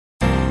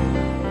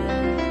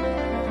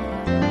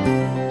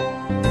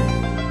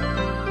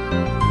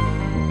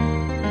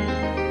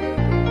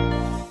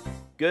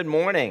Good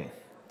morning.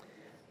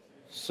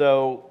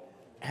 So,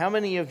 how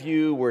many of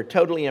you were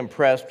totally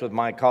impressed with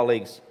my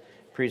colleague's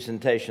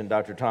presentation,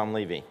 Dr. Tom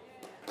Levy?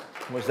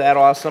 Was that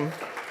awesome?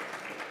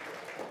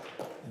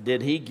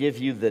 Did he give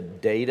you the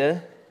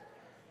data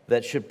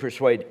that should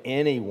persuade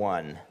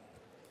anyone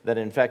that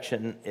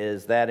infection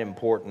is that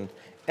important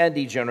and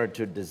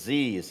degenerative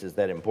disease is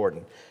that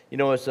important? You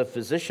know, as a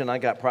physician, I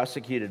got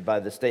prosecuted by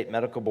the state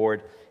medical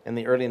board in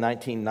the early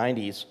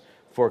 1990s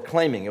for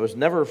claiming, it was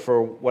never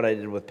for what I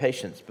did with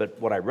patients, but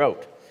what I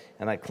wrote.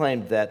 And I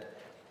claimed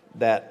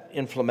that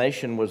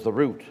inflammation was the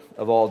root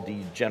of all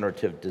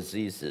degenerative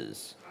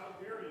diseases.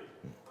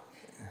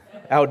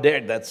 How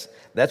dare you?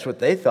 That's what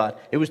they thought.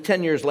 It was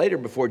 10 years later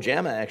before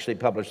JAMA actually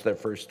published their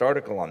first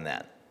article on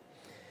that.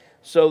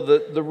 So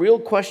the real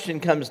question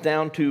comes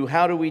down to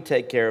how do we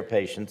take care of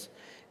patients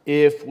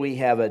if we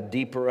have a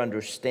deeper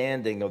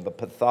understanding of the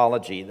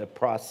pathology, the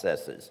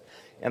processes.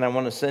 And I'm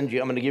going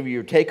to give you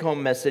your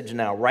take-home message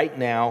now. Right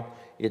now,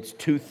 it's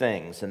two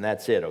things, and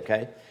that's it,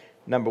 okay?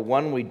 Number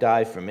one, we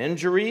die from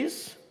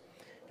injuries,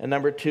 and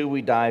number two,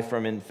 we die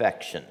from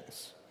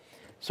infections.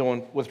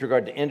 So with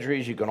regard to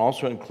injuries, you can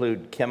also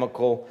include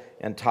chemical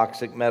and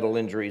toxic metal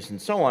injuries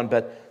and so on,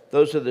 but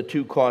those are the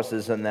two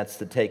causes, and that's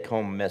the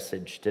take-home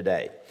message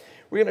today.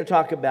 We're going to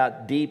talk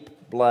about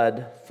deep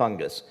blood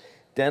fungus,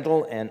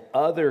 dental and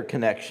other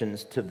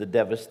connections to the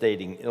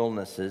devastating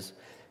illnesses,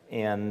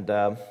 and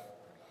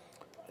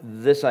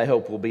this, I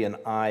hope, will be an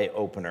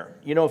eye-opener.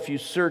 You know, if you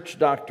search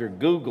Dr.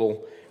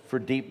 Google for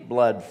deep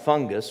blood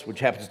fungus, which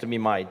happens to be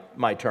my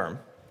term,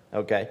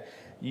 okay,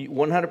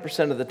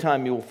 100% of the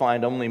time you will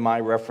find only my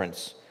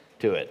reference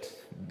to it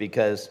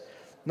because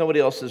nobody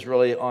else is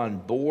really on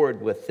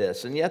board with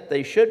this, and yet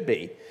they should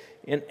be.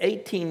 In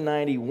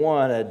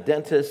 1891, a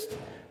dentist,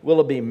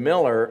 Willoughby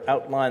Miller,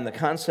 outlined the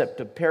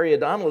concept of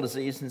periodontal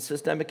disease and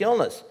systemic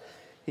illness.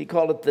 He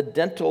called it the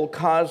dental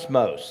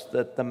cosmos,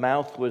 that the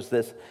mouth was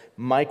this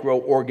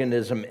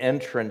microorganism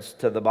entrance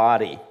to the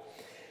body.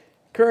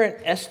 Current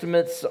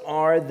estimates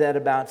are that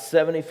about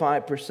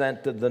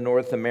 75% of the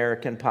North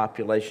American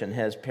population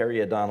has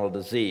periodontal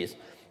disease.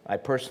 I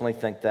personally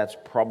think that's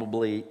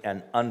probably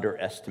an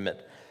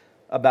underestimate.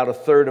 About a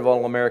third of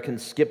all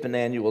Americans skip an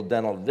annual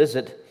dental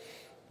visit,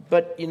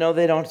 but you know,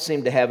 they don't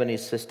seem to have any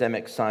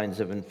systemic signs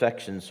of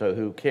infection, so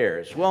who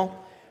cares?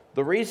 Well,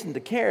 the reason to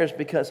care is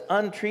because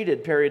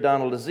untreated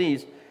periodontal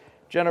disease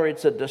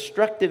generates a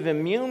destructive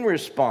immune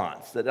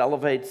response that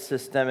elevates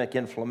systemic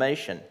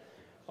inflammation.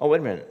 Oh,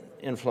 wait a minute.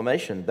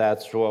 Inflammation,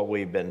 that's what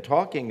we've been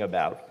talking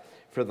about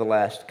for the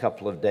last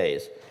couple of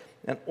days.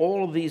 And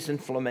all of these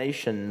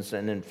inflammations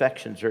and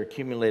infections are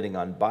accumulating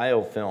on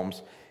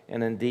biofilms,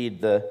 and indeed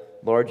the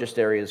largest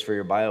areas for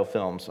your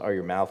biofilms are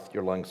your mouth,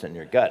 your lungs, and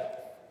your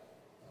gut.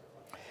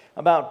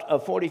 About a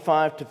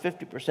 45 to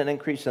 50%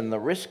 increase in the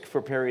risk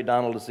for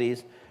periodontal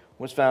disease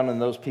was found in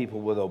those people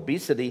with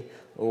obesity,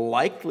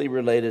 likely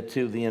related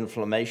to the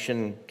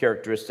inflammation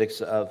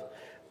characteristics of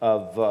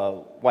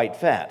white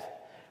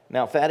fat.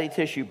 Now, fatty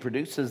tissue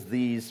produces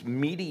these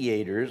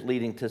mediators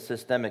leading to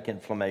systemic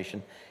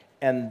inflammation,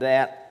 and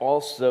that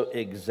also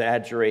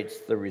exaggerates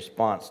the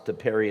response to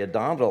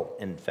periodontal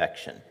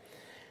infection.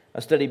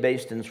 A study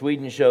based in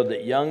Sweden showed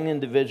that young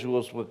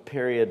individuals with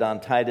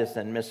periodontitis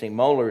and missing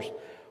molars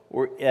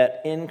were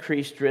at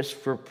increased risk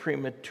for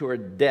premature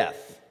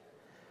death.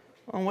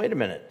 Oh, wait a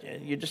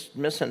minute, you're just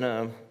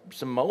missing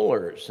some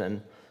molars, and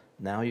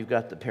now you've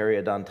got the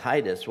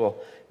periodontitis. Well,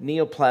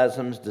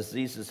 neoplasms,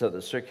 diseases of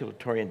the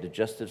circulatory and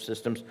digestive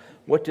systems,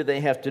 what do they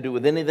have to do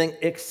with anything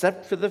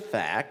except for the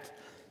fact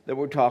that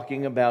we're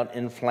talking about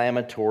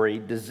inflammatory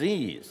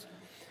disease?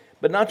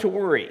 But not to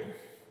worry.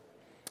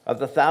 Of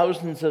the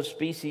thousands of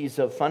species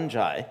of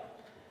fungi,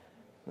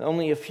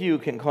 only a few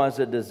can cause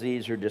a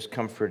disease or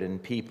discomfort in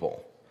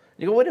people.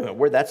 You go, wait a minute,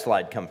 where'd that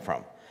slide come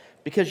from?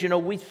 Because, you know,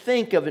 we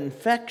think of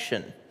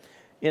infection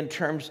in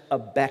terms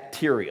of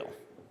bacterial.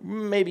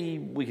 Maybe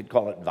we could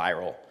call it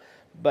viral,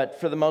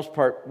 but for the most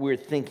part, we're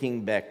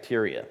thinking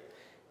bacteria.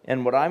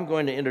 And what I'm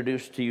going to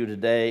introduce to you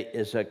today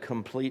is a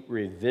complete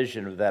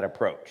revision of that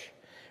approach.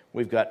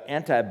 We've got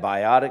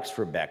antibiotics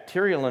for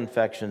bacterial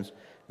infections,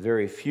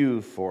 very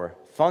few for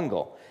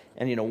fungal.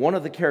 And you know, one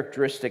of the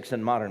characteristics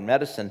in modern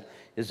medicine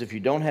is if you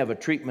don't have a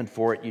treatment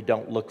for it, you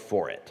don't look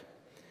for it.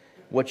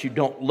 What you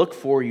don't look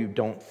for, you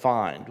don't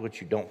find.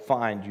 What you don't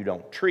find, you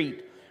don't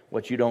treat.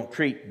 What you don't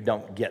treat,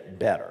 don't get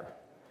better.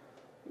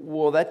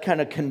 Well, that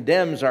kind of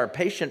condemns our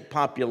patient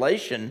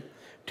population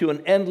to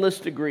an endless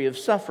degree of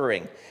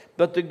suffering.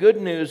 But the good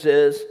news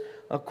is,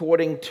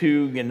 according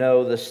to, you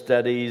know, the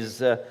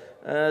studies,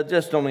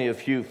 just only a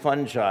few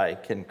fungi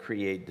can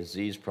create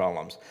disease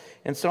problems.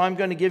 And so I'm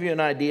going to give you an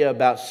idea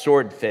about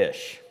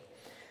swordfish.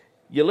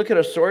 You look at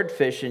a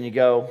swordfish and you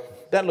go,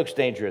 that looks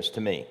dangerous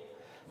to me.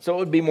 So it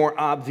would be more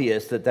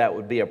obvious that that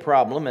would be a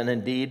problem, and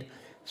indeed,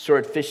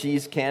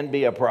 swordfishies can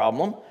be a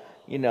problem.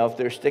 You know, if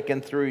they're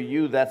sticking through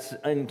you, that's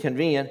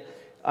inconvenient.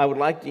 I would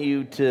like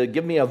you to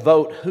give me a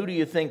vote. Who do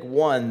you think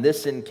won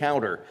this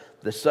encounter,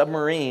 the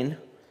submarine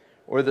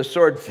or the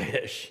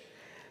swordfish?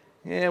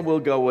 Yeah, we'll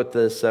go with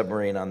the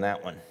submarine on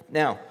that one.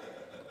 Now,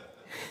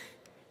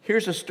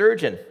 Here's a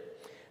sturgeon.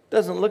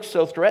 Doesn't look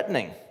so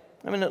threatening.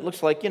 I mean, it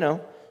looks like,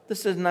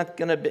 this is not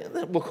going to be,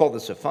 we'll call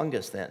this a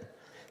fungus then.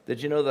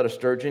 Did you know that a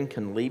sturgeon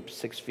can leap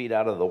 6 feet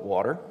out of the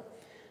water?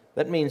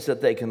 That means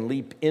that they can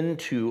leap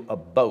into a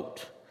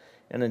boat.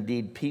 And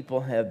indeed,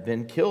 people have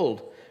been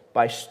killed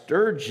by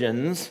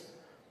sturgeons,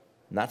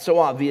 not so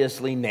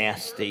obviously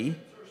nasty.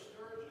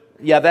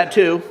 Yeah, that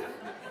too.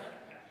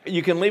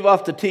 You can leave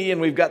off the T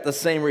and we've got the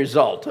same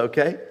result,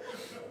 okay?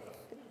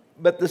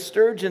 But the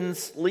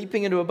sturgeons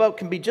leaping into a boat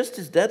can be just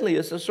as deadly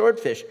as a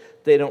swordfish.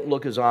 They don't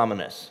look as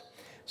ominous.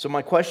 So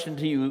my question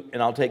to you,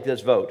 and I'll take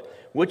this vote,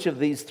 which of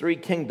these three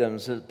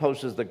kingdoms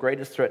poses the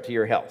greatest threat to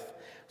your health?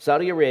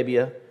 Saudi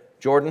Arabia,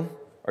 Jordan,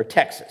 or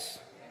Texas?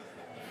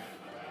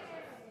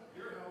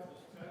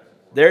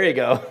 There you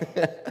go.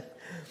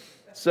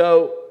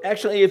 So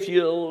actually, if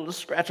you'll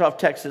scratch off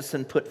Texas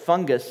and put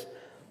fungus,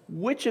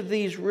 which of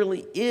these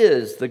really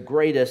is the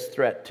greatest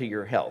threat to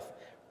your health?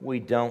 We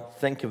don't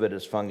think of it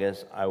as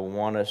fungus. I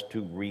want us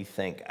to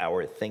rethink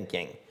our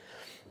thinking.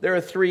 There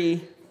are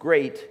three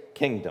great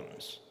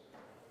kingdoms.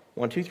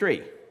 1, 2,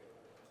 3.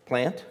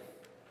 Plant,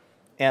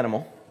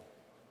 animal,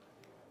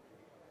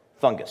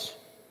 fungus.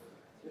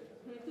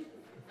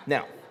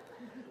 Now,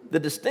 the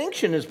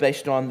distinction is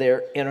based on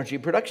their energy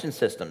production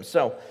systems.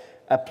 So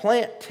a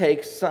plant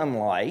takes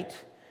sunlight,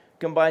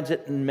 combines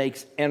it, and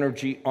makes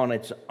energy on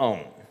its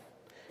own.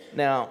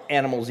 Now,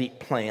 animals eat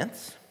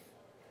plants.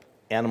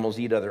 Animals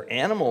eat other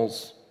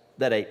animals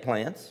that ate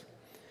plants.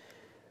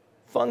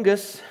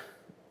 Fungus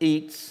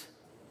eats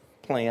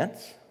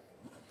plants.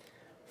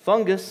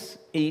 Fungus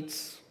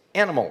eats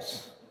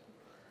animals.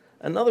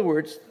 In other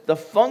words, the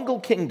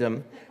fungal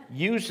kingdom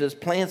uses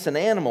plants and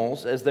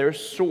animals as their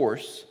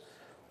source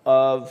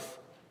of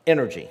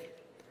energy.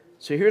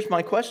 So here's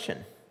my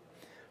question.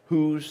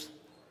 Who's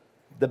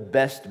the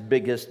best,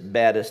 biggest,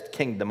 baddest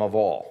kingdom of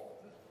all?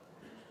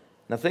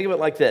 Now think of it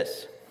like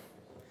this.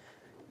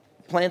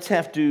 Plants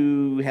have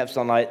to have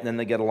sunlight, and then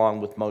they get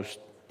along with most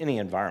any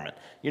environment.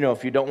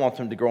 If you don't want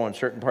them to grow in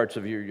certain parts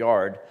of your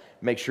yard,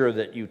 make sure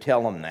that you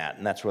tell them that,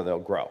 and that's where they'll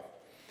grow.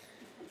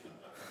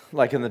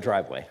 Like in the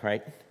driveway,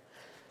 right?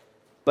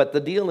 But the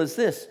deal is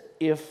this.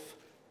 If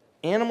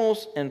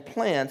animals and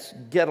plants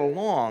get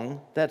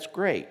along, that's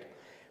great.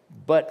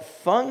 But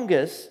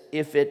fungus,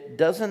 if it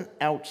doesn't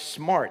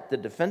outsmart the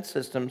defense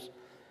systems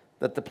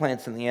that the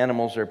plants and the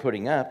animals are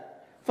putting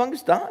up,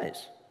 fungus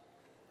dies.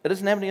 It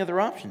doesn't have any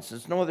other options.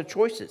 There's no other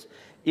choices.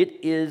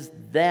 It is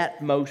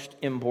that most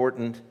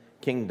important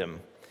kingdom.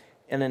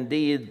 And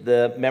indeed,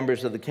 the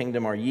members of the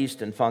kingdom are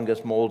yeast and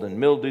fungus, mold and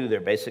mildew. They're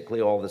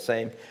basically all the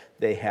same.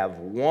 They have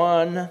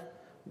one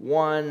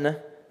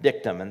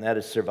dictum, and that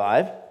is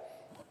survive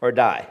or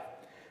die.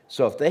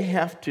 So if they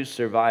have to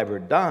survive or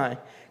die,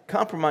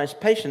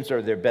 compromised patients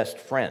are their best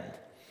friend.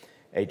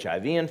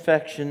 HIV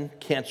infection,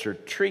 cancer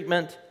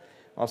treatment.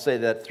 I'll say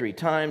that 3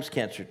 times,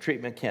 cancer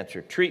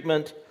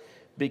treatment,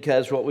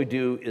 because what we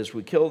do is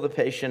we kill the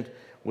patient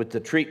with the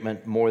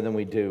treatment more than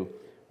we do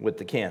with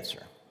the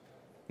cancer.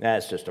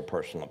 That's just a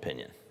personal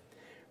opinion.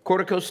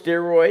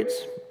 Corticosteroids,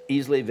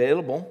 easily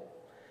available,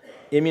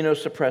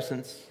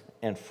 immunosuppressants,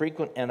 and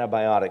frequent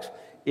antibiotics.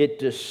 It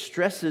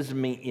distresses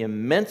me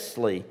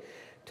immensely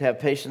to have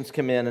patients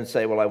come in and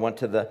say, well, I went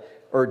to the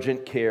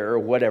urgent care or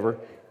whatever,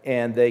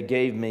 and they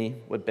gave me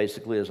what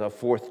basically is a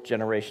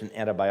 4th-generation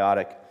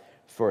antibiotic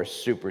for a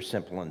super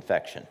simple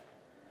infection.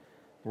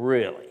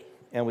 Really?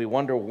 And we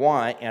wonder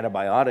why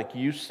antibiotic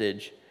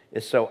usage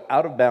is so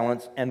out of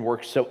balance and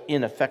works so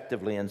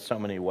ineffectively in so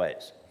many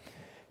ways.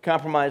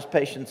 Compromised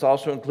patients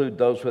also include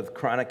those with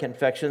chronic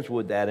infections.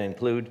 Would that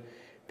include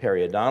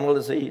periodontal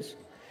disease,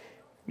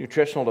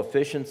 nutritional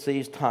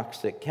deficiencies,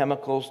 toxic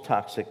chemicals,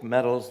 toxic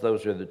metals?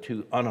 Those are the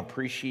 2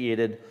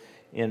 unappreciated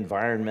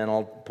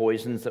environmental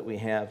poisons that we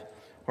have.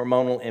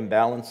 Hormonal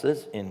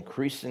imbalances,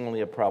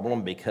 increasingly a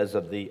problem because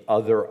of the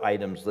other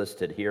items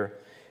listed here,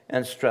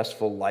 and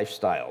stressful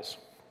lifestyles.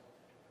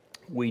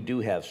 We do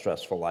have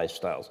stressful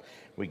lifestyles.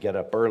 We get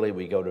up early,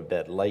 we go to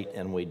bed late,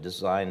 and we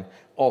design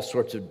all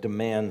sorts of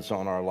demands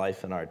on our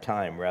life and our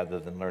time rather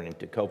than learning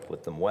to cope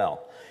with them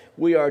well.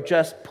 We are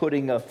just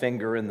putting a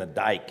finger in the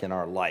dike in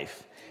our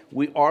life.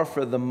 We are,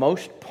 for the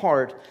most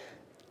part,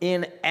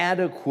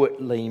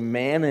 inadequately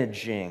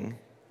managing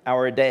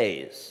our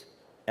days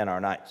and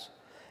our nights.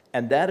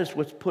 And that is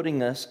what's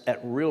putting us at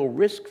real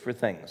risk for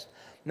things.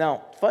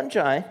 Now,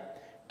 fungi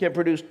can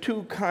produce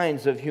 2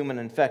 kinds of human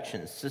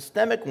infections: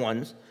 systemic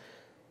ones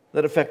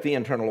that affect the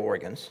internal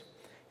organs,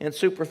 and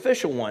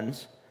superficial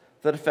ones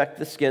that affect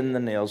the skin, the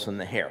nails, and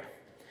the hair.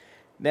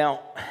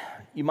 Now,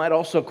 you might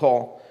also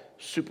call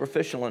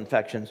superficial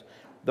infections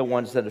the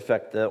ones that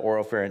affect the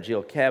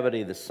oropharyngeal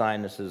cavity, the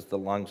sinuses, the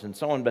lungs, and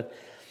so on. But,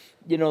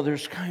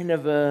 there's kind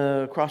of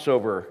a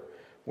crossover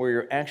where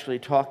you're actually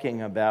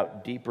talking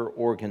about deeper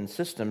organ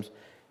systems.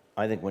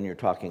 I think when you're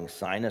talking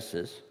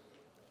sinuses,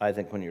 I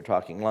think when you're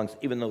talking lungs,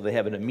 even though they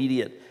have an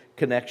immediate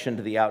connection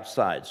to the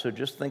outside. So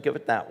just think of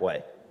it that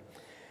way.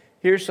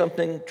 Here's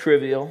something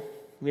trivial,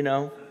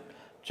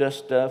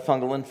 just a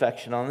fungal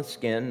infection on the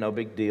skin, no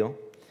big deal.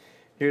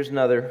 Here's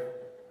another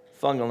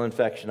fungal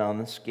infection on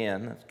the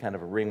skin. It's kind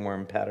of a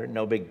ringworm pattern,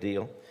 no big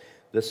deal.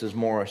 This is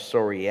more a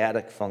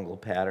psoriatic fungal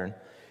pattern.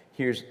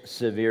 Here's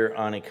severe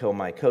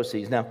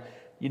onychomycosis. Now,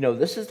 you know,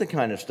 this is the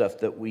kind of stuff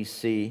that we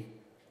see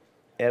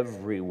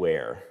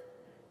everywhere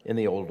in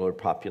the older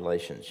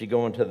populations. You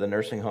go into the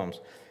nursing homes,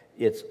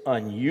 it's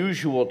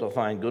unusual to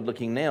find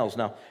good-looking nails.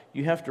 Now,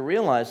 you have to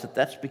realize that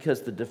that's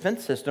because the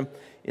defense system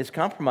is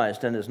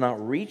compromised and is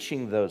not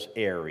reaching those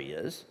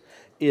areas,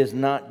 is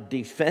not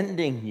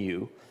defending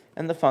you,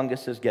 and the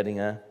fungus is getting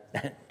a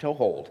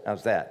toehold.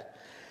 How's that?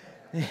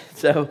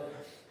 So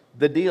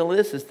the deal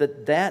is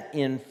that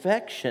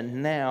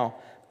infection now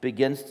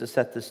begins to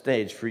set the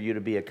stage for you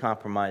to be a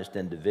compromised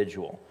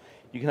individual.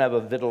 You can have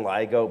a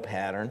vitiligo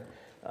pattern.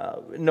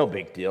 No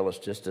big deal. It's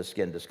just a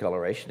skin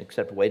discoloration,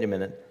 except wait a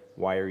minute,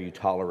 why are you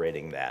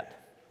tolerating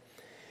that?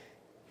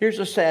 Here's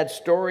a sad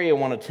story I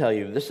want to tell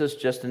you. This is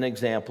just an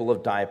example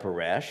of diaper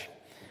rash.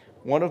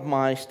 One of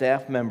my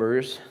staff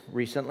members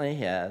recently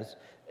has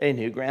a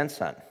new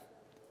grandson.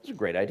 It's a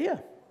great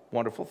idea.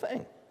 Wonderful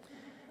thing.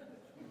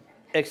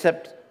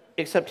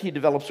 Except he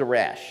develops a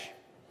rash.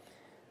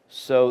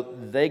 So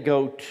they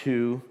go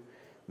to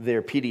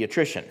their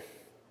pediatrician.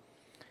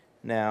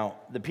 Now,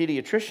 the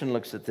pediatrician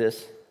looks at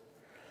this.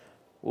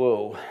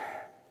 Whoa.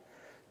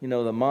 You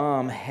know, the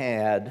mom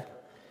had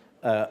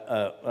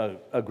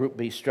a group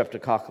B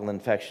streptococcal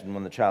infection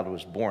when the child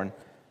was born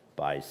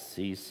by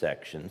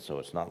C-section, so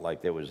it's not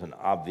like there was an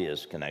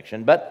obvious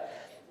connection. But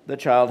the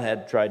child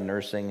had tried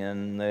nursing,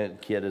 and the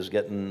kid is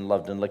getting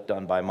loved and licked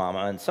on by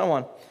mama, and so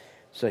on.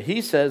 So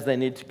he says they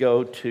need to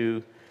go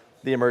to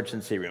the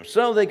emergency room.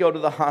 So they go to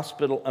the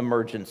hospital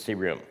emergency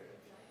room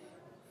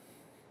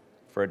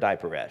for a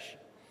diaper rash.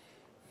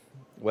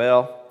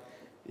 Well,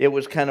 it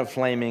was kind of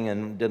flaming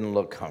and didn't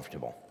look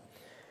comfortable.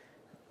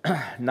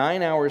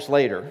 9 hours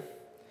later,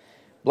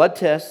 blood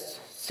tests,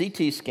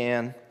 CT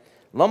scan,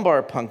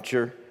 lumbar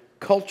puncture,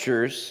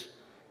 cultures,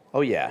 oh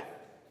yeah,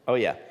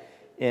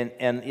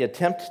 and the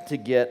attempt to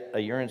get a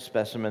urine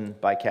specimen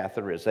by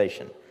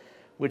catheterization,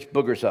 which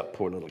boogers up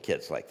poor little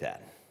kids like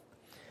that.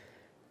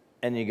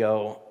 And you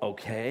go,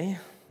 okay,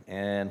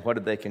 and what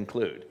did they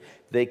conclude?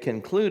 They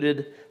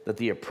concluded that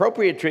the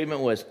appropriate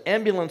treatment was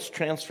ambulance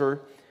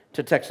transfer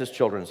to Texas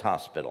Children's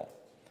Hospital.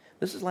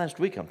 This is last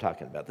week I'm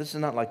talking about. This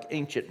is not like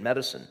ancient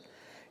medicine.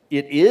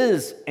 It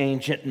is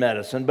ancient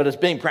medicine, but it's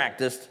being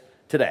practiced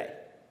today.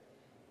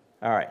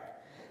 All right.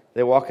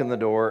 They walk in the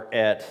door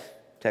at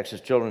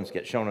Texas Children's,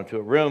 get shown into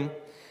a room.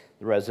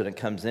 The resident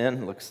comes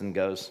in, looks and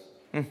goes,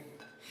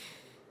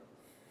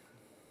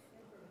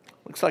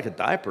 looks like a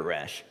diaper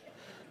rash.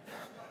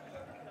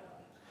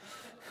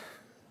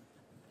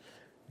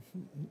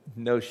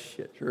 No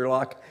shit,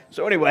 Sherlock.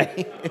 So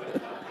anyway,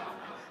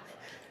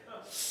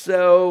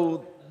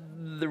 so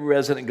the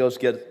resident goes,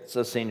 gets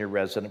a senior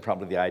resident,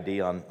 probably the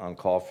ID on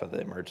call for the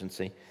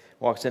emergency,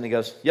 walks in and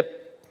goes,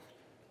 yep,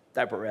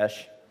 diaper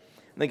rash.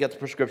 And they get the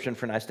prescription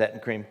for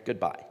nystatin cream,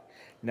 goodbye.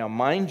 Now,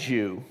 mind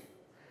you,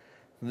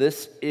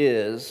 this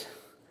is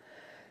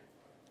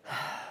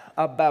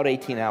about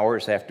 18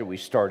 hours after we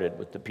started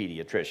with the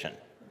pediatrician.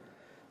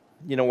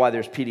 You know why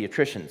there's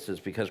pediatricians is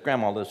because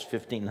grandma lives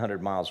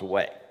 1,500 miles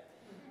away.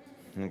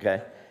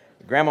 Okay?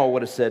 Grandma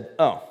would have said,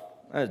 oh,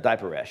 that's a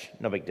diaper rash,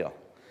 no big deal.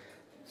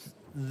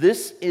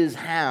 This is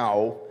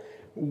how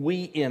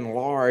we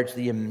enlarge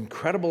the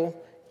incredible,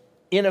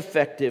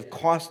 ineffective,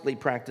 costly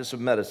practice of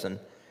medicine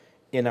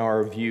in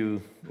our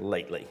view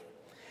lately.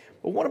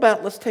 But what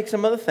about, let's take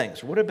some other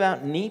things. What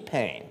about knee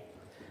pain?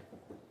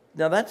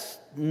 Now, that's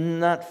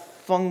not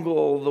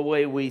fungal the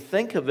way we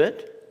think of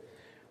it.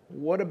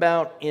 What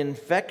about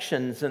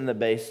infections in the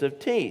base of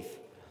teeth?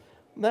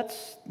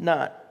 That's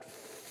not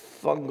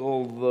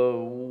fungal the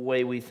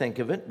way we think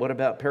of it. What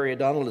about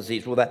periodontal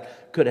disease? Well,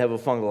 that could have a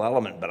fungal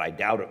element, but I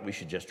doubt it. We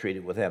should just treat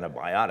it with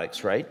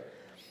antibiotics, right?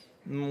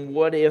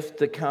 What if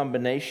the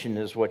combination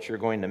is what you're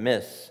going to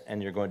miss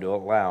and you're going to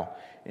allow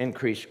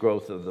increased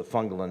growth of the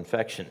fungal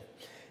infection?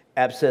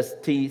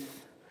 Abscessed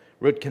teeth,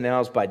 root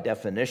canals by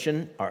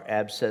definition are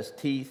abscessed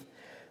teeth.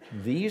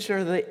 These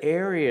are the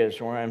areas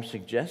where I'm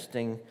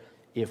suggesting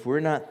if we're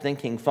not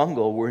thinking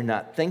fungal, we're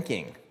not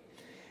thinking.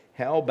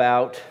 How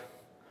about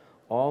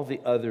all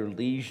the other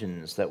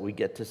lesions that we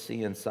get to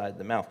see inside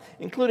the mouth,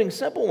 including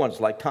simple ones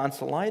like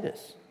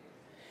tonsillitis?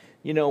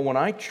 You know, when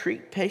I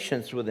treat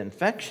patients with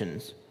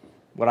infections,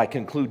 what I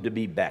conclude to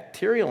be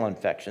bacterial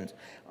infections,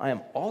 I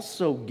am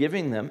also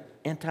giving them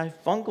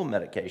antifungal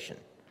medication.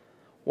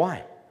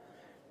 Why?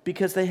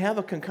 Because they have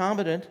a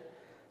concomitant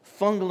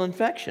fungal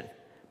infection,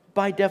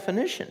 by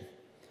definition.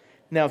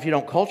 Now, if you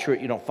don't culture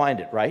it, you don't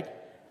find it, right?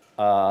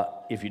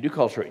 If you do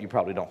culture it, you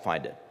probably don't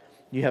find it.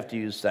 You have to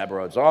use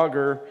Sabarod's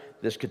agar.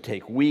 This could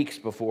take weeks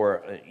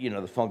before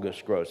the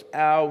fungus grows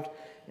out,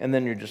 and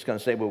then you're just going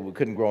to say, well, we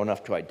couldn't grow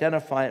enough to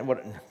identify it.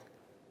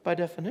 By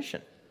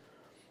definition,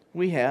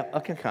 we have a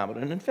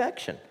concomitant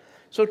infection.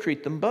 So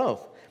treat them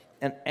both.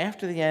 And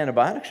after the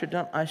antibiotics are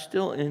done, I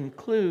still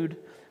include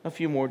a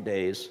few more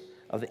days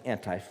of the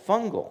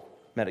antifungal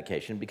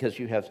medication because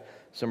you have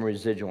some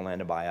residual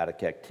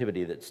antibiotic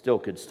activity that still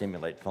could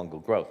stimulate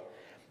fungal growth.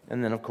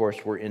 And then, of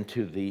course, we're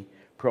into the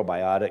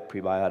probiotic,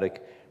 prebiotic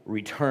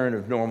return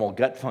of normal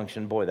gut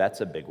function. Boy,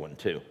 that's a big one,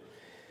 too.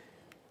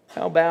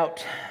 How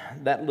about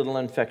that little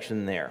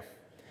infection there?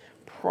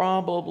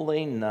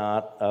 Probably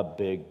not a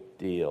big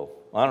deal.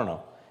 I don't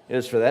know. It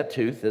is for that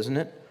tooth, isn't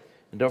it?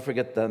 And don't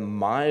forget the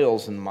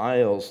miles and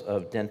miles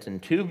of dentin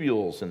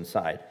tubules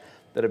inside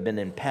that have been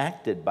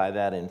impacted by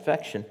that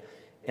infection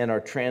and are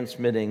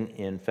transmitting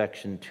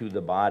infection to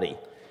the body.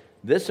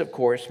 This, of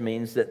course,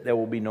 means that there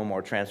will be no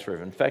more transfer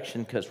of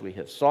infection because we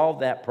have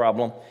solved that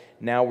problem.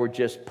 Now we're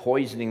just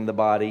poisoning the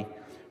body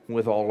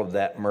with all of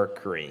that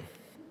mercury.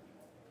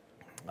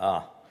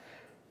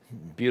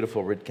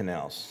 Beautiful root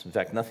canals. In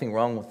fact, nothing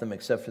wrong with them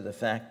except for the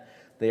fact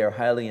they are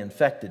highly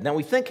infected. Now,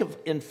 we think of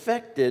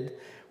infected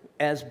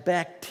as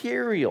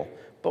bacterial,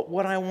 but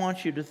what I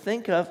want you to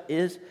think of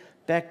is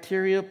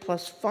bacteria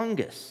plus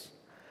fungus.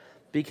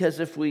 Because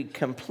if we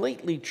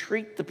completely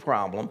treat the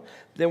problem,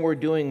 then we're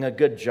doing a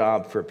good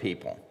job for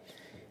people.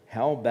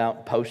 How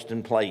about post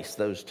and place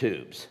those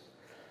tubes?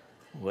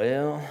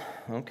 Well,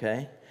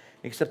 okay,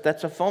 except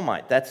that's a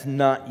fomite. That's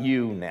not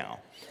you now.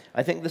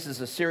 I think this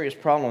is a serious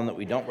problem that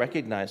we don't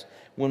recognize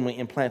when we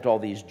implant all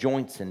these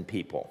joints in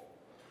people.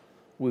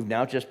 We've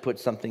now just put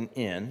something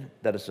in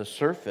that is a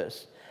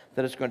surface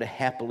that is going to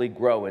happily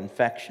grow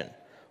infection.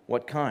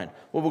 What kind?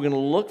 Well, we're going to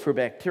look for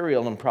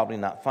bacterial and probably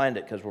not find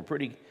it because we're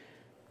pretty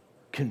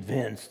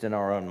convinced in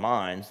our own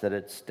minds that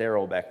it's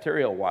sterile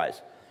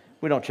bacterial-wise.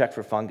 We don't check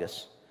for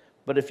fungus.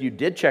 But if you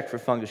did check for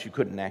fungus, you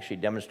couldn't actually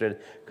demonstrate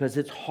it because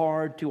it's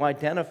hard to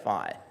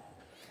identify.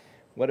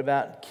 What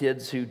about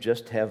kids who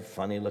just have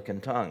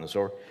funny-looking tongues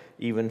or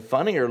even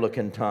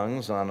funnier-looking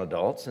tongues on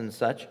adults and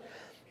such?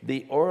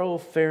 The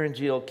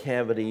oropharyngeal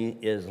cavity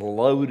is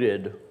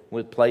loaded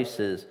with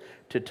places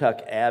to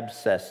tuck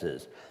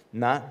abscesses,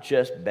 not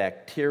just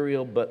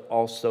bacterial, but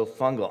also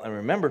fungal. And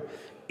remember,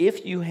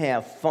 if you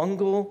have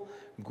fungal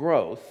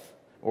growth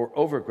or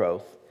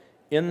overgrowth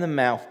in the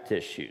mouth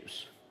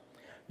tissues,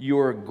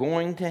 you're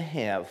going to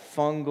have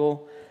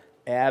fungal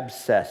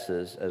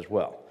abscesses as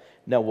well.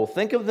 Now, we'll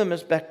think of them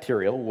as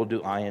bacterial. We'll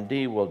do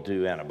IND, we'll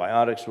do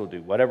antibiotics, we'll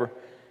do whatever,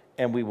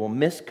 and we will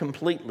miss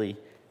completely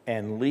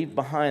and leave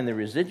behind the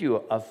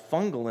residua of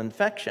fungal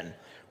infection,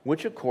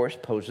 which, of course,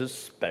 poses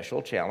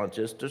special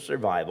challenges to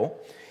survival.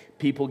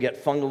 People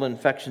get fungal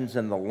infections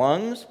in the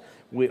lungs.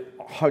 We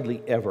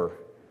hardly ever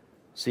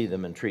see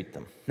them and treat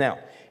them. Now,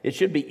 it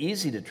should be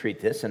easy to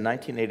treat this. In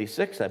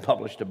 1986, I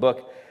published a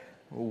book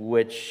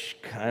which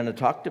kind of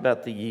talked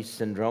about the yeast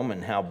syndrome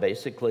and how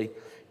basically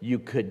you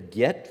could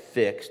get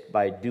fixed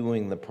by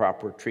doing the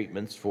proper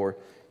treatments for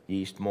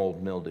yeast,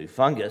 mold, mildew,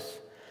 fungus.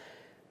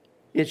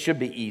 It should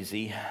be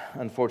easy.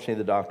 Unfortunately,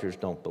 the doctors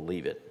don't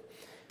believe it.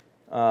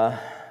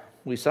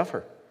 We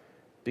suffer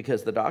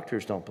because the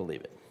doctors don't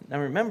believe it. Now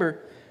remember,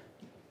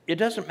 it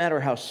doesn't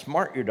matter how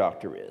smart your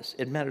doctor is.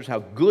 It matters how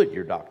good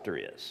your doctor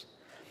is.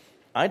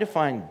 I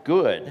define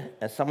good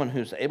as someone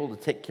who's able to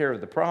take care of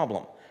the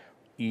problem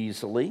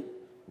easily,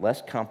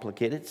 less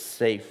complicated,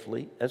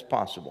 safely as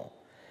possible.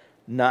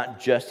 Not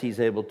just he's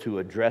able to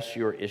address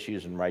your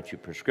issues and write you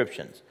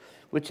prescriptions,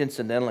 which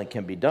incidentally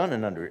can be done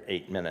in under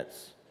 8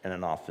 minutes in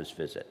an office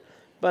visit.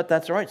 But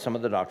that's all right. Some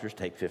of the doctors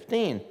take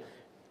 15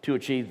 to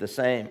achieve the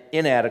same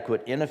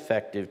inadequate,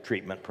 ineffective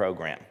treatment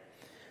program.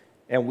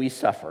 And we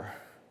suffer.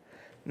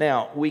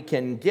 Now, we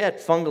can get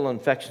fungal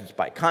infections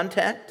by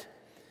contact.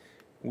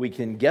 We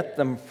can get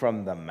them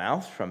from the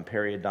mouth, from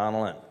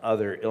periodontal and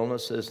other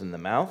illnesses in the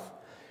mouth.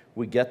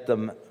 We get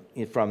them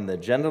from the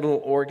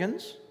genital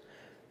organs.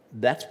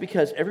 That's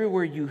because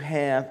everywhere you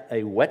have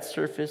a wet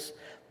surface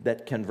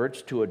that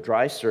converts to a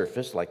dry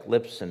surface, like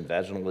lips and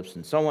vaginal lips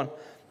and so on,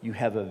 you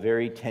have a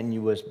very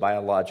tenuous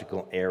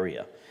biological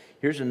area.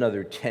 Here's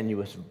another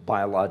tenuous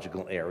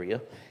biological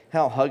area.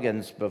 Hal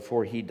Huggins,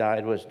 before he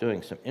died, was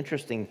doing some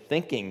interesting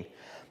thinking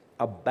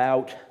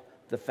about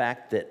the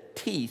fact that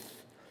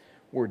teeth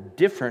were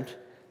different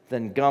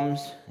than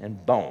gums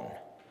and bone.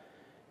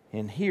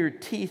 And here,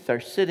 teeth are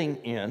sitting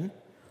in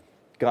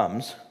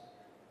gums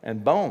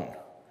and bone.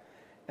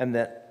 And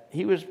that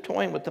he was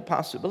toying with the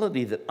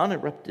possibility that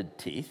unerupted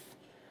teeth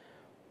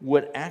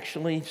would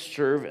actually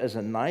serve as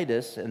a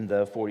nidus in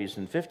the 40s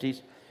and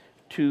 50s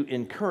to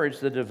encourage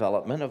the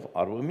development of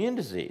autoimmune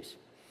disease.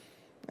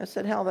 I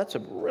said, Hal, that's a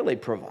really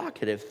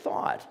provocative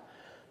thought.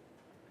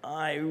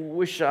 I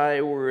wish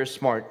I were as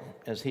smart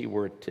as he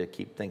were to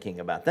keep thinking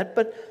about that,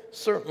 but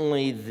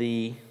certainly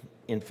the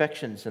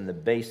infections in the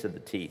base of the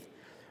teeth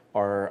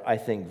are, I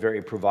think,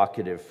 very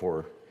provocative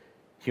for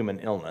human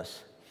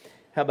illness.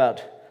 How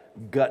about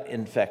gut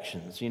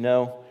infections? You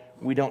know,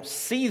 we don't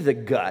see the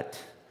gut,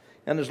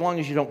 and as long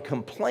as you don't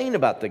complain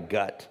about the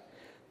gut,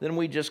 then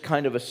we just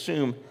kind of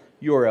assume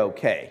you're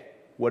okay.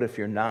 What if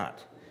you're not?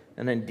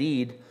 And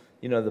indeed,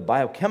 you know, the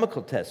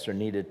biochemical tests are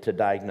needed to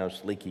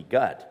diagnose leaky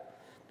gut.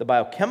 The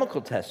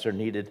biochemical tests are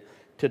needed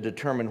to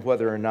determine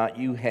whether or not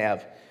you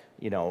have,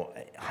 you know,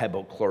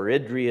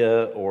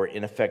 hypochloridria or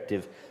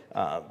ineffective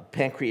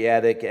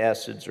pancreatic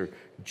acids or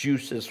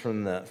juices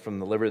from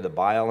the liver, the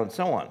bile, and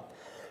so on.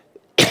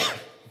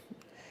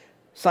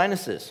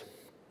 Sinuses.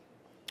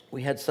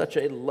 We had such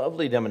a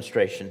lovely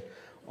demonstration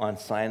on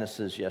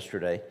sinuses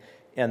yesterday,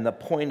 and the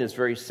point is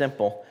very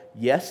simple.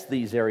 Yes,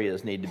 these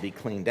areas need to be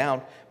cleaned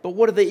out, but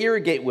what do they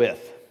irrigate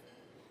with?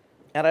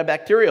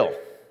 Antibacterial.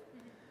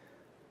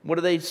 What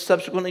do they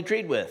subsequently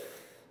treat with?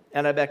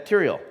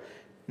 Antibacterial.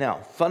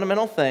 Now,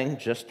 fundamental thing,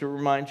 just to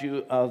remind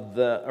you of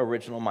the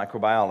original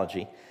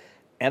microbiology,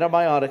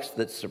 antibiotics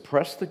that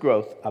suppress the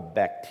growth of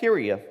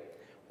bacteria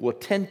will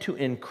tend to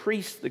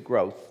increase the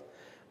growth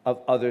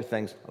of other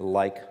things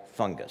like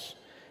fungus,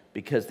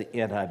 because the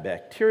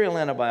antibacterial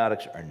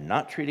antibiotics are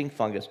not treating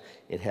fungus.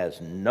 It has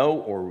no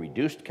or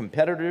reduced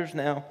competitors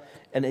now,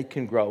 and it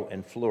can grow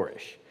and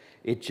flourish.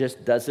 It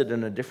just does it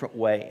in a different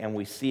way, and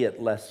we see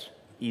it less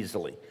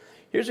easily.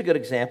 Here's a good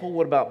example.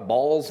 What about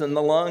balls in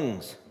the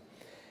lungs?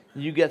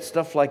 You get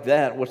stuff like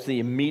that. What's the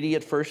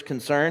immediate first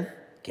concern?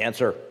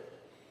 Cancer.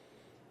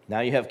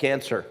 Now you have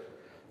cancer.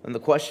 And the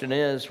question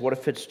is, what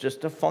if it's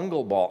just a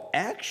fungal ball?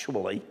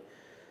 Actually,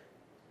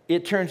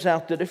 it turns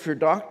out that if your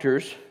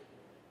doctors,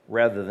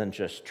 rather than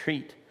just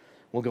treat,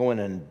 will go in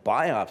and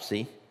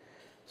biopsy,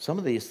 some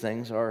of these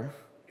things are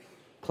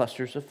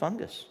clusters of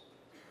fungus.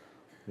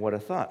 What a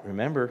thought.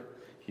 Remember,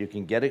 you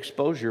can get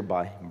exposure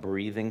by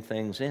breathing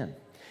things in.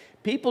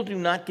 People do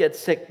not get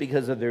sick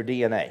because of their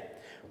DNA.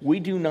 We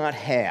do not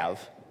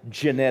have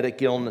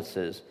genetic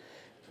illnesses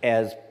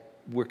as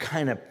we're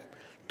kind of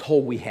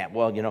told we have.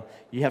 Well, you know,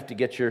 you have to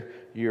get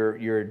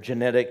your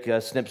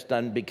genetic snips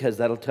done because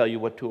that'll tell you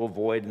what to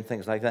avoid and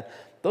things like that.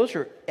 Those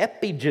are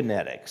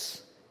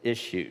epigenetics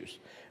issues.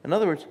 In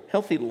other words,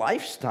 healthy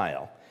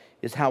lifestyle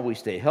is how we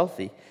stay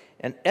healthy,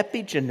 and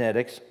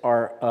epigenetics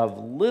are of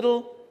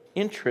little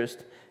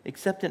interest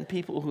except in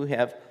people who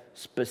have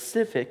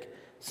specific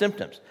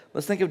symptoms.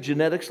 Let's think of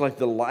genetics like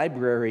the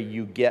library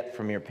you get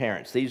from your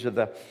parents. These are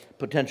the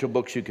potential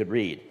books you could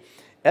read.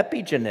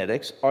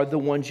 Epigenetics are the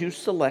ones you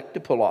select to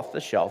pull off the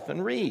shelf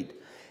and read.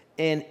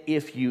 And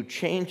if you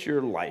change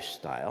your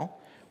lifestyle,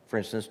 for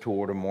instance,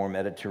 toward a more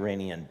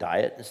Mediterranean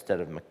diet instead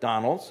of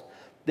McDonald's,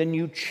 then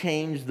you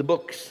change the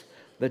books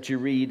that you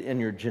read in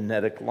your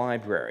genetic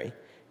library,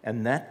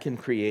 and that can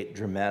create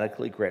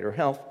dramatically greater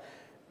health.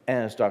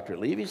 And as Dr.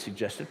 Levy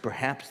suggested,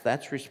 perhaps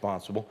that's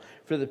responsible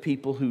for the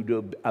people who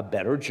do a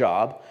better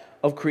job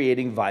of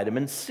creating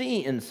vitamin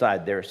C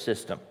inside their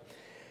system.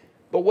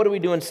 But what do we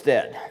do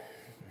instead?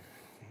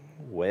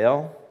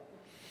 Well,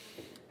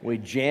 we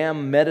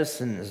jam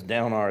medicines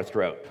down our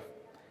throat.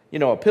 You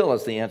know, a pill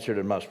is the answer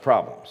to most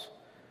problems,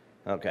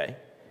 okay?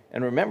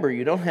 And remember,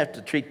 you don't have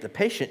to treat the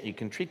patient, you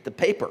can treat the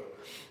paper.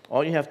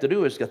 All you have to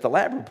do is get the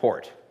lab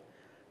report.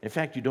 In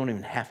fact, you don't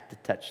even have to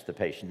touch the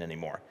patient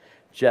anymore.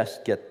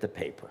 Just get the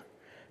paper.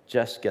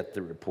 Just get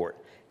the report.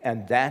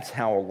 And that's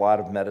how a lot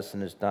of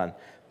medicine is done,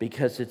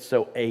 because it's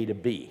so A to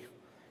B.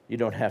 You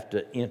don't have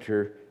to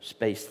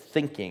interspace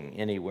thinking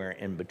anywhere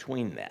in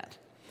between that.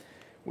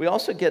 We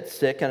also get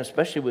sick, and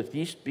especially with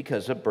yeast,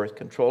 because of birth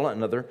control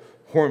and other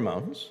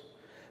hormones,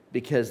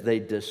 because they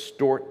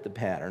distort the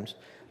patterns.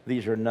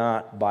 These are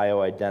not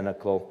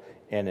bioidentical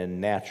and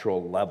in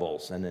natural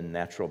levels and in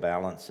natural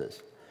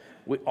balances.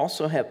 We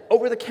also have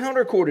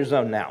over-the-counter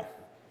cortisone now.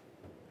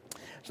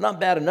 It's not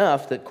bad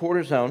enough that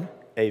cortisone,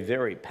 a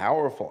very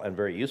powerful and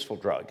very useful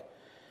drug,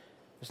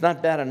 it's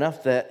not bad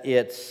enough that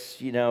it's,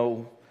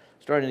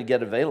 starting to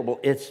get available.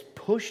 It's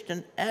pushed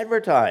and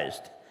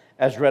advertised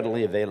as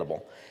readily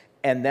available.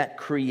 And that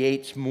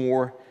creates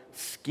more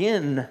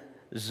skin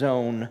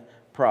zone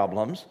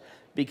problems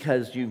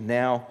because you've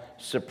now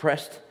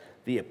suppressed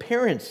the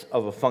appearance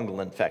of a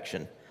fungal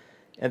infection,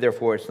 and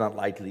therefore it's not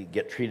likely to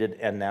get treated,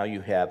 and now you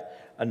have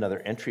another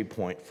entry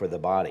point for the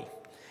body.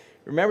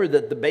 Remember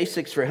that the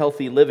basics for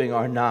healthy living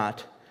are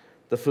not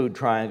the food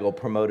triangle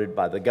promoted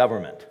by the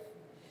government.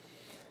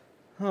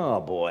 Oh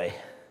boy,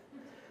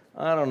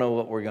 I don't know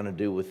what we're going to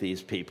do with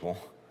these people.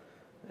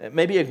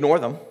 Maybe ignore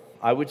them.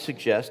 I would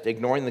suggest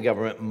ignoring the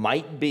government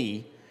might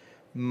be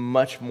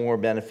much more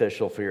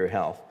beneficial for your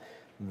health.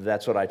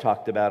 That's what I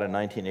talked about in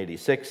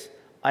 1986.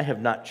 I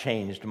have not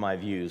changed my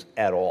views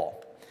at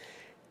all.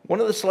 One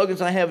of the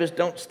slogans I have is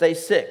don't stay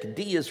sick.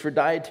 D is for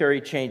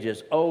dietary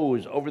changes. O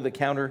is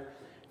over-the-counter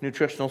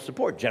nutritional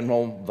support,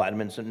 general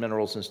vitamins and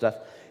minerals and stuff.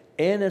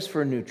 N is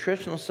for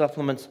nutritional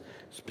supplements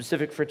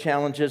specific for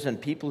challenges,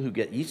 and people who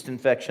get yeast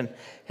infection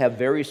have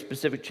very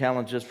specific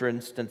challenges, for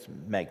instance,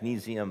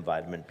 magnesium,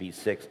 vitamin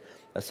B6,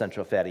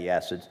 essential fatty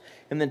acids.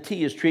 And then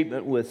T is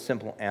treatment with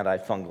simple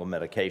antifungal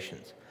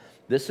medications.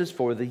 This is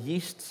for the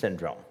yeast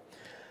syndrome.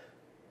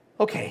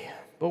 Okay,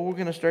 but we're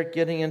going to start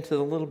getting into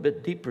the little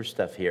bit deeper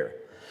stuff here.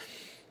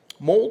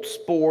 Mold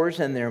spores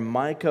and their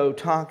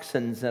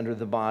mycotoxins enter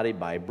the body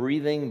by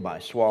breathing, by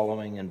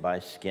swallowing, and by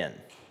skin.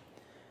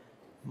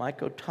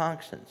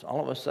 Mycotoxins.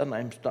 All of a sudden,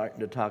 I'm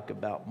starting to talk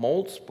about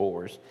mold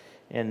spores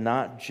and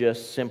not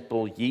just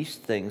simple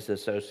yeast things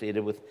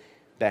associated with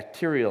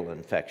bacterial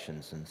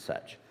infections and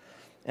such.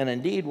 And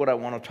indeed, what I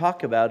want to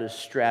talk about is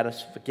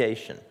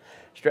stratification.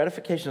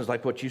 Stratification is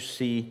like what you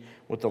see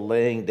with the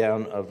laying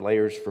down of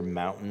layers for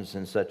mountains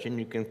and such, and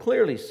you can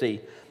clearly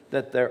see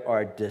that there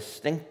are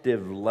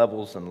distinctive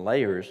levels and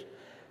layers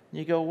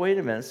You go, wait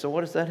a minute, so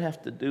what does that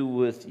have to do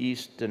with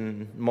yeast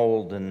and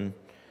mold and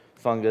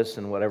fungus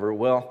and whatever?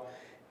 Well,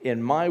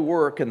 in my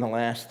work in the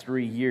last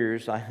 3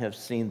 years, I have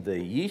seen the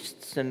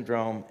yeast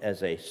syndrome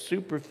as a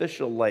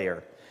superficial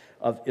layer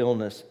of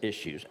illness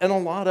issues, and a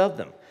lot of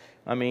them.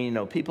 I mean,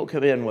 people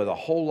come in with a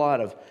whole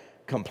lot of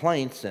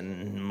complaints,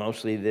 and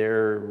mostly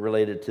they're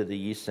related to the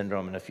yeast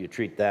syndrome, and if you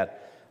treat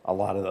that, a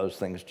lot of those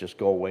things just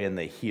go away and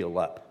they heal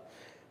up.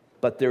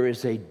 But there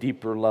is a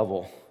deeper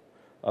level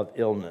of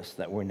illness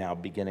that we're now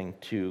beginning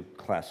to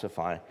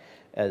classify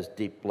as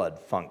deep blood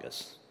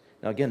fungus.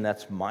 Now, again,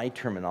 that's my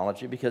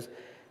terminology, because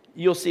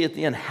you'll see at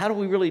the end, how do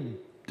we really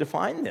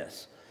define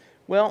this?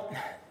 Well,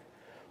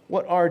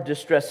 what are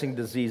distressing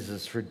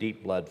diseases for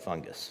deep blood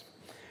fungus?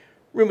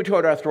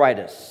 Rheumatoid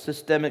arthritis,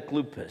 systemic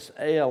lupus,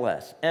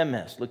 ALS,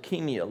 MS,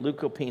 leukemia,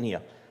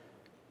 leukopenia,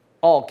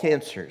 all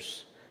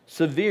cancers,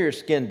 severe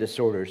skin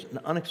disorders, and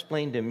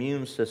unexplained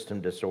immune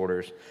system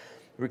disorders,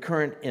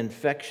 recurrent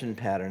infection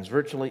patterns,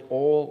 virtually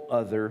all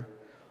other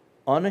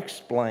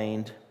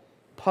unexplained,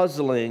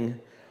 puzzling,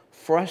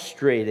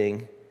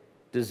 frustrating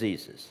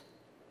diseases.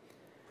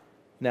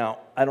 Now,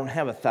 I don't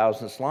have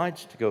 1,000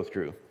 slides to go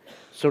through,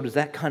 so does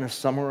that kind of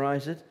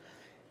summarize it?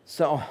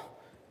 So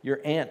your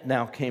aunt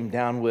now came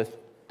down with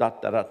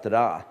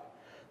da-da-da-da-da,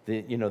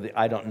 the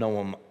I don't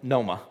know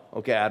noma.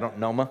 Okay, I don't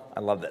noma. I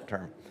love that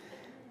term.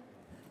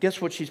 Guess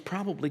what she's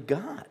probably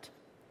got?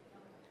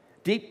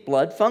 Deep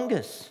blood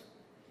fungus.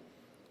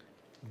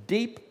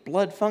 Deep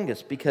blood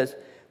fungus, because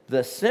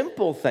the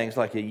simple things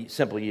like a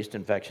simple yeast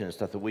infection and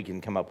stuff that we can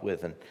come up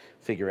with and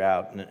figure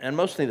out, and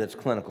mostly that's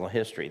clinical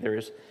history. There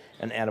is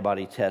an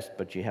antibody test,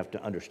 but you have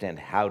to understand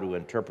how to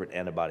interpret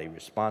antibody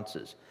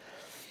responses.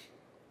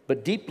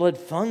 But deep blood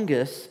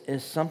fungus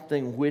is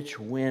something which,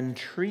 when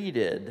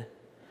treated,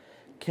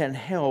 can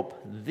help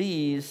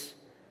these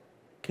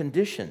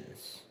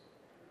conditions.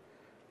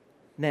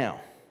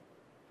 Now,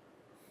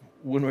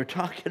 when we're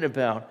talking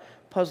about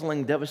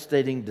puzzling,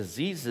 devastating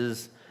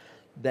diseases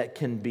that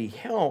can be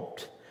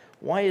helped,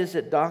 why is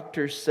it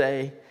doctors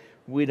say,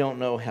 we don't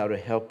know how to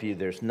help you,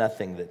 there's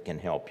nothing that can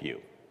help you?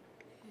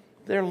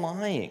 They're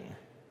lying.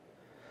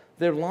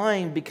 They're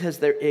lying because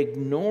they're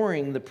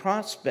ignoring the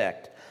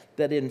prospect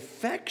that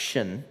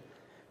infection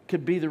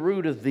could be the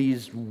root of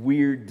these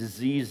weird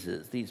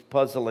diseases, these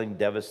puzzling,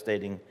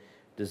 devastating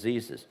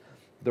diseases.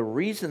 The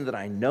reason that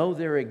I know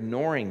they're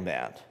ignoring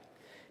that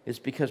is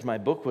because my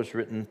book was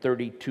written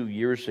 32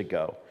 years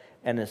ago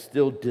and is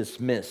still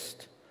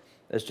dismissed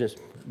as just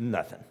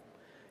nothing,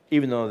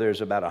 even though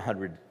there's about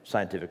 100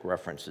 scientific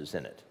references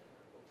in it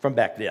from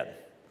back then.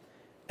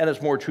 And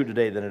it's more true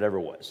today than it ever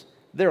was.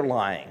 They're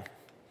lying.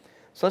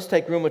 So let's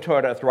take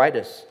rheumatoid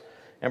arthritis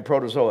and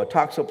protozoa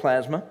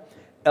toxoplasma,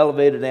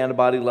 elevated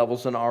antibody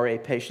levels in RA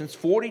patients.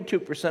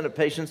 42% of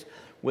patients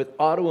with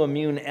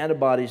autoimmune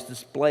antibodies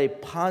display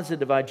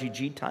positive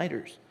IgG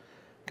titers,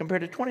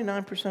 compared to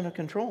 29% of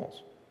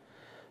controls.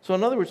 So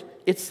in other words,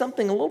 it's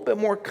something a little bit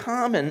more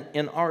common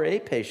in RA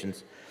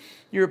patients.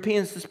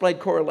 Europeans displayed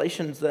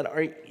correlations that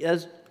are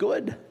as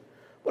good.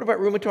 What about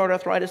rheumatoid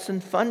arthritis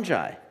and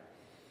fungi?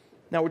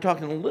 Now we're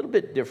talking a little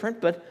bit different,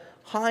 but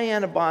high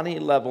antibody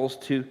levels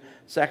to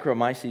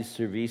Saccharomyces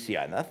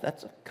cerevisiae.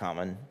 That's a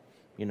common,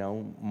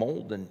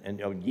 mold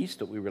and yeast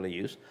that we really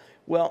use.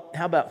 Well,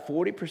 how about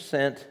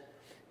 40%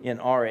 in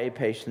RA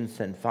patients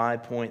and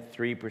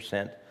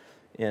 5.3%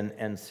 in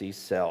NC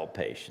cell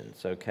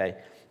patients, okay?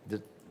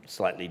 The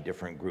slightly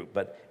different group,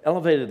 but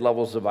elevated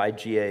levels of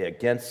IgA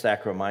against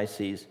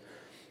Saccharomyces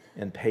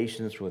in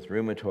patients with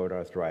rheumatoid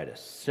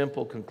arthritis.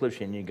 Simple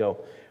conclusion, you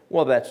go,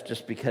 well, that's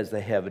just because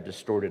they have a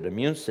distorted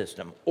immune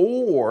system.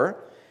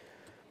 Or,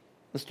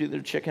 let's do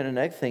the chicken and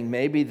egg thing.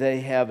 Maybe they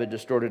have a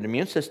distorted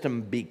immune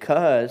system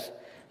because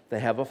they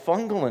have a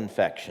fungal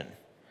infection.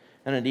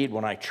 And indeed,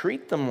 when I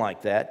treat them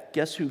like that,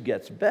 guess who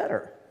gets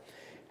better?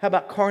 How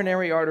about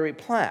coronary artery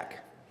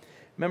plaque?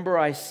 Remember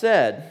I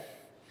said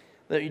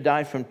that you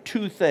die from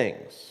two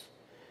things,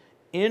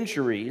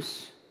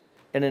 injuries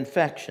and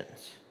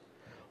infections.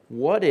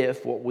 What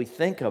if what we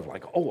think of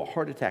like, a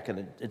heart attack,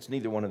 and it's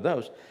neither one of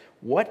those.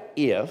 What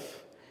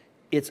if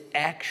it's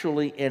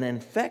actually an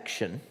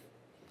infection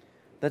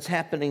that's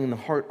happening in the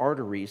heart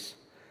arteries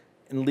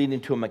and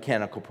leading to a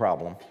mechanical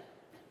problem,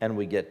 and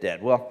we get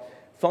dead? Well,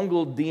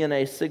 fungal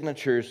DNA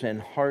signatures in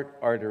heart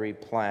artery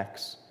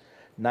plaques,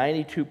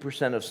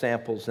 92% of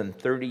samples in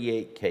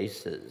 38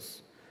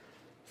 cases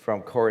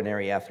from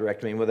coronary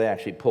atherectomy, where they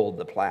actually pulled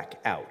the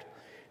plaque out.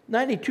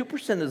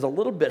 92% is a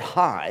little bit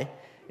high,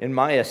 in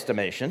my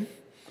estimation.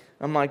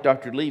 I'm like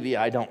Dr. Levy,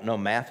 I don't know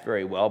math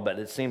very well, but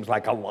it seems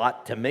like a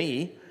lot to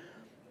me.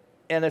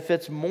 And if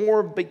it's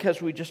more because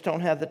we just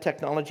don't have the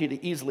technology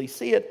to easily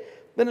see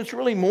it, then it's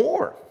really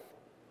more.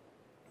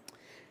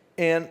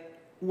 And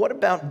what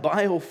about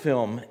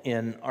biofilm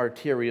in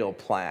arterial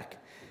plaque?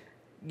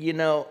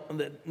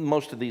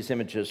 Most of these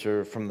images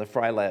are from the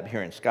Fry Lab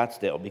here in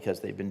Scottsdale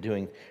because they've been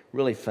doing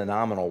really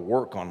phenomenal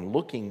work on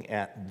looking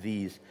at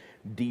these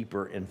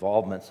deeper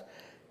involvements.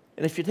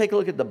 And if you take a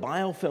look at the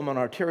biofilm on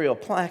arterial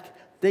plaque,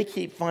 they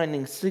keep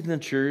finding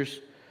signatures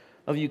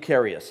of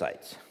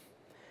eukaryocytes.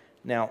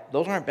 Now,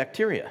 those aren't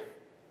bacteria.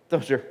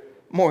 Those are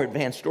more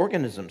advanced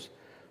organisms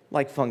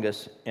like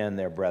fungus and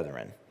their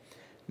brethren.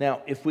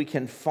 Now, if we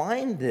can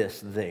find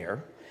this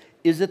there,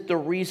 is it the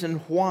reason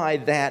why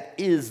that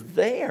is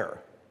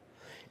there?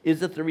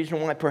 Is it the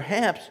reason why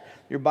perhaps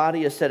your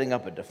body is setting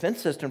up a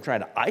defense system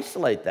trying to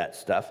isolate that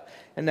stuff,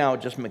 and now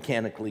it just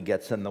mechanically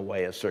gets in the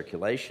way of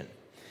circulation?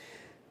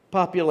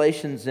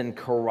 Populations in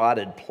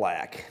carotid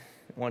plaque.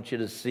 I want you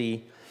to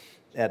see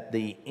at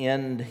the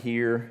end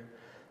here,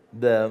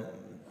 the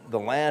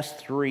last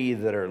three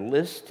that are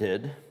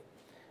listed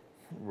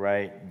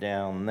right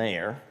down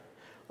there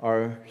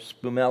are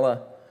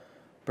Spumella,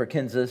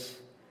 Perkinsus,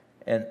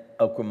 and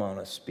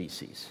Ochromona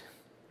species.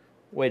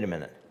 Wait a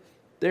minute.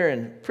 They're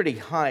in pretty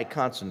high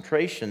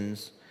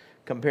concentrations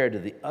compared to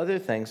the other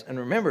things. And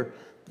remember,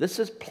 this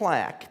is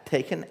plaque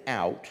taken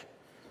out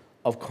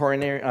of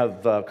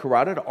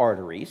carotid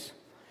arteries.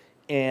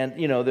 And,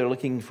 they're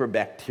looking for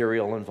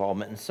bacterial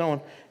involvement and so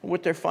on. And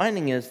what they're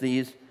finding is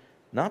these,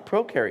 not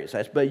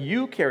prokaryocytes, but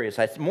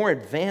eukaryocytes, more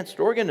advanced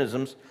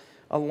organisms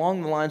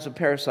along the lines of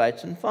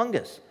parasites and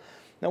fungus.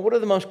 Now, what are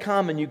the most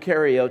common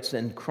eukaryotes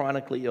in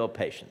chronically ill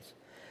patients?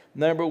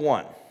 Number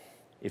one,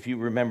 if you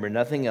remember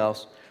nothing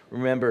else,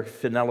 remember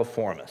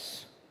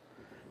Pheneliformis.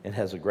 It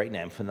has a great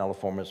name,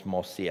 Pheneliformis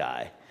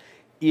mossii.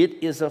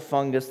 It is a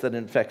fungus that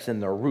infects in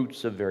the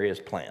roots of various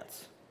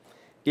plants.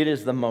 It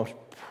is the most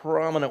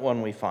prominent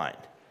one we find,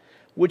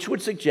 which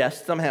would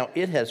suggest somehow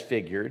it has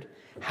figured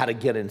how to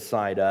get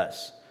inside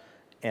us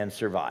and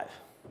survive.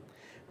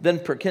 Then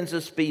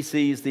Perkinsus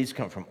species, these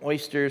come from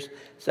oysters.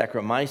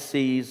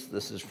 Saccharomyces,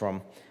 this is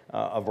from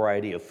a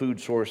variety of food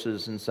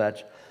sources and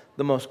such.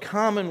 The most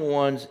common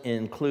ones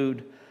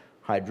include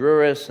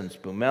Hydrurus and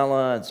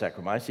Spumella and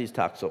Saccharomyces,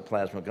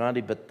 Toxoplasma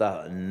gondii, but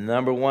the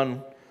number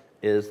one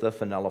is the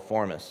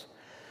Pheneliformis.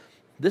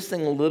 This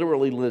thing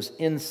literally lives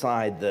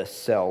inside the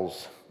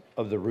cells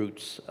of the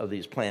roots of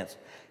these plants.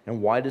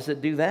 And why does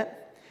it do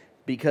that?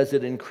 Because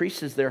it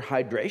increases their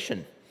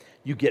hydration.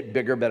 You get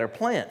bigger, better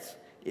plants.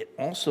 It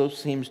also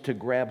seems to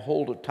grab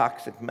hold of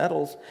toxic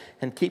metals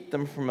and keep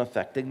them from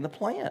affecting the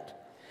plant.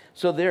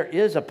 So there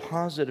is a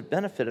positive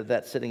benefit of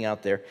that sitting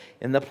out there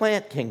in the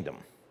plant kingdom.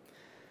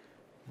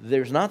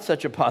 There's not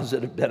such a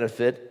positive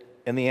benefit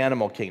in the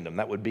animal kingdom.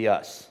 That would be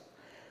us.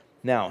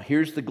 Now,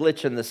 here's the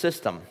glitch in the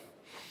system.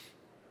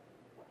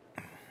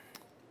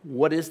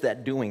 What is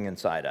that doing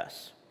inside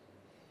us?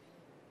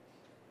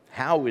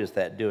 How is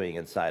that doing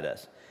inside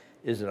us?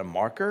 Is it a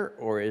marker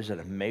or is it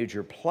a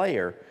major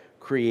player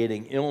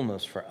creating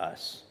illness for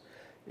us?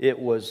 It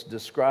was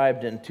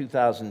described in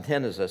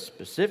 2010 as a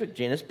specific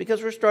genus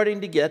because we're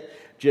starting to get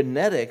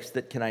genetics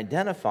that can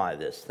identify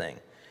this thing.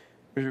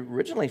 It was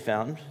originally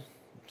found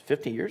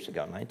 50 years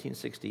ago,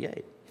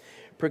 1968.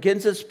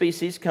 Perkinsus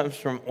species comes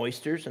from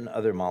oysters and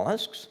other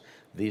mollusks.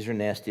 These are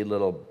nasty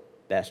little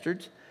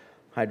bastards.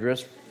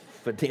 Hydrus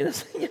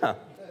fatinus, yeah.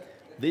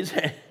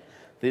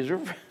 These are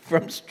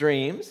from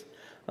streams,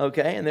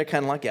 okay, and they're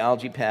kind of like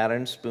algae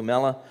patterns.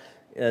 Spumella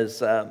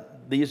is,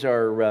 these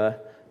are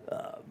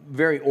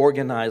very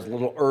organized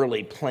little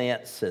early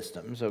plant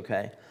systems,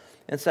 okay?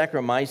 And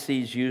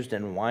Saccharomyces used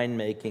in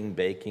winemaking,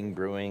 baking,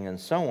 brewing, and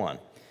so on.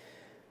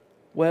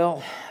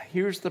 Well,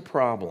 here's the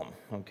problem,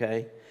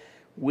 okay?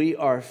 We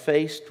are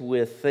faced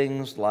with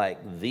things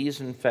like these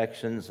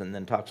infections and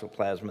then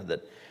toxoplasma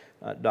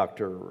that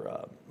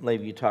Dr.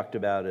 Levy talked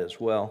about as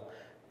well.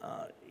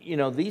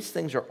 These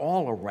things are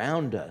all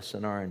around us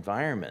in our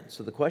environment.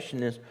 So the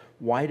question is,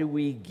 why do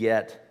we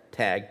get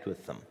tagged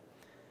with them?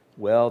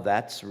 Well,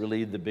 that's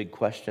really the big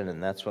question,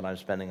 and that's what I'm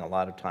spending a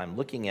lot of time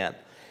looking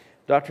at.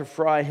 Dr.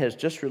 Fry has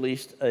just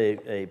released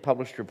a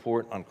published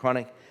report on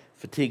chronic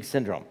fatigue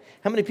syndrome.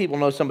 How many people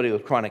know somebody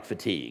with chronic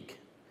fatigue?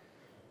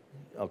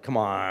 Oh, come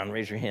on,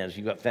 raise your hands.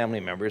 You've got family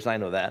members, I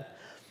know that.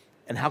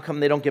 And how come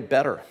they don't get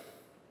better?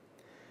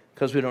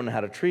 Because we don't know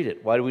how to treat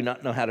it. Why do we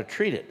not know how to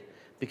treat it?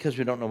 Because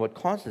we don't know what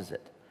causes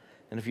it.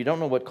 And if you don't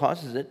know what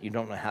causes it, you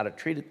don't know how to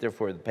treat it,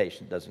 therefore the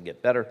patient doesn't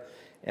get better.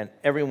 And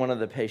every one of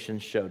the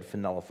patients showed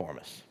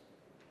Pheneliformis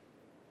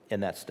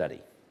in that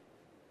study.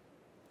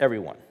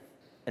 Everyone.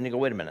 And you go,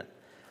 wait a minute.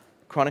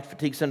 Chronic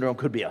fatigue syndrome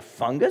could be a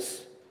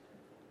fungus?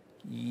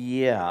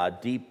 Yeah,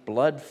 deep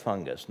blood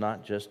fungus,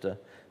 not just a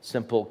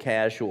simple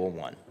casual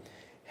one.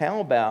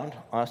 How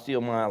about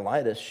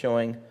osteomyelitis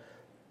showing,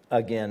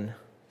 again,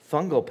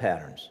 fungal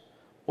patterns?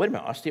 Wait a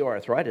minute,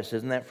 osteoarthritis,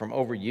 isn't that from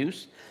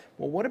overuse?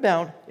 Well, what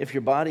about if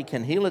your body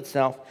can heal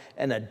itself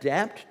and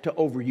adapt to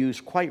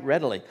overuse quite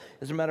readily?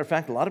 As a matter of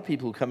fact, a lot of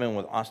people who come in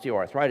with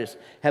osteoarthritis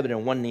have it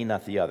in one knee,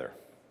 not the other.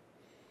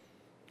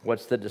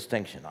 What's the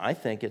distinction? I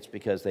think it's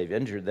because they've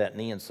injured that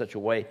knee in such a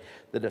way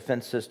the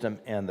defense system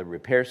and the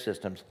repair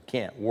systems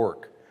can't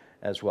work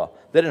as well.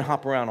 They didn't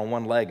hop around on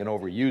one leg and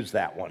overuse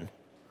that one.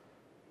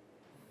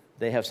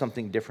 They have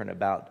something different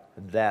about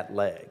that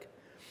leg.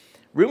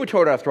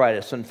 Rheumatoid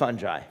arthritis and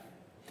fungi.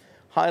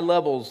 High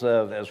levels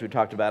of, as we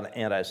talked about,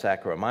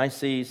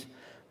 anti-Saccharomyces.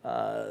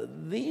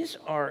 These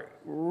are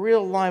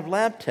real live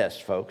lab tests,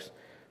 folks.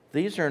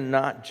 These are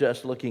not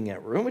just looking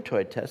at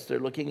rheumatoid tests, they're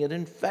looking at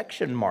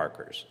infection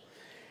markers.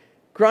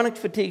 Chronic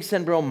fatigue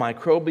syndrome,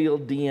 microbial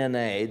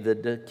DNA,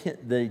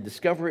 the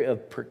discovery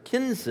of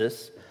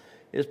Perkinsus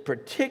is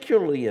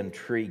particularly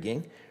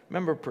intriguing.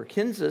 Remember,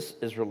 Perkinsus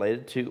is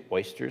related to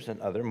oysters and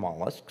other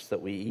mollusks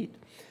that we eat,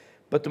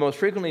 but the most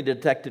frequently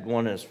detected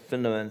one is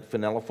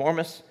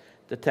phenyliformis,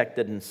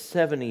 detected in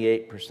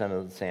 78%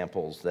 of the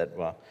samples that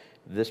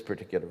this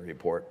particular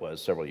report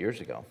was several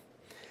years ago.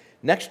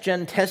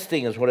 Next-gen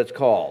testing is what it's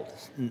called.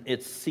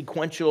 It's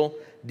sequential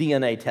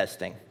DNA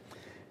testing.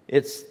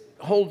 It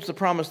holds the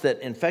promise that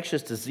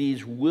infectious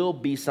disease will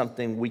be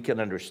something we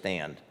can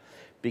understand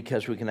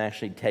because we can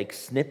actually take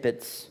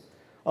snippets.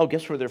 Oh,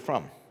 guess where they're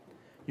from?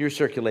 Your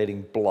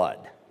circulating blood.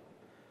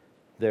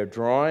 They're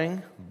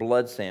drawing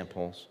blood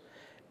samples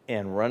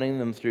and running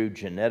them through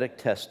genetic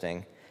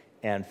testing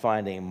and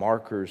finding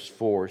markers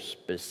for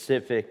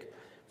specific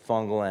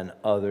fungal and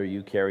other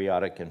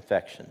eukaryotic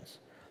infections.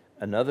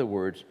 In other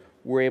words,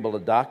 we're able to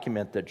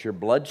document that your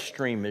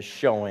bloodstream is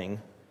showing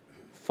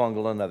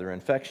fungal and other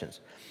infections.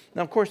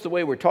 Now, of course, the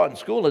way we're taught in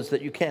school is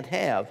that you can't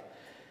have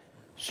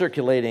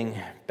circulating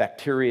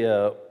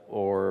bacteria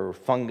or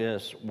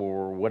fungus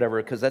or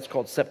whatever, because that's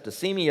called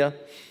septicemia,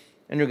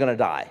 and you're going to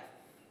die.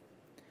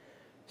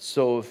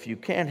 So if you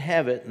can't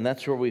have it, and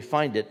that's where we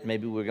find it,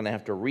 maybe we're going to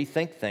have to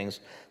rethink things,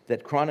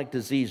 that chronic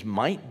disease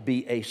might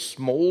be a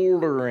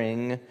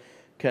smoldering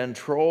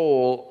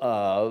control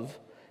of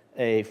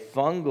a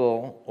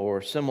fungal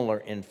or similar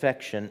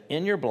infection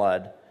in your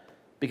blood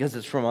because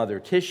it's from other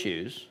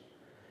tissues,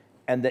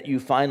 and that you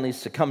finally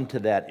succumb to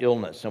that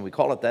illness. And we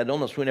call it that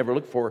illness. We never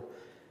look for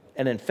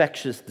an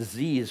infectious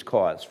disease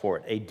cause for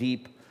it, a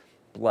deep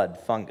blood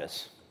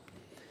fungus.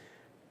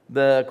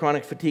 The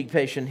chronic fatigue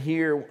patient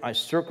here, I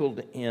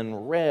circled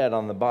in red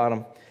on the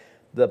bottom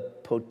the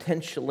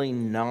potentially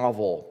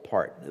novel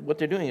part. What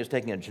they're doing is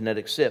taking a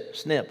genetic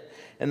SNP,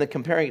 and then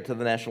comparing it to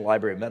the National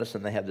Library of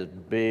Medicine. They have this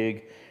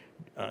big,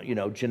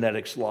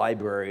 genetics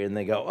library, and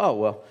they go, oh,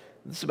 well,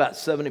 this is about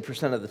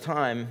 70% of the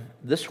time.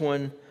 This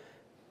one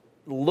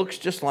looks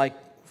just like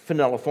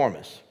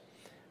phenyliformis,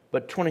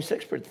 but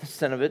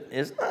 26% of it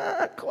is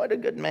not quite a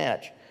good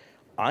match.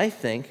 I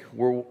think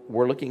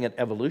we're looking at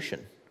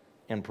evolution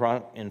in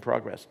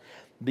progress.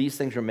 These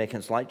things are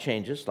making slight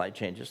changes,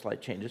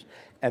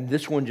 and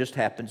this one just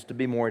happens to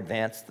be more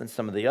advanced than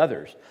some of the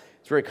others.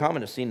 It's very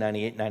common to see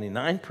 98,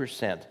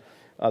 99%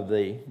 of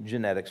the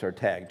genetics are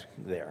tagged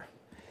there.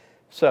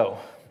 So,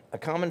 a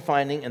common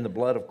finding in the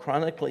blood of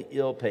chronically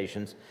ill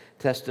patients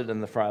tested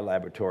in the Fry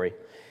laboratory.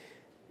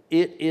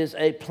 It is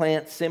a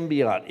plant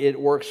symbiote. It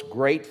works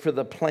great for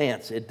the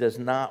plants. It does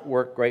not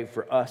work great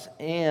for us.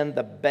 And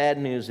the bad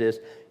news is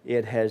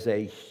it has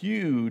a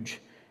huge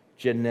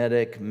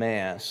genetic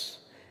mass,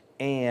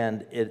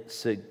 and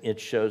it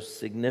shows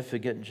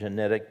significant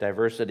genetic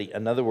diversity.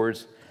 In other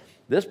words,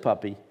 this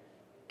puppy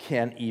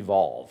can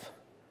evolve.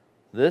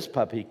 This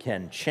puppy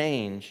can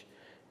change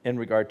in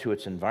regard to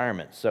its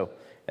environment. So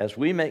as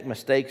we make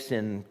mistakes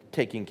in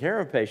taking care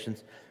of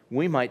patients,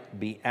 we might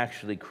be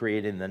actually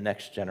creating the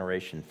next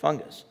generation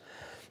fungus.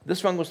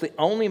 This fungus was the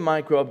only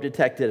microbe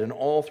detected in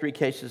all 3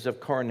 cases of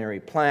coronary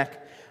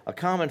plaque, a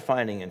common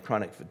finding in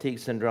chronic fatigue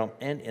syndrome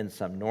and in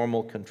some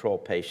normal control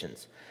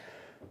patients.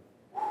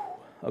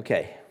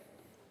 Okay,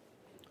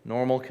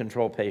 normal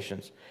control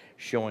patients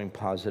showing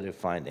positive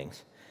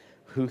findings.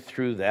 Who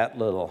threw that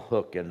little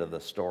hook into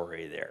the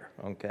story there,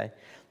 okay?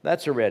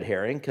 That's a red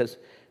herring, because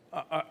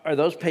are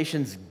those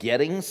patients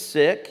getting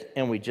sick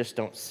and we just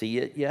don't see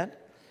it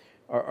yet?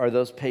 Are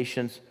those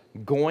patients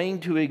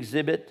going to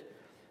exhibit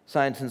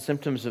signs and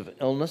symptoms of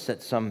illness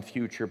at some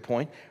future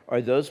point?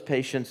 Are those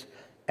patients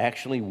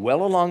actually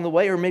well along the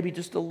way, or maybe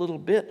just a little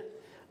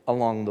bit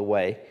along the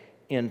way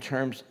in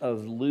terms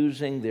of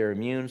losing their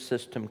immune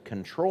system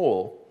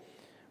control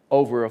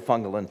over a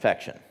fungal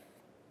infection?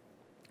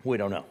 We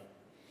don't know.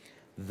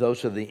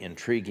 Those are the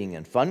intriguing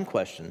and fun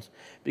questions,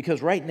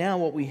 because right now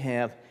what we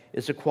have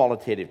is a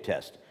qualitative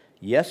test.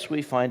 Yes,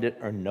 we find it,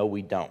 or no,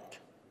 we don't.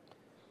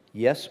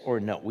 Yes or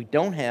no. We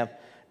don't have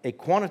a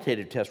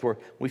quantitative test where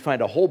we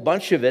find a whole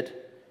bunch of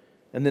it,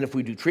 and then if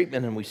we do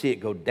treatment and we see it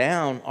go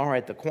down, all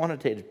right, the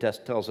quantitative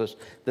test tells us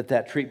that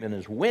that treatment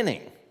is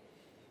winning.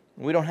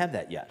 We don't have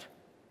that yet.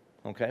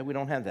 Okay, we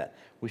don't have that.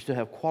 We still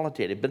have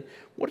qualitative. But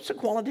what's a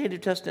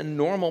qualitative test in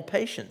normal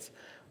patients?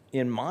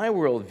 In my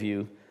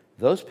worldview,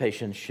 those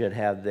patients should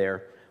have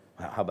their,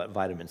 how about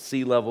vitamin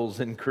C levels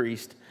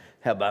increased?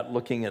 How about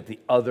looking at the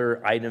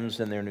other items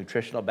in their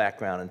nutritional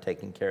background and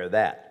taking care of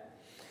that?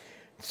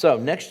 So,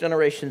 next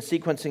generation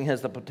sequencing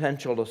has the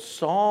potential to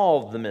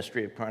solve the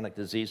mystery of chronic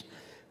disease,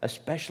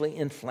 especially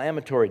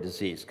inflammatory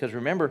disease. Because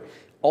remember,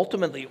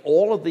 ultimately,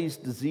 all of these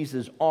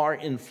diseases are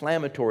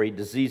inflammatory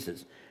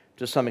diseases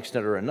to some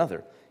extent or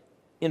another.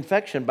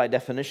 Infection, by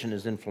definition,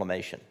 is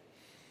inflammation.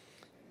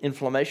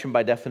 Inflammation,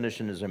 by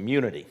definition, is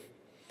immunity.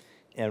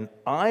 And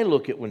I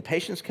look at, when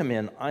patients come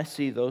in, I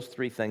see those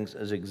 3 things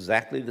as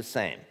exactly the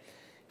same.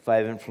 If I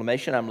have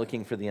inflammation, I'm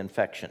looking for the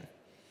infection.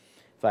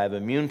 If I have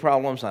immune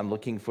problems, I'm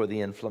looking for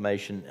the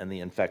inflammation and the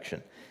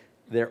infection.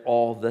 They're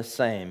all the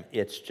same.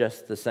 It's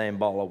just the same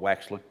ball of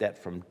wax looked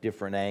at from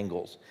different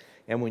angles.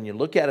 And when you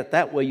look at it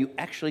that way, you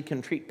actually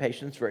can treat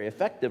patients very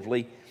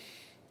effectively.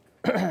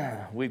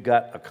 We've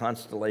got a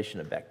constellation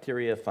of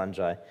bacteria,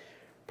 fungi,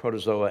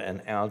 protozoa,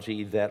 and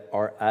algae that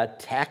are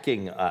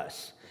attacking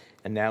us.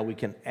 And now we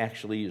can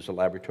actually use a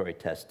laboratory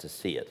test to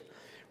see it.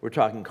 We're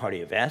talking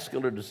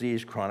cardiovascular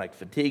disease, chronic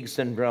fatigue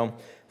syndrome,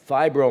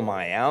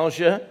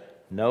 fibromyalgia,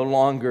 no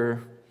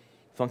longer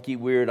funky,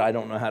 weird, I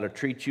don't know how to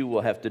treat you,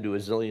 we'll have to do a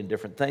zillion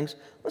different things.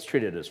 Let's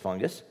treat it as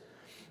fungus.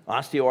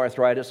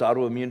 Osteoarthritis,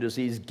 autoimmune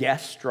disease,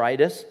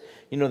 gastritis.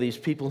 You know, these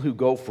people who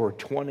go for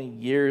 20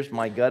 years,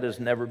 my gut has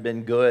never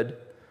been good.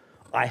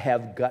 I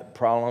have gut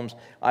problems.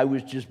 I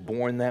was just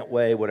born that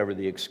way, whatever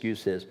the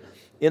excuse is.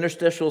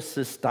 Interstitial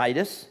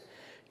cystitis.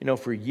 You know,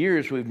 for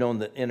years we've known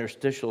that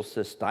interstitial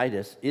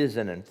cystitis is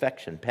an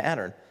infection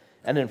pattern,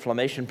 an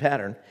inflammation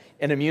pattern,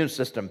 an immune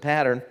system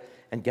pattern,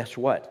 and guess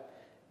what?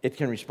 It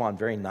can respond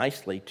very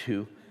nicely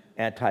to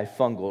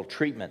antifungal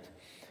treatment.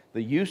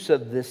 The use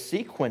of this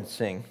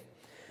sequencing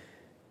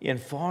in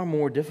far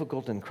more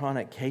difficult and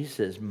chronic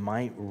cases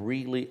might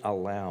really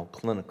allow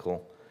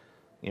clinical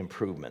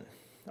improvement.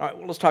 All right,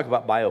 well, let's talk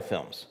about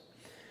biofilms.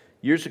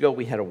 Years ago,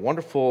 we had a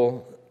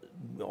wonderful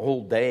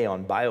whole day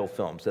on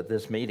biofilms at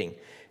this meeting.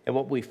 And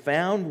what we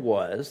found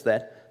was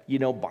that, you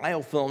know,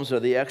 biofilms are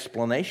the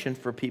explanation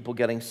for people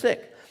getting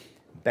sick.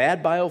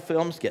 Bad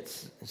biofilms get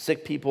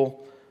sick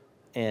people,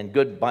 and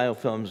good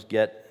biofilms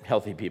get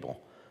healthy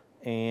people.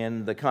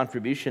 And the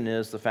contribution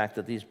is the fact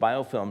that these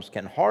biofilms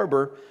can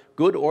harbor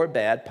good or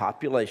bad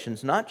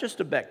populations, not just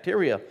of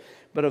bacteria,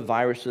 but of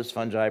viruses,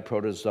 fungi,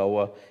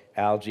 protozoa,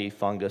 algae,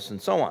 fungus, and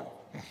so on.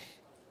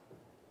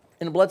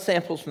 In blood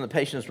samples from the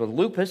patients with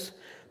lupus,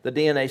 the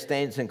DNA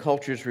stains and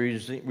cultures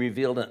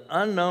revealed an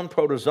unknown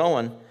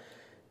protozoan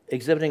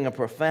exhibiting a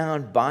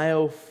profound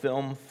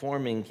biofilm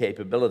forming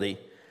capability,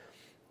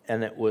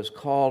 and it was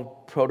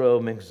called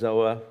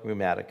Protomyxoa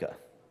rheumatica.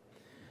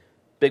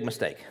 Big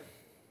mistake.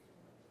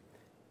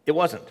 It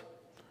wasn't,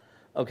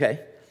 okay?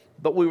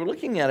 But we were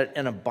looking at it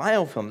in a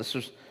biofilm. This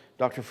was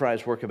Dr.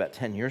 Fry's work about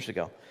 10 years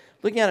ago.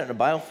 Looking at it in a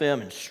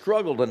biofilm and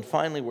struggled, and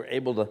finally were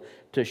able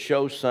to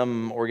show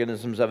some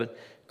organisms of it,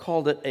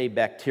 called it a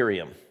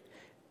bacterium.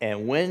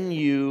 And when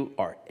you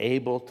are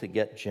able to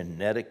get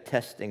genetic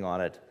testing on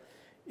it,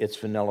 it's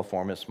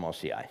Pheniliformis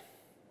mosei.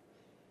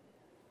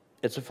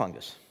 It's a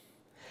fungus.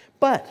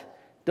 But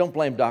don't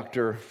blame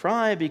Dr.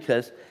 Fry,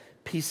 because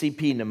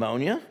PCP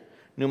pneumonia,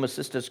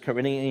 pneumocystis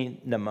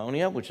carinii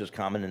pneumonia, which is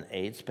common in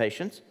AIDS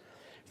patients,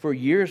 for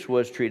years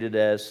was treated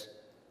as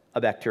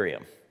a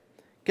bacterium.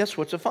 Guess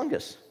what's a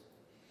fungus?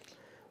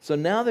 So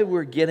now that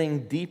we're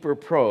getting deeper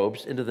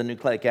probes into the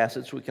nucleic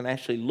acids, we can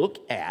actually look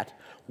at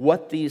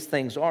what these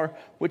things are,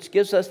 which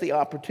gives us the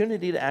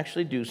opportunity to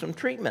actually do some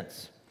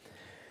treatments.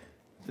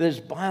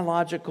 There's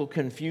biological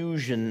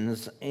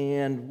confusions,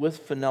 and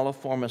with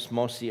Pheniliformis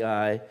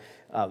mosei,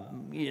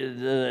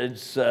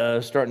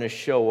 it's starting to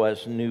show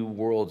us new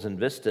worlds and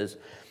vistas.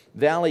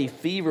 Valley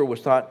fever was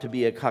thought to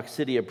be a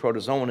coccidia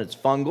protozoan. It's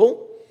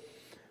fungal.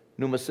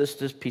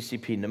 Pneumocystis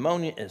PCP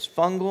pneumonia is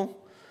fungal.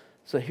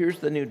 So here's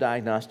the new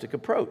diagnostic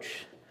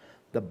approach.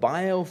 The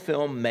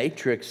biofilm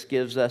matrix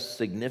gives us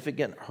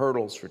significant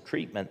hurdles for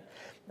treatment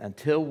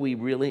until we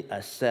really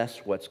assess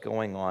what's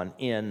going on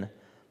in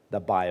the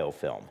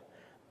biofilm.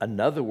 In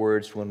other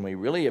words, when we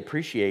really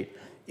appreciate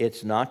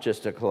it's not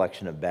just a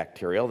collection of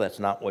bacterial, that's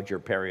not what your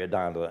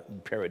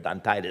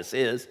periodontitis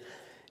is.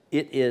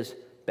 It is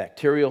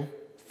bacterial,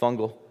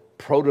 fungal,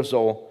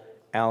 protozoal,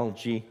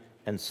 algae,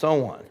 and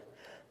so on.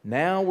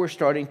 Now we're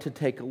starting to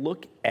take a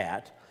look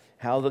at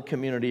how the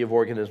community of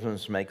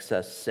organisms makes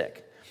us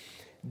sick.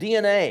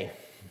 DNA,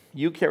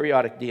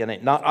 eukaryotic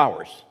DNA, not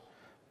ours,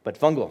 but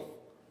fungal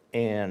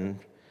and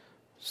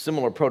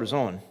similar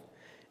protozoan.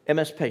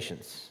 MS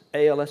patients,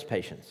 ALS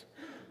patients,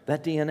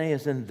 that DNA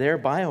is in their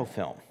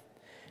biofilm.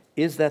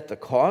 Is that the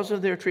cause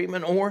of their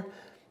treatment, or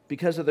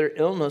because of their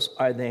illness,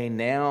 are they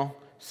now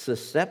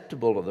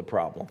susceptible to the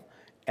problem?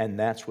 And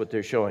that's what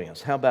they're showing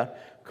us. How about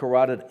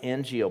carotid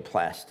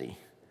angioplasty?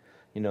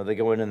 You know, they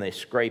go in and they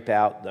scrape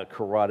out the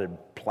carotid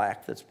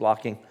plaque that's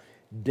blocking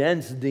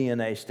dense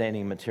DNA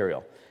staining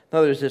material. In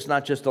other words, it's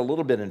not just a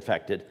little bit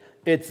infected,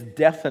 it's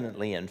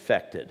definitely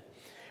infected.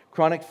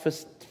 Chronic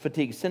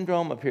fatigue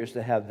syndrome appears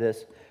to have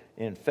this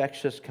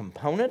infectious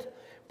component,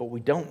 but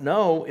we don't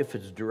know if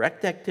it's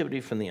direct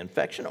activity from the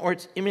infection or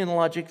it's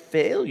immunologic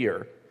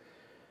failure,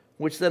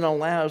 which then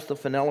allows the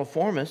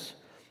Pheniliformis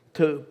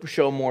to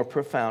show more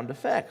profound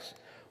effects.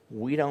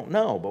 We don't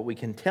know, but we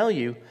can tell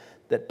you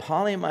that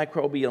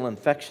polymicrobial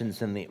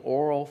infections in the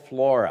oral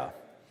flora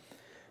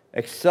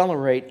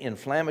accelerate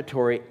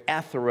inflammatory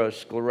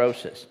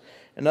atherosclerosis.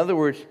 In other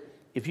words,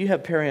 if you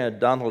have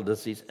periodontal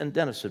disease, and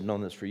dentists have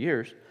known this for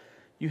years,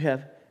 you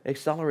have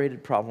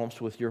accelerated problems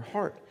with your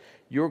heart.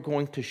 You're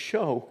going to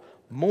show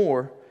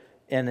more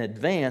and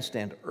advanced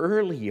and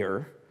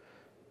earlier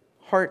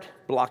heart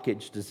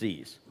blockage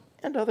disease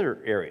and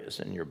other areas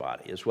in your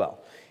body as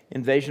well.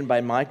 Invasion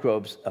by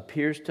microbes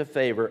appears to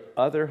favor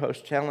other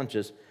host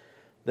challenges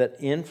that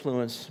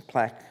influence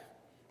plaque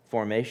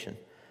formation,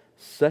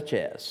 such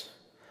as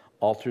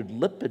altered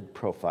lipid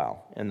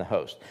profile in the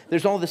host.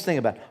 There's all this thing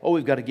about, oh,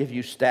 we've got to give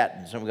you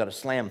statins and we've got to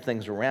slam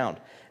things around.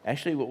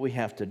 Actually, what we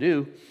have to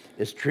do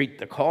is treat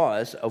the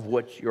cause of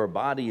what your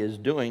body is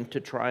doing to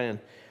try and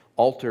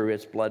alter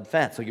its blood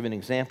fats. I'll give you an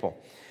example.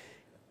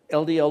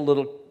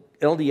 LDL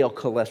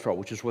cholesterol,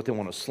 which is what they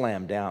want to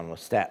slam down with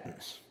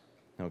statins,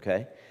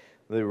 okay?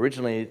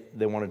 Originally,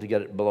 they wanted to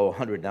get it below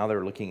 100. Now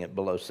they're looking at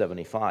below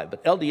 75.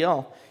 But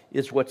LDL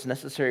is what's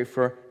necessary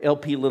for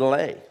LP little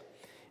a.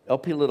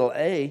 LP little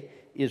a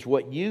is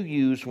what you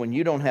use when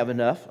you don't have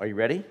enough. Are you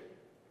ready?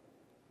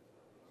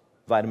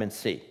 Vitamin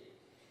C.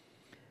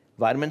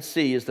 Vitamin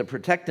C is the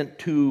protectant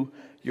to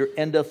your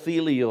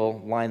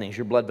endothelial linings,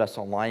 your blood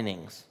vessel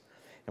linings.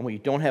 And when you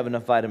don't have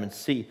enough vitamin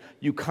C,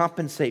 you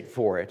compensate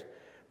for it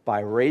by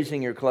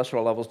raising your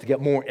cholesterol levels to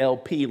get more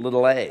LP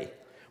little a,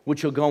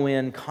 which will go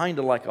in kind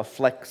of like a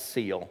flex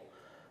seal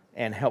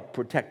and help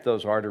protect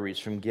those arteries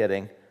from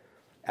getting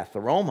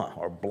atheroma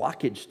or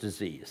blockage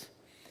disease.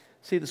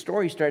 See, the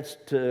story starts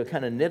to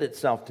kind of knit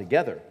itself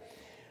together.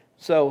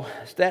 So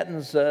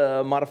statins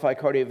modify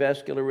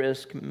cardiovascular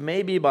risk,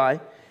 maybe by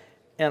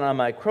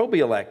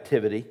antimicrobial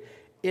activity.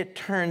 It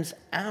turns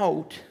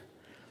out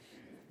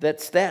that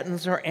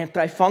statins are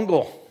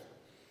antifungal.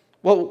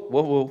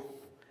 Whoa.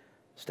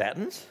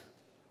 Statins?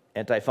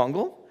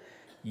 Antifungal?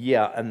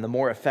 Yeah, and the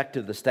more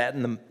effective the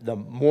statin, the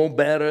more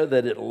better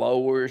that it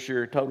lowers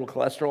your total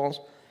cholesterols,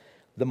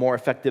 the more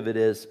effective it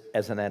is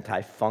as an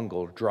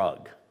antifungal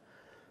drug.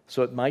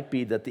 So it might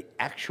be that the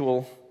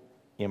actual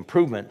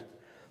improvement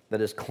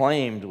that is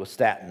claimed with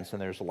statins,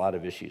 and there's a lot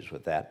of issues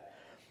with that,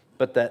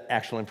 but that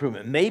actual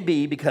improvement may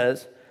be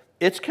because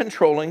it's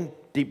controlling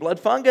deep blood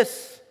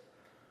fungus,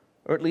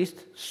 or at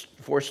least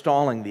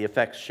forestalling the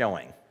effects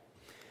showing.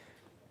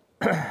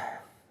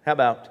 How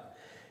about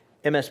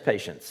MS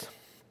patients?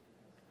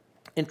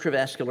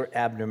 Intravascular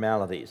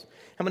abnormalities.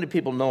 How many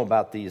people know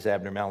about these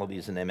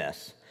abnormalities in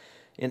MS?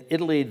 In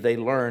Italy, they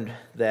learned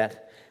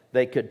that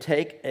they could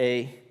take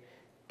a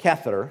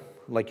catheter,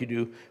 like you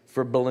do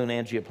for balloon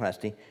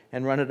angioplasty,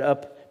 and run it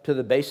up to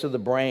the base of the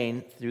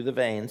brain through the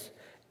veins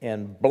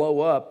and blow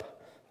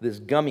up this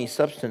gummy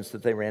substance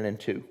that they ran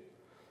into,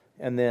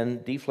 and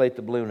then deflate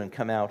the balloon and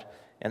come out.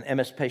 And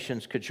MS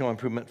patients could show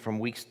improvement from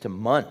weeks to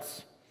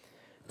months,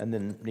 and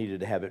then needed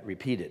to have it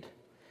repeated.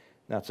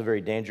 Now, it's a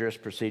very dangerous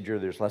procedure.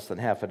 There's less than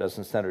half a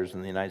dozen centers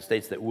in the United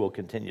States that will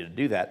continue to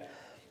do that.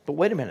 But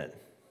wait a minute.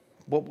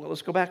 Well,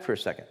 let's go back for a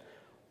second.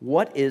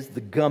 What is the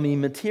gummy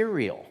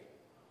material?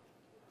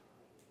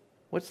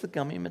 What's the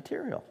gummy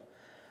material?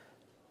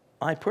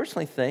 I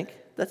personally think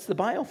that's the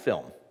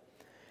biofilm.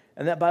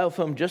 And that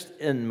biofilm just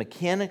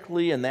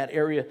mechanically in that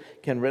area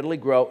can readily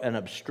grow and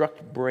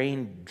obstruct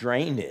brain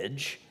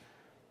drainage,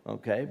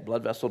 okay,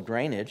 blood vessel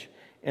drainage.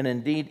 And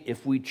indeed,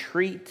 if we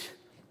treat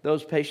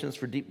those patients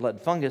for deep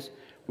blood fungus,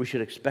 we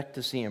should expect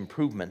to see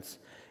improvements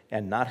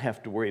and not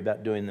have to worry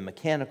about doing the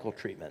mechanical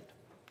treatment.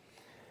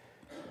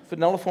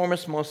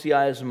 Phenoliformis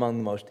mosei is among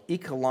the most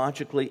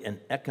ecologically and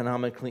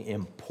economically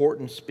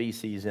important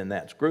species in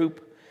that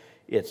group.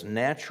 It's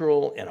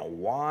natural in a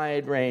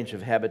wide range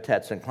of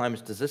habitats and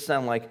climates. Does this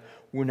sound like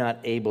we're not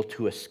able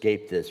to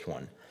escape this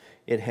one?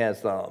 It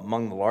has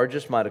among the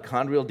largest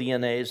mitochondrial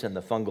DNAs in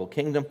the fungal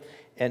kingdom,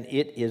 and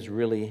it is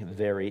really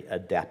very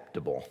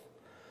adaptable.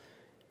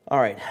 All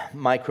right,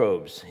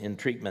 microbes in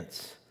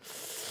treatments.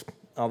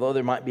 Although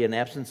there might be an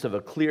absence of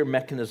a clear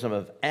mechanism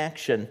of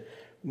action,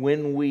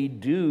 when we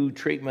do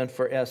treatment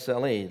for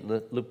SLE,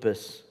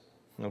 lupus,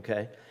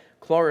 okay,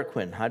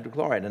 chloroquine,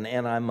 hydrochloride, an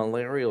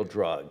anti-malarial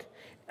drug.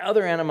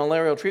 Other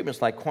anti-malarial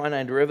treatments like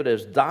quinine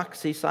derivatives,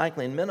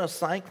 doxycycline,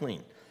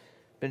 minocycline,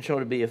 been shown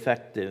to be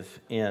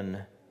effective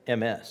in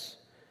MS.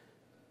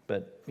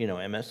 But, you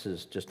know, MS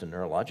is just a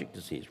neurologic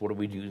disease. What are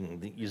we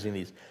doing using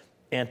these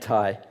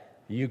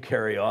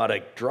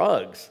anti-eukaryotic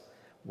drugs?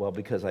 Well,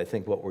 because I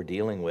think what we're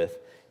dealing with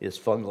is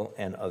fungal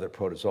and other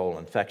protozoal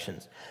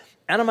infections.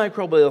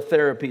 Antimicrobial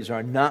therapies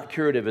are not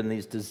curative in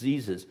these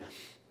diseases.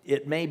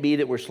 It may be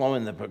that we're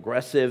slowing the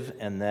progressive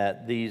and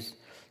that these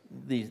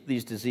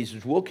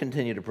diseases will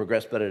continue to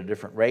progress but at a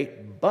different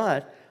rate,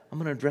 but I'm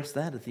going to address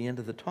that at the end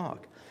of the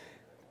talk.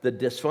 The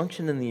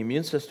dysfunction in the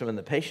immune system in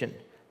the patient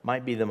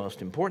might be the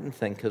most important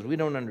thing because we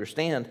don't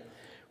understand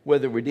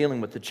whether we're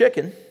dealing with the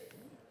chicken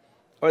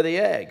or the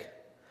egg.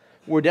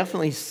 We're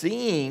definitely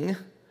seeing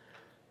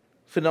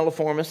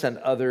phenoliformis and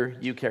other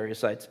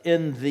eukaryocytes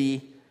in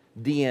the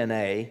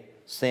DNA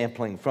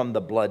sampling from the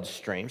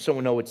bloodstream, so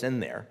we know it's in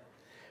there.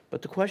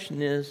 But the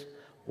question is,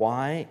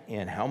 why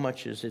and how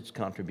much is its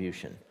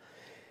contribution?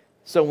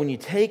 So when you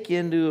take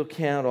into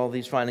account all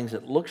these findings,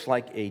 it looks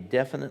like a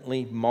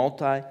definitely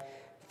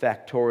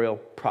multifactorial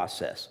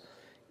process.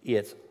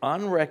 It's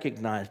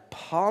unrecognized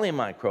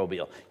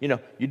polymicrobial. You know,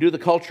 you do the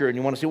culture and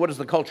you want to see what does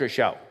the culture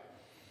show?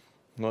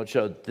 Well, it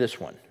showed this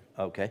one,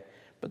 okay?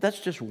 But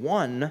that's just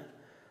one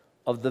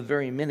of the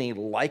very many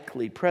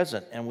likely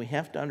present, and we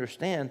have to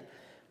understand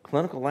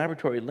clinical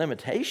laboratory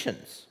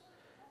limitations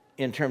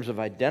in terms of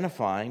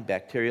identifying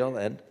bacterial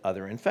and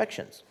other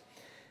infections.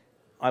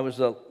 I was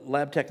a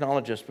lab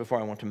technologist before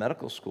I went to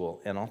medical school,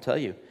 and I'll tell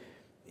you,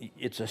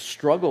 it's a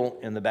struggle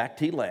in the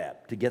BACT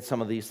lab to get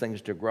some of these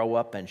things to grow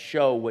up and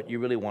show what you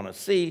really want to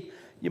see.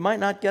 You might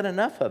not get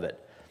enough of it.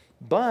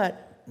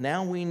 But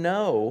now we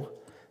know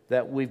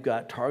that we've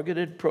got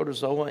targeted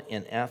protozoa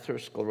in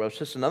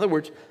atherosclerosis. In other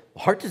words,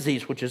 heart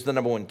disease, which is the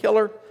 #1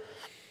 killer.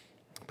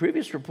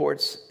 Previous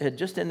reports had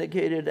just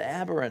indicated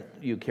aberrant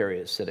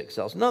eukaryocytic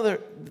cells. No,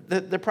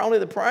 they're probably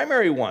the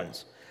primary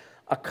ones.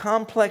 A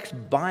complex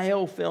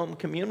biofilm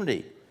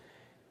community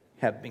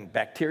having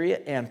bacteria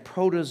and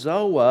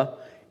protozoa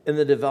in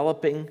the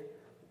developing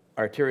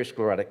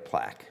arteriosclerotic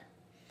plaque.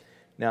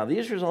 Now,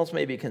 these results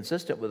may be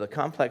consistent with a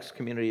complex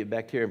community of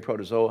bacteria and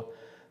protozoa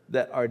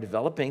that are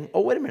developing,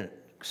 oh, wait a minute,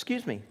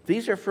 excuse me,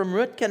 these are from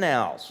root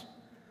canals.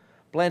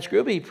 Blanche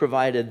Gruby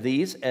provided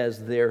these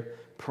as their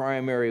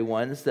primary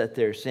ones that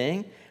they're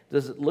seeing.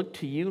 Does it look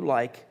to you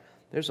like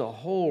there's a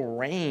whole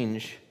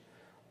range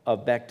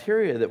of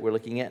bacteria that we're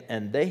looking at,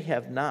 and they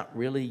have not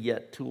really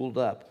yet tooled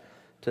up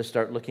to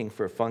start looking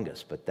for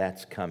fungus, but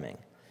that's coming.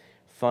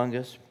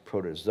 Fungus,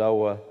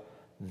 protozoa,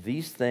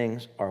 these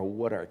things are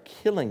what are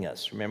killing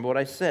us. Remember what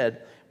I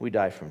said, we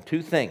die from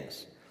two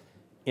things,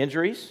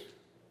 injuries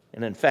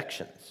and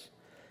infections.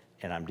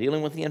 And I'm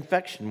dealing with the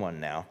infection one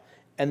now,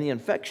 and the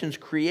infections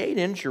create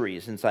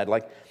injuries inside,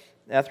 like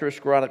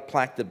atherosclerotic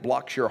plaque that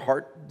blocks your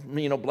heart,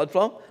 blood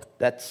flow.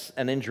 That's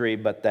an injury,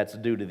 but that's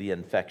due to the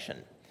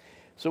infection.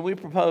 So we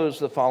propose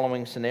the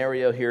following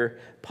scenario here: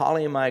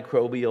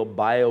 polymicrobial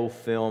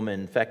biofilm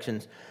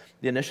infections.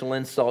 The initial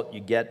insult, you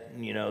get,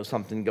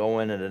 something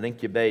going and it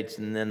incubates,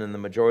 and then in the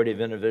majority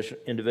of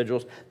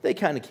individuals, they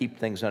kind of keep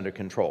things under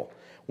control,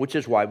 which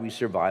is why we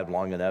survive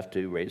long enough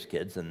to raise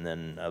kids and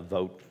then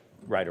vote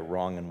right or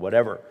wrong and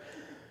whatever.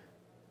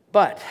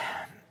 But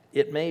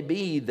it may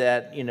be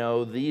that,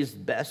 these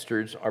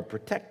bastards are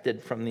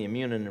protected from the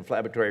immune and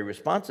inflammatory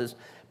responses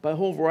by a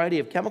whole variety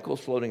of chemicals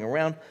floating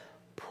around,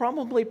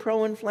 probably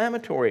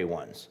pro-inflammatory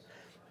ones.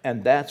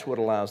 And that's what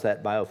allows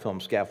that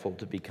biofilm scaffold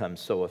to become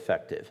so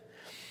effective.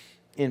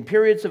 In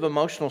periods of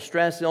emotional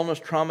stress, illness,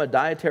 trauma,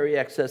 dietary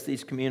excess,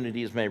 these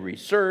communities may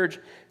resurge,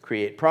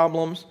 create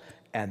problems,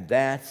 and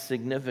that's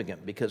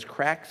significant because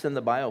cracks in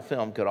the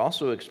biofilm could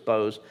also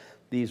expose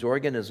these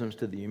organisms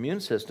to the immune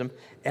system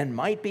and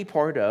might be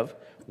part of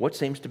what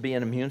seems to be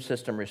an immune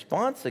system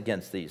response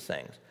against these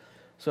things.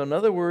 So in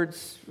other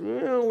words,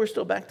 we're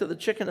still back to the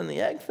chicken and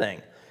the egg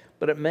thing,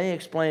 but it may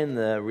explain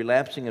the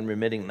relapsing and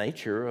remitting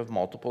nature of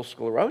multiple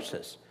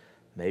sclerosis.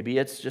 Maybe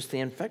it's just the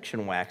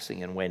infection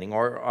waxing and waning,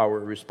 or our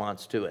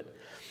response to it.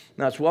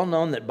 Now, it's well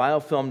known that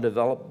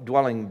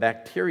biofilm-dwelling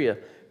bacteria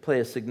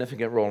play a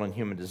significant role in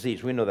human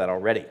disease. We know that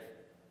already.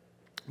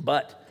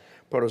 But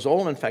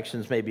protozoal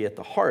infections may be at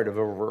the heart of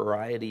a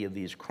variety of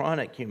these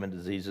chronic human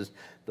diseases,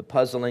 the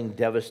puzzling,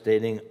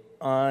 devastating,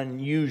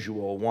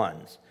 unusual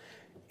ones.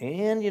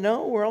 And,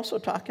 we're also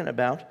talking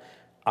about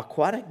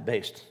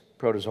aquatic-based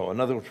protozoa, in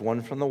other words,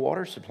 one from the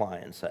water supply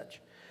and such.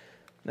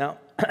 Now,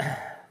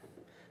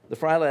 the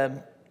Fry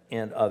Lab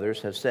and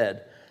others have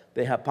said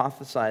they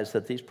hypothesize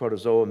that these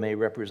protozoa may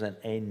represent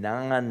a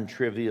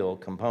non-trivial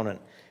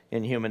component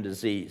in human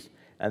disease,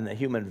 and the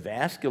human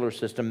vascular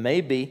system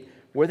may be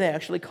where they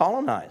actually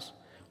colonize,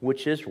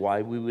 which is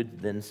why we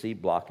would then see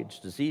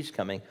blockage disease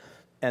coming,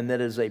 and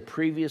that is a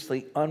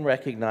previously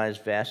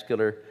unrecognized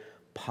vascular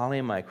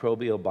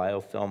polymicrobial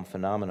biofilm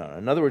phenomenon.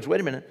 In other words, wait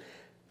a minute,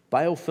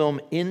 biofilm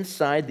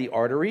inside the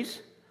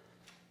arteries?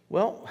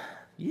 Well,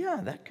 yeah,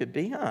 that could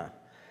be, huh?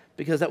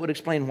 Because that would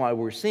explain why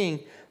we're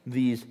seeing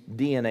these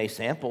DNA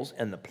samples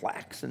and the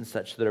plaques and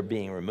such that are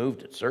being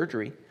removed at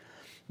surgery.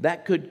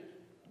 That could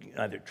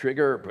either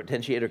trigger or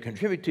potentiate or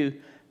contribute to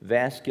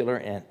vascular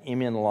and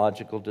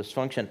immunological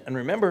dysfunction. And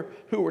remember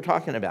who we're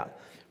talking about.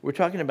 We're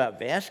talking about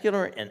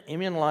vascular and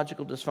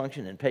immunological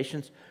dysfunction in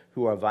patients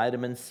who are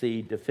vitamin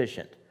C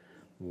deficient.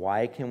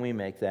 Why can we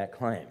make that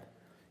claim?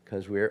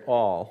 Because we're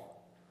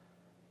all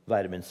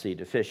vitamin C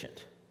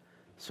deficient.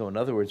 So in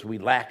other words, we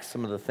lack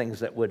some of the things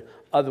that would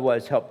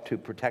otherwise help to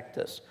protect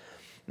us.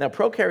 Now,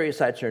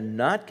 prokaryocytes are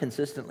not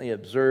consistently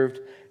observed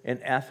in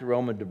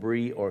atheroma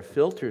debris or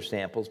filter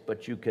samples,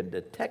 but you can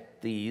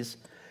detect these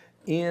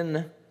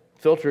in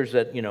filters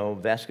that,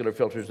 vascular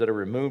filters that are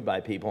removed by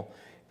people.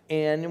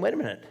 And wait a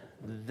minute,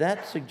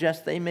 that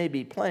suggests they may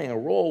be playing a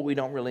role we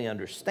don't really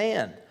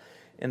understand.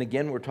 And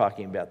again, we're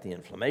talking about the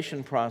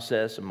inflammation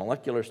process, and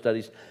molecular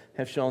studies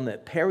have shown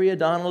that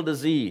periodontal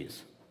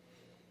disease,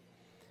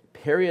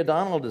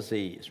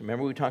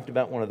 remember we talked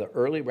about one of the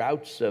early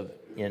routes of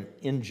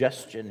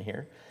ingestion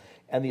here,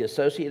 and the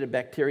associated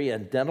bacteria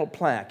and dental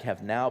plaque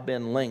have now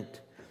been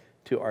linked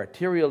to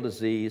arterial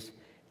disease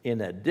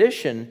in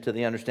addition to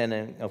the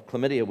understanding of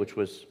chlamydia, which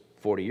was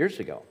 40 years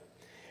ago.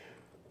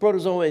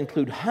 Protozoa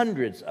include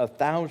hundreds of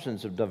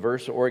thousands of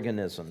diverse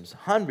organisms,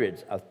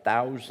 hundreds of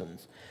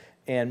thousands,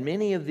 and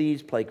many of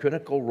these play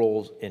critical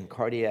roles in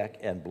cardiac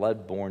and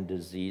blood-borne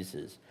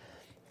diseases.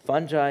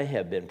 Fungi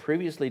have been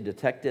previously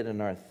detected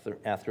in our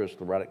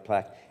atherosclerotic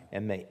plaque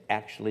and may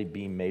actually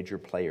be major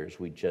players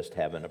we just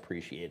haven't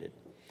appreciated.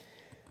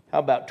 How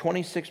about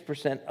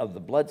 26% of the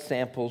blood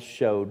samples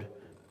showed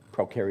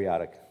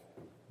prokaryotic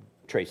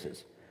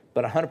traces?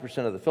 but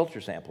 100% of the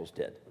filter samples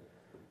did.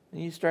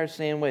 And you start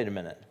saying, wait a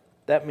minute,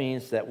 that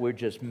means that we're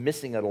just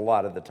missing it a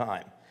lot of the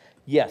time.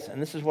 Yes,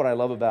 and this is what I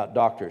love about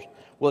doctors.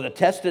 Well, the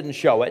test didn't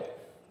show it.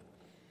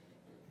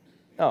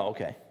 Oh,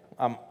 okay.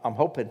 I'm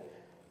hoping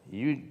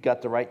you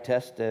got the right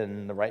test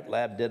and the right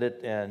lab did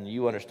it and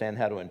you understand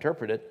how to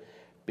interpret it,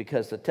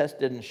 because the test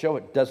didn't show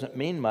it doesn't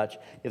mean much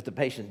if the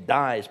patient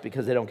dies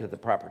because they don't get the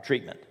proper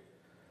treatment.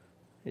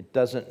 It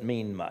doesn't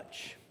mean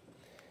much.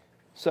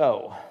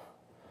 So,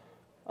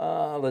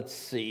 let's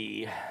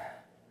see.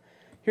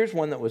 Here's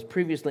one that was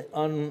previously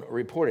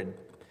unreported.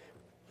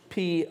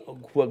 P.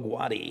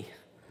 guaguati,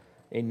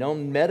 a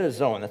known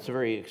metazoan. That's a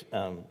very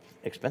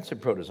expensive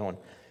protozoan.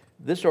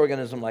 This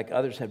organism, like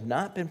others, have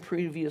not been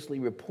previously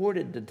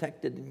reported,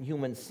 detected in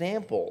human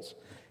samples.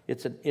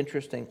 It's an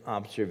interesting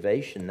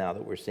observation now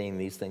that we're seeing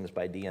these things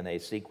by DNA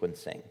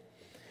sequencing.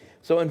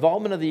 So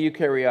involvement of the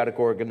eukaryotic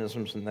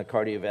organisms in the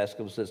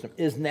cardiovascular system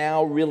is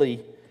now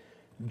really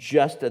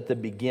just at the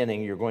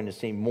beginning. You're going to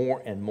see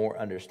more and more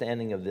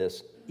understanding of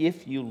this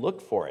if you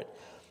look for it.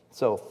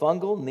 So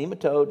fungal,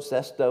 nematode,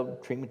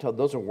 cestode, trematode,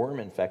 those are worm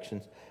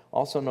infections,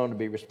 also known to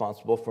be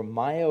responsible for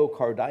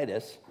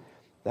myocarditis,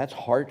 that's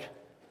heart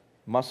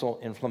muscle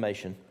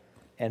inflammation,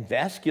 and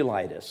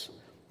vasculitis,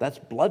 that's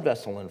blood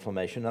vessel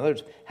inflammation. In other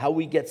words, how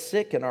we get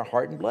sick in our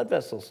heart and blood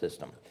vessel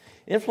system.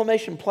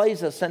 Inflammation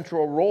plays a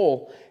central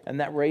role, and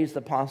that raised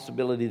the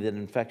possibility that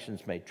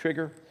infections may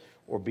trigger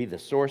or be the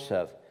source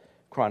of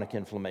chronic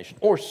inflammation,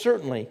 or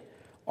certainly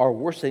are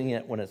worsening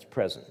it when it's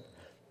present.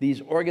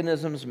 These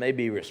organisms may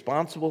be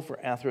responsible for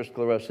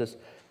atherosclerosis.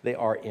 They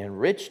are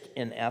enriched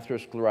in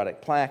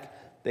atherosclerotic plaque.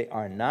 They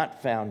are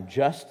not found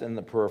just in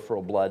the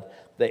peripheral blood.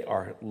 They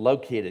are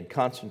located,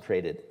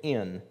 concentrated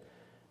in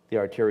the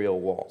arterial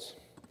walls.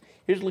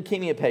 Here's a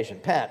leukemia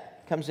patient.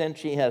 Pat comes in.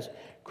 She has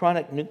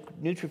chronic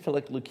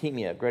neutrophilic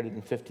leukemia, greater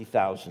than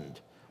 50,000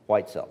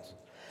 white cells.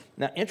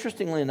 Now,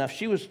 interestingly enough,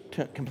 she was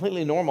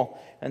completely normal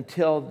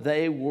until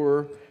they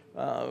were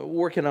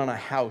working on a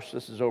house.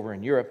 This is over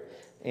in Europe,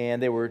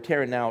 and they were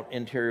tearing out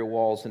interior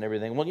walls and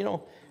everything. Well, you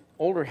know,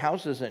 older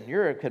houses in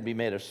Europe could be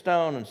made of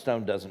stone, and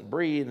stone doesn't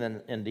breathe,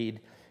 and indeed,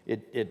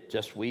 it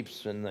just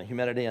weeps in the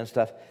humidity and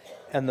stuff.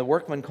 And the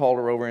workman called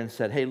her over and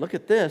said, hey, look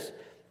at this.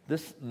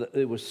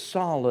 It was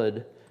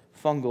solid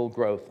fungal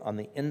growth on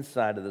the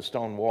inside of the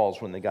stone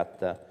walls when they got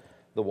the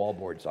wall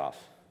boards off.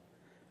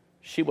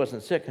 She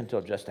wasn't sick until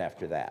just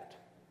after that.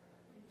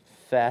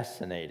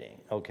 Fascinating,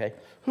 okay?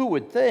 Who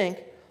would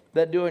think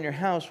that doing your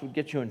house would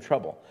get you in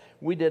trouble?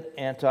 We did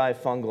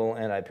antifungal,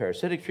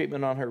 antiparasitic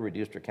treatment on her,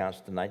 reduced her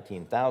counts to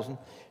 19,000.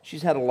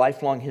 She's had a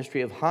lifelong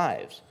history of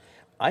hives.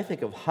 I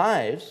think of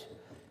hives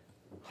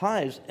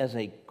as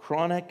a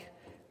chronic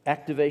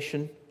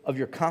activation of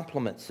your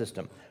complement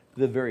system,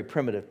 the very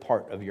primitive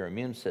part of your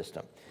immune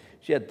system.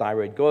 She had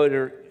thyroid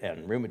goiter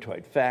and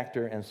rheumatoid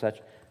factor and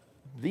such.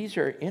 These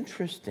are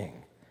interesting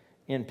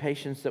in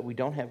patients that we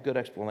don't have good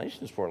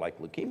explanations for, like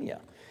leukemia.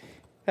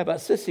 How about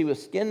Sissy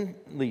with skin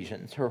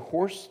lesions? Her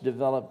horses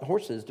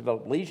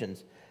developed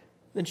lesions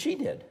than she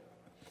did.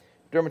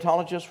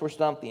 Dermatologists were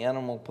stumped. The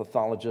animal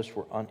pathologists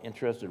were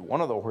uninterested.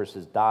 One of the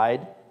horses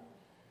died.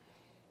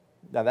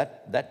 Now,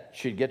 that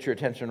should get your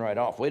attention right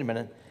off. Wait a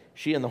minute.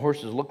 She and the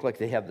horses look like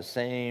they have the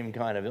same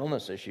kind of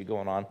illness issue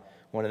going on.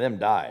 One of them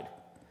died.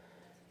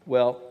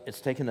 Well, it's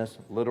taken us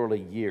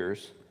literally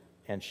years,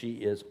 and she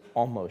is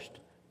almost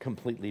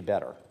completely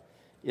better.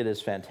 It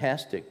is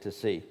fantastic to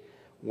see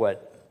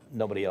what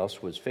nobody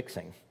else was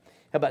fixing.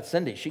 How about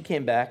Cindy? She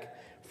came back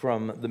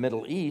from the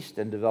Middle East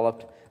and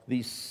developed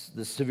the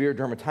severe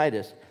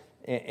dermatitis,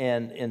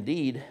 and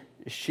indeed,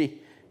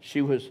 she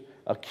was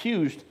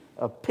accused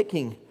of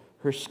picking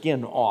her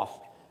skin off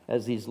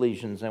as these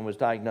lesions and was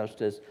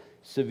diagnosed as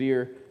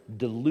severe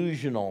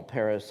delusional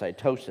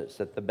parasitosis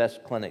at the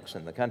best clinics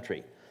in the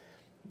country.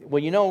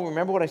 Well, you know,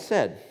 remember what I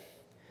said.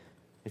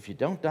 If you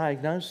don't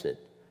diagnose it,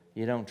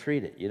 you don't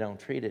treat it. You don't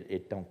treat it,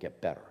 it don't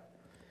get better.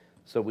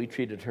 So we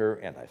treated her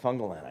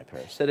antifungal,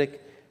 antiparasitic,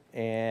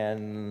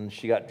 and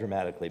she got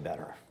dramatically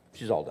better.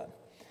 She's all done.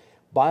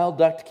 Bile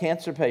duct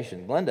cancer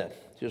patient, Glenda,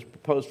 she was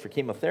proposed for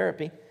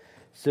chemotherapy,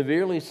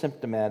 severely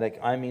symptomatic.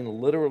 I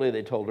mean, literally,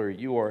 they told her,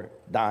 you are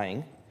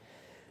dying.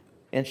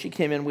 And she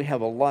came in. We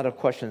have a lot of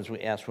questions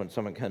we ask when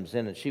someone comes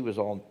in, and she was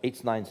all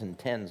 8s, 9s, and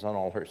 10s on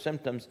all her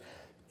symptoms.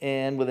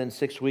 And within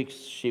 6 weeks,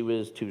 she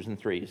was 2s and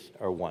 3s,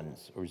 or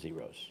 1s, or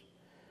 0s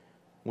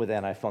with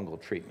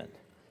antifungal treatment.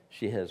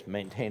 She has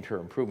maintained her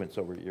improvements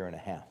over a year and a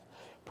half.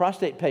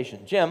 Prostate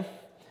patient, Jim,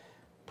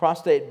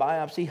 prostate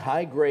biopsy,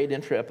 high-grade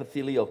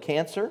intraepithelial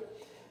cancer,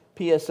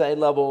 PSA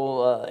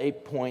level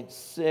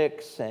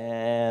 8.6,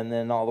 and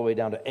then all the way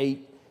down to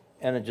 8,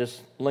 and it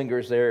just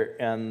lingers there,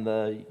 and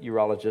the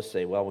urologists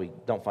say, well, we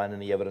don't find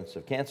any evidence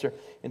of cancer.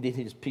 Indeed,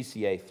 his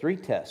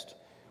PCA3 test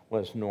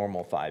was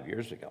normal 5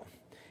 years ago.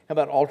 How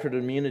about altered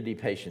immunity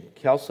patient,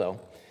 Kelso?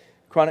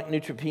 Chronic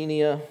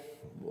neutropenia,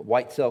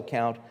 white cell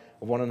count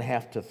of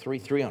 1.5 to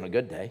 3 on a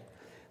good day.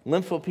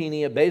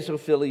 Lymphopenia,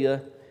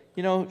 basophilia.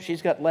 You know,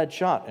 she's got lead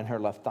shot in her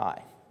left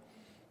thigh.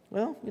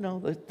 Well, you know,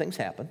 things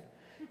happen.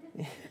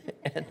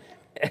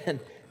 and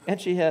And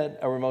she had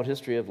a remote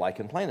history of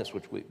lichen planus,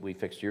 which we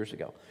fixed years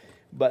ago.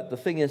 But the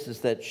thing is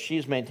that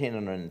she's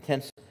maintaining an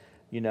intense,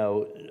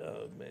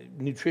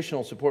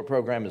 nutritional support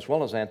program as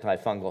well as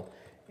antifungal,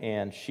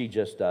 and she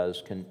just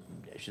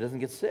she doesn't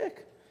get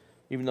sick,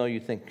 even though you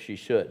think she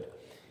should.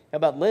 How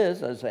about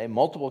Liz, as a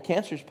multiple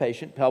cancers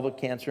patient, pelvic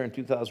cancer in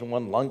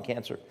 2001, lung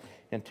cancer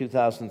in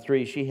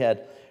 2003. She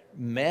had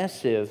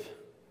massive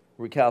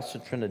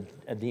recalcitrant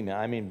edema,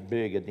 I mean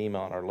big edema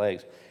on her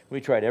legs.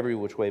 We tried every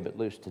which way but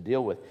loose to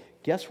deal with.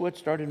 Guess what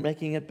started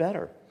making it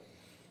better?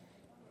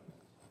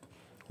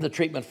 The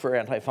treatment for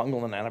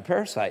antifungal and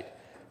antiparasite.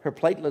 Her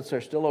platelets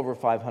are still over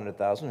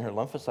 500,000. Her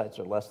lymphocytes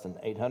are less than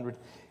 800.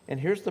 And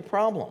here's the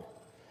problem.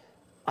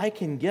 I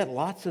can get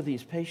lots of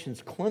these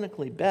patients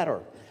clinically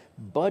better.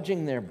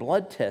 Budging their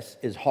blood tests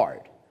is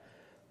hard.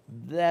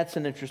 That's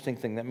an interesting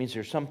thing. That means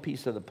there's some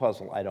piece of the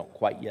puzzle I don't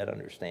quite yet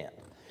understand.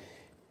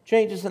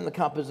 Changes in the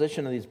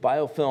composition of these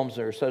biofilms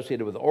are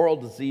associated with oral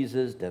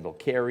diseases, dental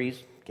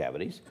caries,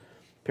 cavities,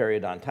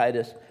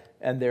 periodontitis,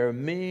 and there are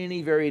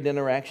many varied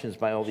interactions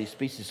by all these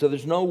species. So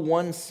there's no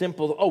one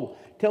simple, oh,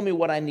 tell me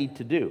what I need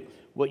to do.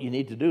 What you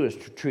need to do is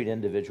to treat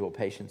individual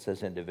patients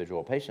as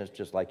individual patients,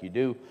 just like you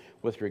do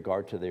with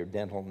regard to their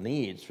dental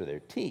needs for their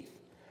teeth.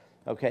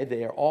 Okay,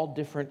 they are all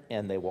different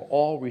and they will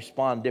all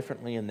respond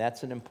differently, and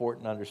that's an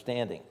important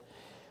understanding.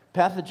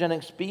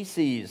 Pathogenic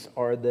species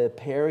are the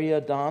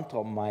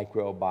periodontal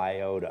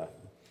microbiota.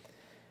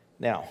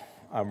 Now,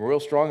 I'm real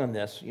strong on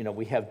this.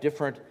 We have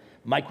different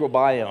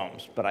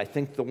microbiomes, but I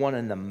think the one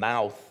in the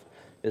mouth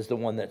is the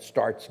one that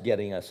starts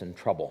getting us in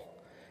trouble.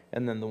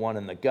 And then the one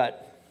in the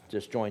gut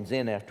just joins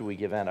in after we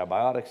give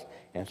antibiotics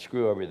and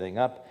screw everything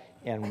up.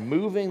 And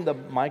moving the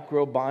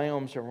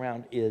microbiomes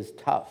around is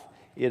tough.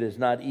 It is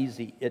not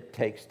easy. It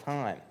takes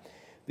time.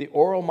 The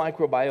oral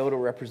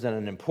microbiota represent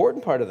an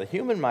important part of the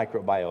human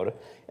microbiota,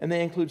 and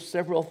they include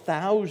several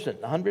thousand,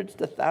 hundreds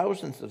to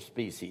thousands of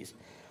species.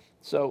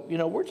 So,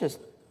 we're just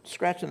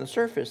scratching the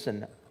surface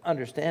and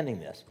understanding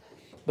this.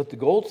 But the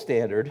gold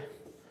standard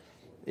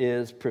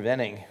is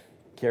preventing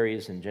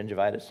caries and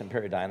gingivitis and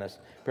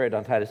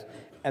periodontitis,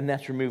 and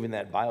that's removing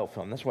that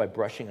biofilm. That's why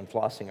brushing and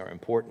flossing are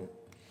important.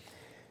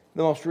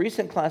 The most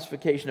recent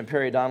classification of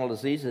periodontal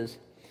diseases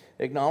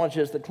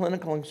acknowledges the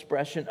clinical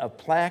expression of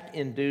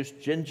plaque-induced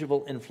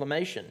gingival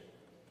inflammation,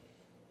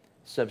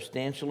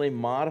 substantially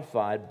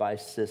modified by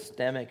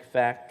systemic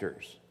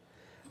factors.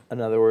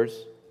 In other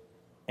words,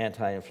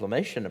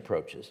 anti-inflammation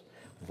approaches,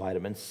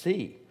 vitamin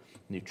C,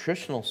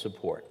 nutritional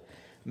support.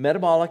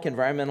 Metabolic,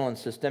 environmental, and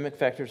systemic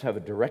factors have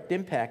a direct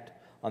impact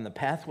on the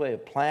pathway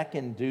of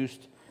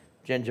plaque-induced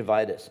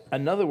gingivitis.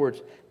 In other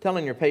words,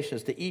 telling your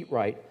patients to eat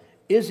right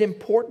is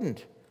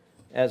important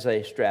as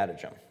a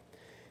stratagem.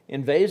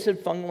 Invasive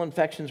fungal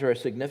infections are a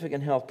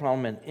significant health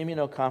problem in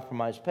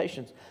immunocompromised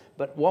patients,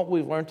 but what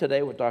we've learned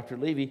today with Dr.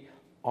 Levy,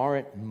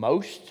 aren't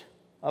most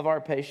of our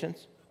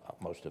patients,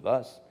 most of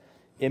us,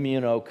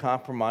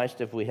 immunocompromised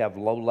if we have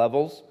low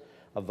levels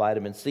of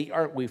vitamin C?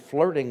 Aren't we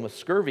flirting with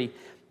scurvy?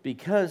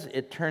 Because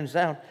it turns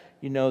out,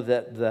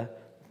 that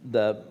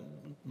the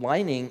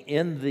lining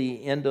in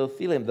the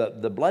endothelium,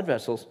 the blood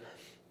vessels,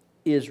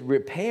 is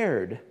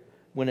repaired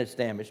when it's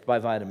damaged by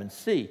vitamin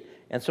C.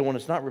 And so when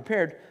it's not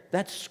repaired,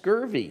 that's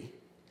scurvy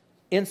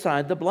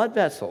inside the blood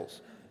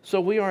vessels. So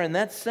we are, in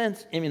that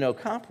sense,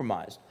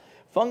 immunocompromised.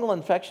 Fungal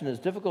infection is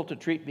difficult to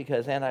treat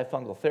because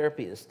antifungal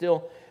therapy is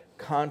still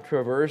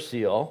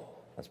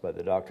controversial. That's by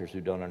the doctors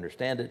who don't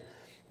understand it.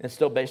 It's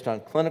still based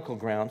on clinical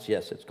grounds.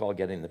 Yes, it's called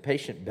getting the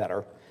patient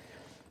better.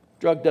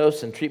 Drug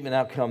dose and treatment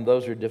outcome,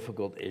 those are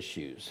difficult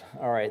issues.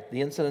 All right, the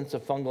incidence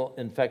of fungal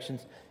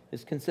infections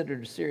is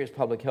considered a serious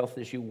public health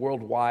issue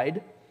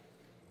worldwide,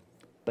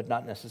 but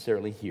not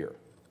necessarily here.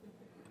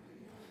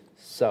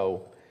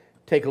 So,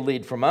 take a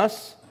lead from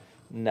us?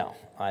 No,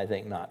 I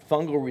think not.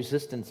 Fungal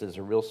resistance is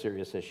a real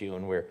serious issue,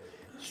 and we're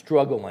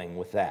struggling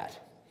with that.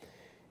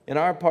 In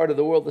our part of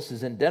the world, this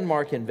is in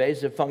Denmark,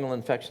 invasive fungal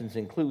infections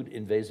include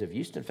invasive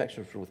yeast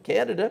infections with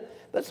Candida.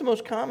 That's the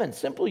most common,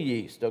 simple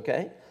yeast,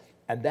 okay?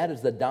 And that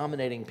is the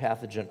dominating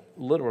pathogen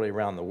literally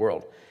around the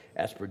world.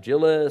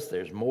 Aspergillus,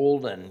 there's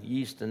mold and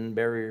yeast and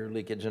barrier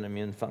leakage and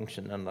immune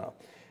function. And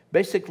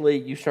basically,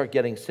 you start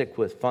getting sick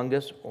with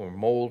fungus or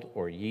mold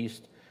or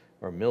yeast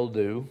or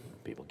mildew,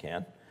 people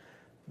can,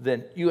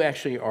 then you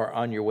actually are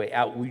on your way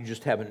out. We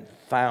just haven't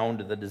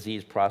found the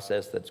disease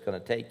process that's going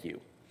to take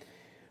you.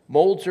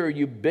 Molds are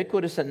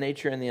ubiquitous in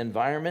nature and the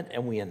environment,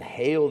 and we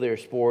inhale their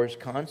spores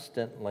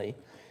constantly.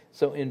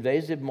 So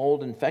invasive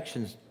mold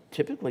infections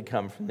typically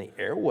come from the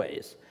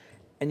airways.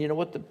 And you know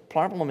what the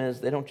problem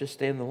is? They don't just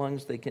stay in the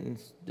lungs, they can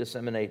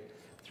disseminate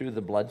through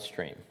the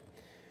bloodstream.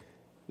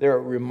 There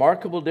are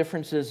remarkable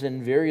differences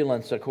in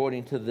virulence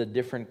according to the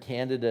different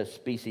Candida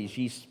species,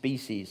 yeast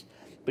species.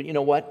 But you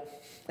know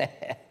what?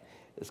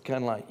 It's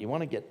kind of like you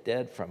want to get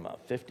dead from a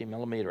 50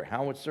 millimeter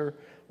howitzer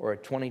or a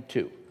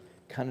 22.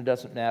 Kind of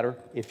doesn't matter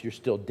if you're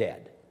still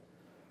dead.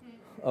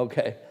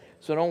 Okay,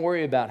 so don't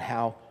worry about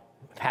how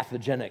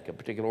pathogenic a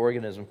particular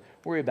organism,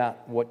 worry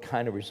about what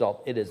kind of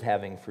result it is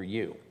having for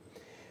you.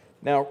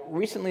 Now,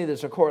 recently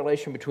there's a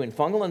correlation between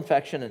fungal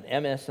infection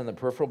and MS in the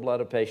peripheral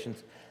blood of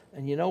patients.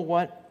 And you know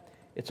what?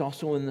 It's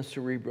also in the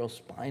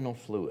cerebrospinal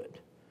fluid,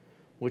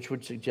 which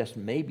would suggest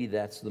maybe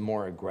that's the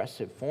more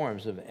aggressive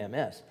forms of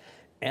MS.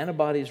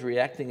 Antibodies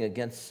reacting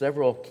against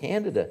several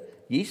candida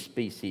yeast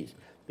species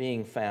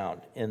being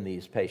found in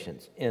these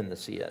patients in the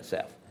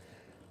CSF.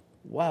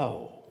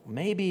 Whoa,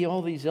 maybe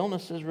all these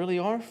illnesses really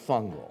are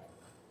fungal.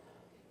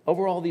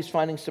 Overall, these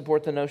findings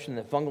support the notion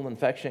that fungal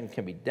infection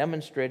can be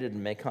demonstrated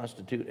and may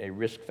constitute a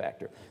risk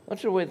factor.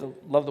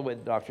 Love the way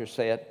the doctors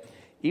say it.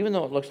 Even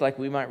though it looks like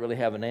we might really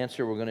have an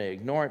answer, we're going to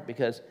ignore it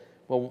because,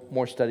 well,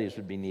 more studies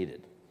would be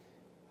needed.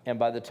 And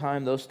by the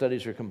time those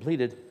studies are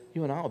completed,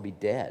 you and I will be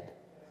dead.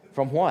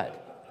 From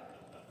what?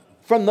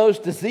 From those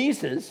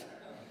diseases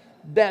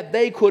that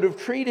they could have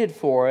treated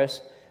for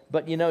us,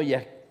 but you know,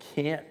 you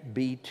can't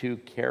be too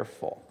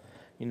careful.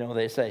 You know,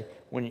 they say,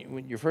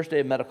 when your first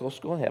day of medical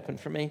school happened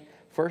for me,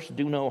 first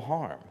do no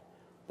harm.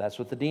 That's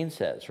what the dean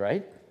says,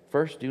 right?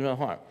 First do no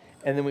harm.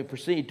 And then we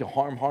proceed to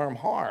harm, harm,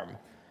 harm.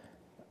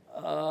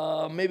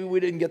 Maybe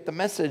we didn't get the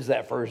message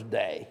that first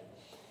day.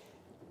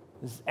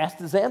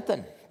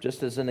 Astaxanthin,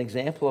 just as an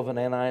example of an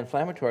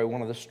anti-inflammatory,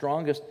 one of the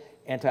strongest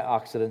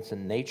antioxidants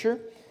in nature.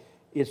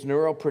 It's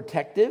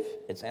neuroprotective,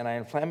 it's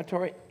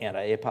anti-inflammatory,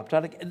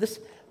 anti-apoptotic.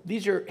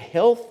 These are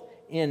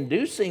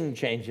health-inducing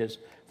changes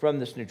from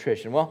this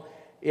nutrition. Well,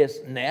 it's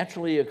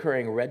naturally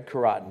occurring red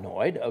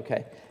carotenoid,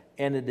 okay,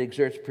 and it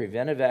exerts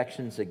preventive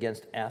actions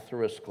against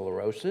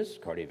atherosclerosis,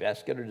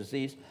 cardiovascular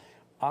disease,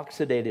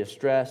 oxidative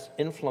stress,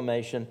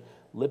 inflammation,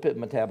 lipid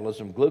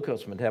metabolism,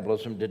 glucose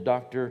metabolism. Did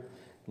Dr.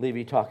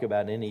 Levy talk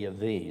about any of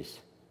these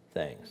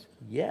things?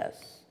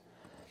 Yes.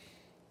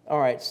 All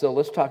right, so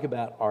let's talk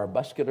about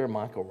arbuscular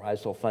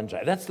mycorrhizal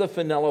fungi. That's the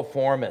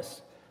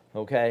phenoliformis,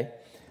 okay?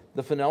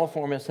 The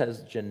phenoliformis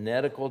has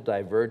genetical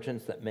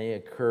divergence that may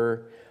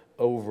occur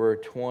over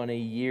 20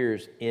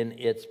 years in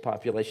its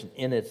population,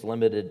 in its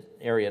limited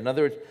area. In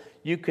other words,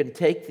 you can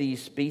take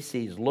these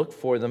species, look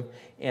for them,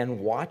 and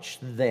watch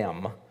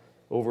them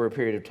over a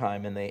period of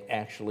time, and they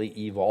actually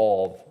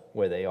evolve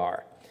where they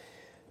are.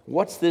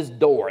 What's this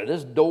door?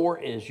 This door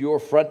is your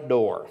front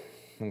door,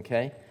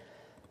 okay?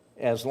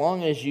 As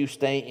long as you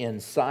stay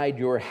inside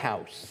your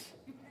house,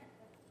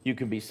 you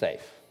can be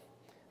safe.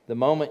 The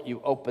moment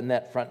you open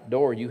that front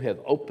door, you have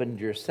opened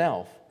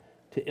yourself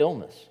to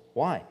illness.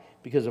 Why?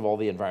 Because of all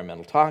the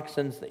environmental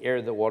toxins, the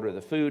air, the water,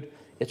 the food.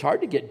 It's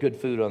hard to get good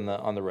food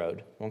on the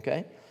road,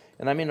 okay?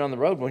 And I mean on the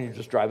road when you're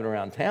just driving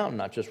around town,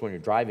 not just when you're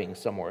driving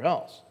somewhere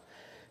else.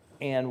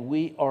 And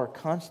we are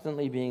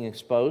constantly being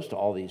exposed to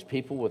all these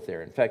people with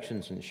their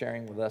infections and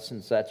sharing with us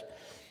and such.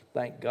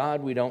 Thank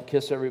God we don't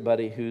kiss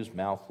everybody whose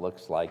mouth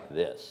looks like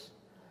this.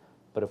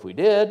 But if we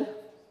did,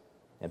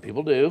 and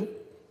people do,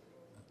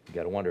 you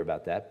got to wonder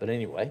about that. But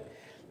anyway,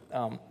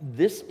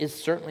 this is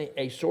certainly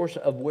a source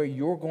of where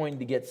you're going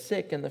to get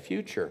sick in the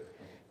future.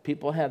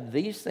 People have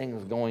these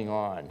things going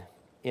on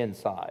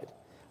inside.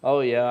 Oh,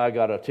 yeah, I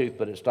got a tooth,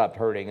 but it stopped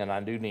hurting, and I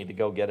do need to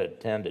go get it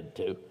attended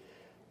to.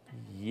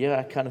 Yeah,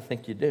 I kind of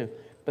think you do.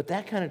 But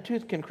that kind of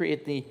tooth can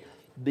create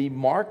the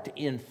marked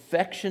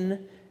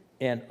infection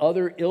and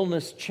other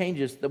illness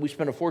changes that we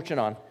spend a fortune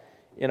on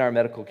in our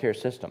medical care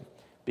system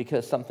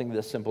because something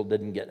this simple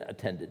didn't get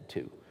attended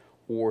to,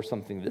 or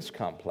something this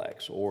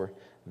complex, or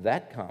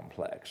that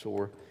complex,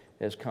 or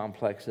as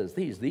complex as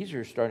these. These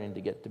are starting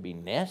to get to be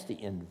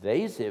nasty,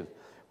 invasive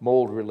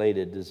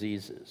mold-related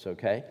diseases,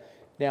 okay?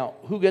 Now,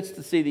 who gets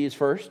to see these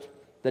first?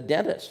 The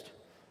dentist.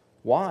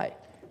 Why?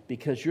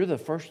 Because you're the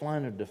first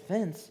line of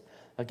defense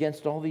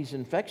against all these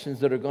infections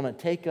that are going to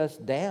take us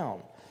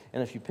down.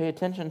 And if you pay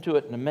attention to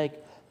it and make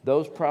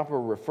those proper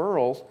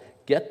referrals,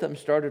 get them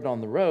started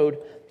on the road,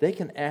 they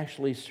can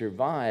actually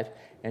survive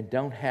and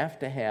don't have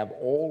to have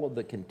all of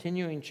the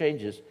continuing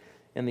changes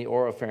in the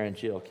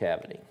oropharyngeal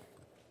cavity.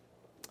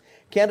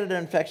 Candida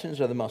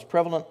infections are the most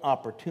prevalent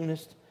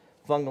opportunist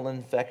fungal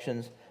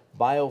infections.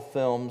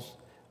 Biofilms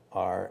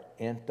are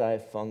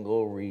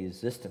antifungal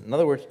resistant. In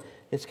other words,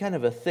 it's kind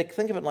of a thick,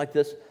 think of it like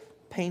this,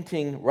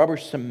 painting rubber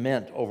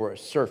cement over a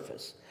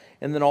surface,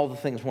 and then all the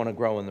things want to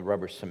grow in the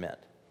rubber cement.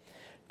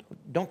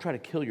 Don't try to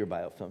kill your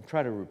biofilm.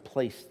 Try to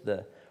replace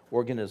the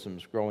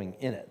organisms growing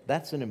in it.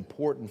 That's an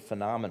important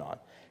phenomenon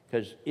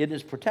because it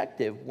is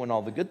protective when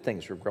all the good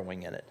things are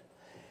growing in it.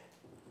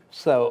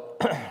 So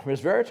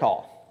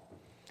resveratrol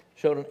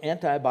showed an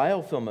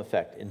anti-biofilm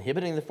effect,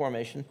 inhibiting the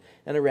formation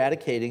and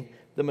eradicating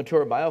the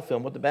mature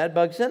biofilm with the bad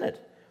bugs in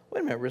it.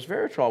 Wait a minute,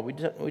 resveratrol,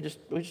 we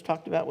just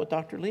talked about with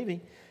Dr.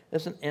 Levy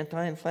as an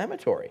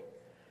anti-inflammatory.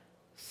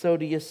 So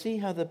do you see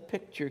how the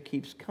picture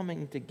keeps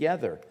coming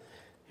together?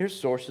 Here's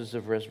sources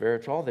of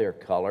resveratrol. They're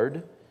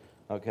colored.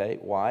 Okay,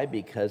 why?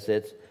 Because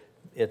it's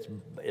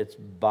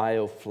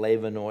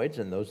bioflavonoids,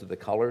 and those are the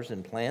colors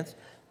in plants.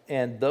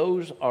 And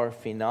those are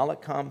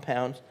phenolic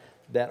compounds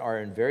that are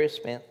in various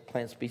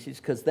plant species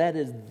because that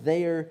is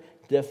their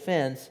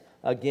defense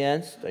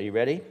against, are you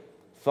ready?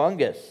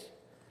 Fungus.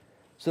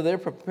 So they're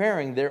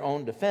preparing their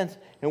own defense,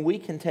 and we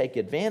can take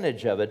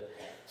advantage of it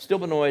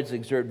Stilbenoids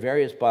exert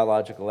various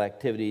biological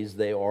activities.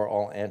 They are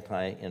all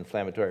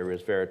anti-inflammatory.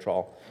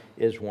 Resveratrol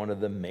is one of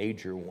the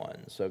major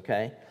ones,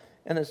 okay?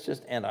 And it's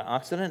just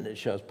antioxidant. It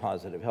shows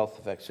positive health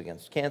effects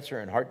against cancer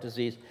and heart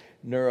disease,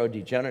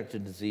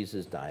 neurodegenerative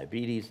diseases,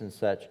 diabetes and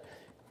such.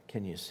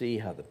 Can you see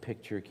how the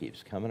picture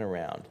keeps coming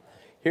around?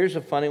 Here's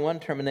a funny one,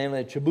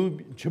 Terminalia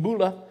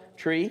chibula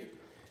tree,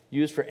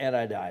 used for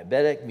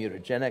anti-diabetic,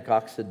 mutagenic,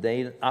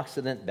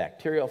 oxidant,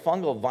 bacterial,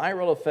 fungal,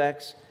 viral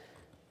effects.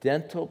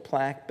 Dental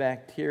plaque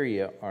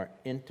bacteria are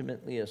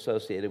intimately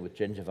associated with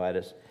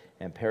gingivitis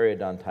and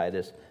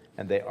periodontitis,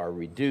 and they are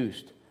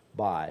reduced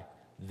by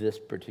this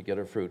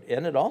particular fruit.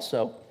 And it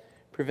also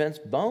prevents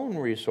bone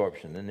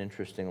resorption, an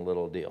interesting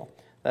little deal.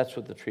 That's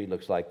what the tree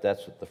looks like.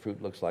 That's what the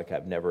fruit looks like.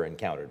 I've never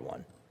encountered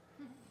one.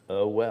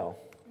 Oh, well.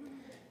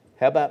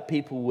 How about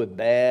people with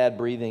bad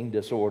breathing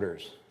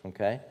disorders,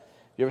 okay?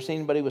 You ever seen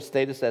anybody with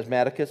status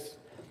asthmaticus?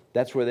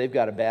 That's where they've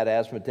got a bad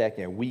asthma attack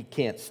and we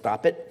can't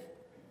stop it.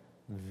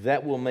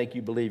 That will make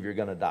you believe you're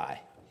going to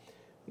die.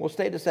 Well,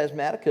 status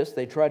asthmaticus,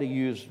 they try to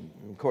use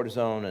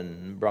cortisone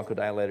and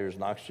bronchodilators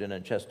and oxygen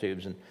and chest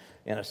tubes and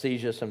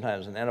anesthesia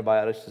sometimes and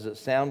antibiotics. Does it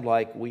sound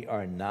like we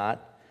are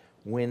not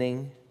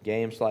winning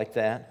games like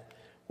that?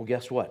 Well,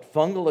 guess what?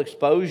 Fungal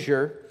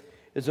exposure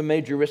is a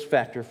major risk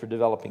factor for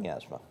developing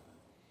asthma.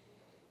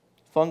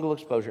 Fungal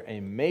exposure, a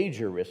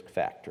major risk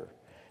factor.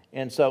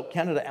 And so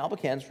Candida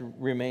albicans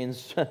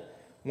remains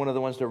one of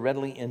the ones that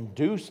readily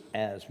induce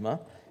asthma.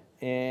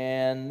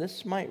 And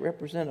this might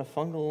represent a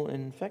fungal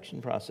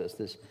infection process,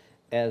 this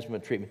asthma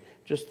treatment.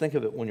 Just think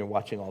of it when you're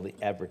watching all the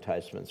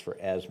advertisements for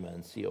asthma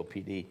and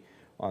COPD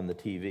on the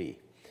TV.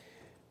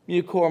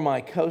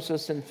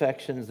 Mucormycosis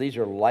infections, these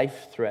are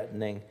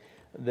life-threatening.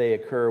 They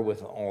occur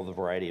with all the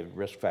variety of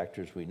risk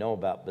factors we know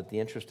about, but the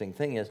interesting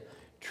thing is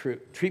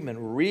treatment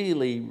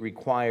really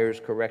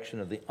requires correction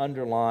of the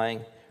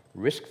underlying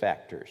risk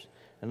factors.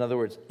 In other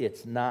words,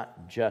 it's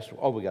not just,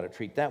 oh, we got to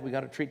treat that. We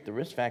got to treat the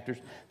risk factors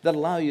that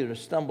allow you to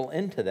stumble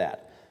into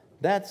that.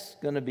 That's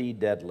going to be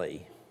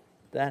deadly.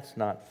 That's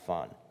not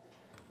fun.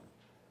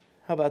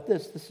 How about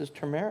this? This is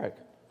turmeric,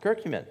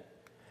 curcumin.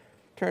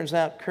 Turns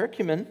out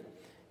curcumin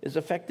is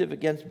effective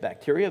against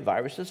bacteria,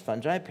 viruses,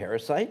 fungi,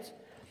 parasites.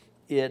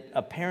 It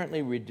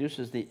apparently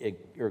reduces the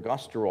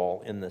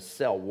ergosterol in the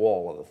cell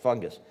wall of the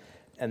fungus,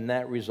 and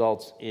that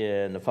results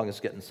in the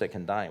fungus getting sick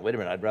and dying. Wait a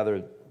minute, I'd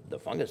rather the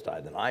fungus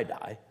die than I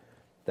die.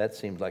 That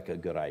seems like a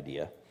good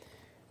idea.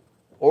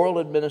 Oral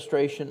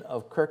administration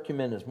of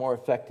curcumin is more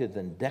effective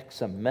than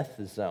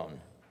dexamethasone.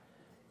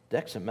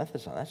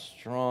 Dexamethasone, that's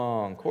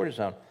strong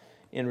cortisone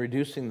in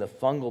reducing the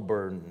fungal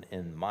burden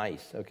in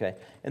mice, okay?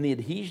 And the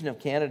adhesion of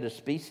Candida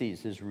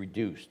species is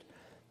reduced.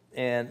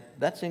 And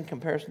that's in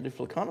comparison to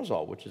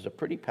fluconazole, which is a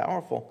pretty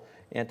powerful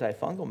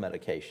antifungal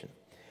medication.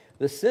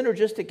 The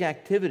synergistic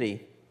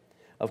activity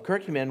of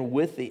curcumin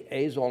with the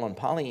azole and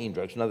polyene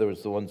drugs, in other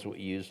words, the ones we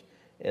use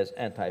as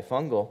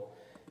antifungal,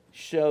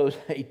 shows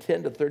a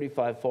 10 to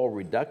 35-fold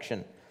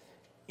reduction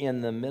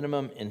in the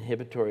minimum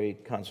inhibitory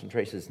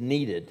concentrations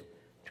needed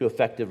to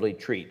effectively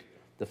treat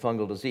the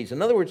fungal disease.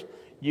 In other words,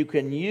 you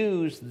can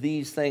use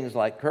these things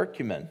like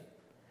curcumin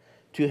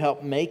to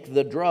help make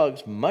the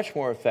drugs much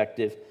more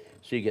effective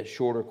so you get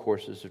shorter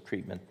courses of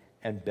treatment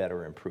and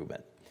better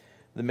improvement.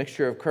 The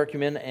mixture of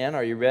curcumin and,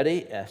 are you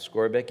ready,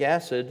 ascorbic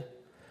acid,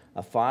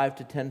 a 5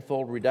 to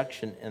 10-fold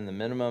reduction in the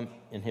minimum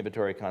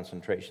inhibitory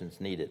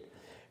concentrations needed.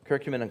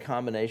 Curcumin in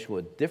combination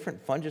with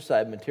different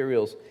fungicide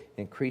materials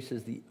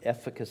increases the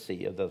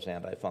efficacy of those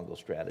antifungal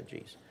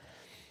strategies.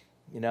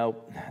 You know,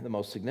 the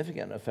most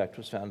significant effect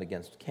was found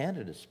against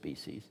Candida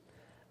species,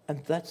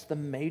 and that's the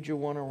major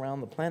one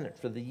around the planet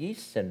for the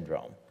yeast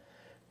syndrome.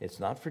 It's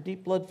not for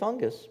deep blood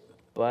fungus,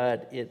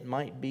 but it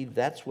might be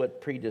that's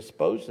what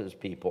predisposes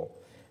people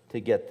to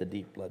get the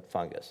deep blood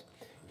fungus.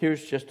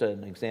 Here's just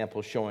an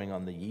example showing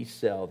on the yeast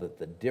cell that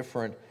the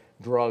different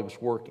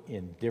drugs work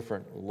in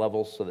different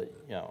levels so that,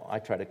 you know, I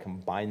try to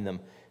combine them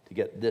to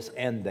get this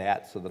and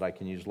that so that I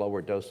can use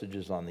lower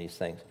dosages on these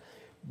things.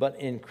 But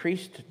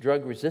increased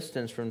drug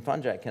resistance from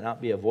fungi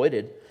cannot be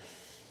avoided.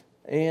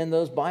 And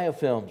those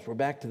biofilms, we're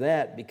back to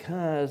that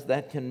because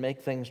that can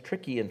make things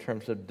tricky in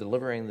terms of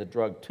delivering the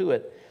drug to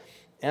it.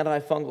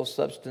 Antifungal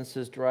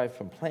substances derived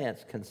from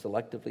plants can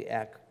selectively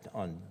act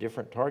on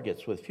different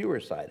targets with fewer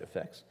side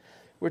effects.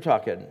 We're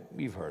talking,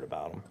 you've heard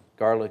about them,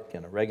 garlic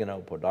and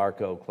oregano,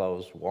 podarco,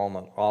 cloves,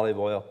 walnut, olive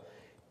oil,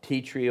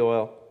 tea tree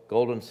oil,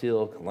 golden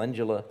seal,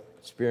 calendula,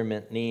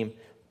 spearmint, neem.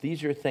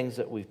 These are things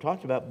that we've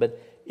talked about,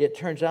 but it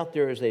turns out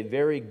there is a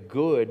very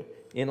good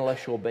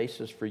intellectual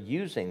basis for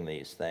using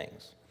these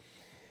things.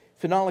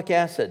 Phenolic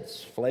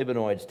acids,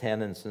 flavonoids,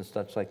 tannins, and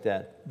such like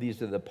that,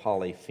 these are the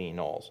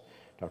polyphenols.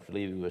 Dr.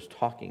 Levy was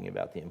talking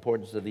about the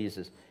importance of these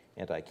as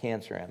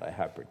anti-cancer,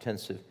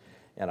 anti-hypertensive,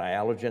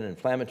 anti-allergen,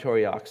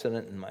 inflammatory,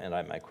 oxidant, and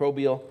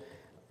antimicrobial.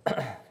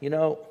 You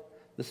know,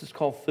 this is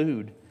called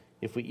food.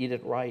 if we eat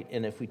it right,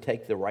 and if we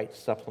take the right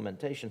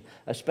supplementation,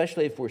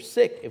 especially if we're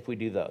sick, if we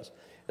do those.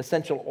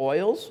 Essential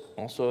oils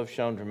also have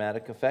shown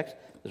dramatic effects.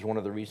 This is one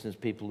of the reasons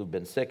people who've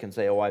been sick and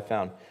say, oh, I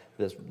found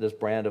this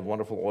brand of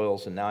wonderful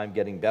oils and now I'm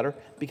getting better,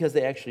 because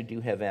they actually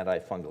do have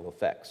antifungal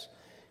effects.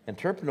 And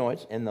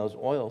terpenoids in those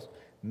oils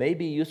may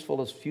be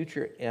useful as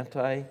future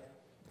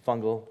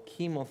antifungal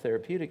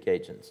chemotherapeutic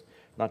agents,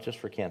 not just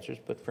for cancers,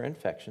 but for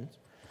infections.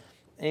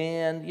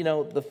 And, you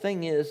know, the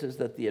thing is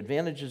that the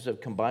advantages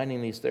of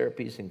combining these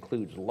therapies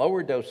includes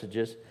lower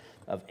dosages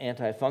of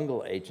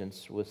antifungal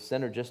agents with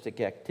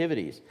synergistic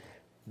activities,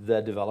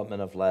 the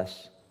development of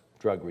less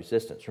drug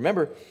resistance.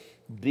 Remember,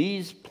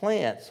 these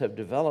plants have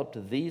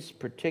developed these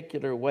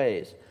particular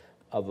ways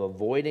of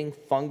avoiding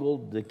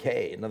fungal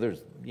decay. In other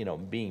words, you know,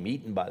 being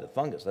eaten by the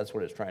fungus. That's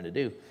what it's trying to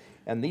do.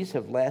 And these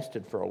have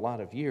lasted for a lot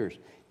of years.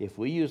 If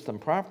we use them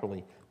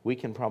properly, we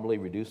can probably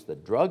reduce the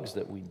drugs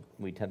that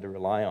we tend to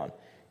rely on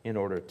in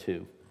order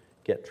to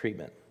get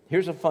treatment.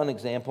 Here's a fun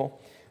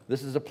example.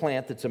 This is a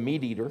plant that's a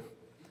meat eater.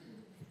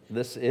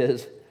 This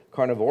is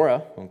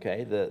carnivora,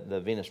 okay,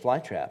 the Venus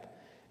flytrap.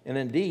 And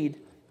indeed,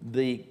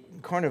 the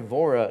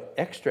carnivora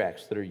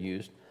extracts that are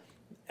used,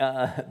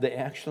 they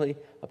actually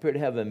appear to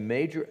have a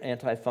major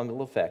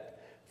antifungal effect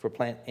for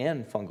plant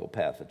and fungal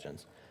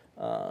pathogens.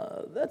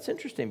 That's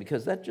interesting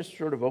because that just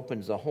sort of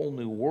opens a whole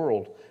new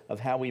world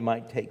of how we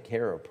might take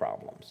care of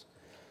problems.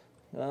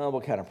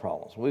 What kind of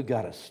problems? We've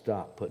got to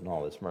stop putting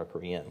all this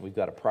mercury in. We've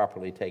got to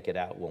properly take it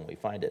out when we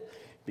find it.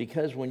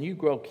 Because when you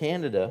grow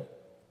Candida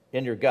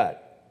in your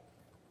gut,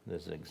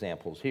 there's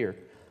examples here,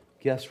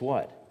 guess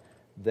what?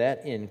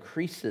 That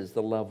increases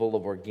the level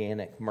of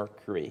organic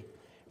mercury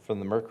from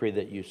the mercury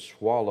that you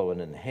swallow and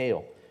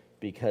inhale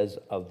because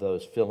of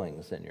those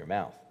fillings in your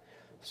mouth.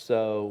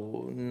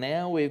 So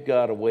now we've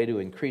got a way to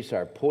increase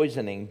our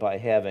poisoning by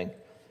having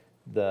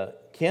the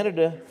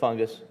Candida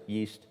fungus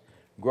yeast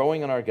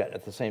growing in our gut.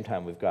 At the same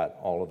time, we've got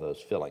all of those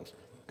fillings.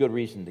 Good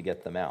reason to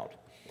get them out.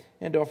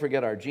 And don't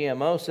forget our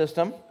GMO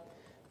system,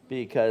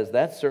 because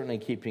that's certainly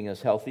keeping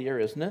us healthier,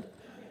 isn't it?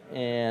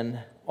 And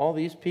all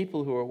these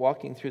people who are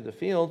walking through the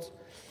fields,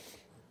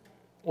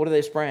 what are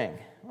they spraying?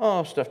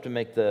 Oh, stuff to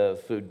make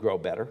the food grow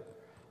better.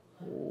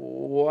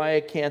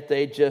 Why can't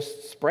they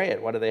just spray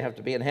it? Why do they have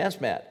to be in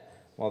hazmat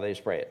while they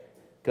spray it?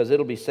 Because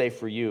it'll be safe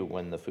for you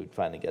when the food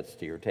finally gets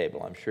to your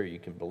table. I'm sure you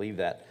can believe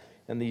that.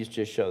 And these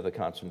just show the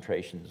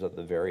concentrations of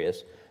the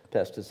various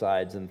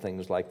pesticides and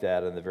things like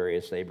that in the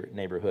various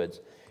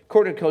neighborhoods.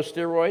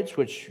 Corticosteroids,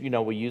 which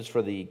we use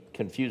for the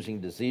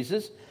confusing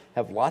diseases,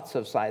 have lots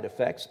of side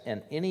effects,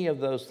 and any of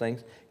those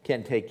things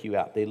can take you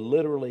out. They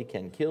literally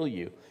can kill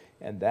you.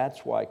 And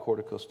that's why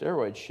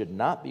corticosteroids should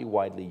not be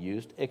widely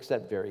used,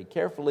 except very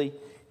carefully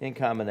in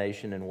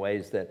combination in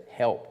ways that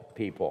help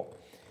people.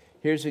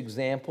 Here's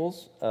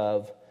examples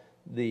of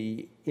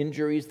the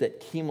injuries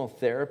that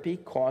chemotherapy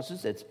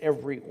causes. It's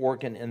every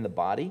organ in the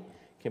body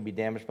can be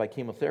damaged by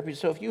chemotherapy.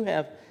 So if you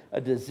have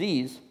a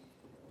disease,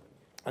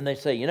 and they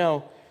say,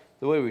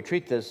 the way we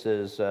treat this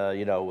is,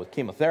 with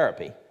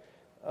chemotherapy.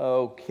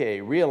 Okay,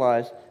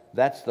 realize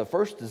that's the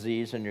first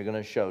disease, and you're going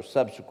to show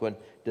subsequent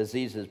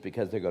diseases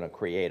because they're going to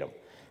create them.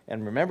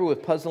 And remember,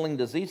 with puzzling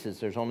diseases,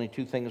 there's only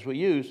two things we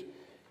use,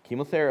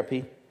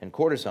 chemotherapy and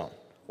cortisone,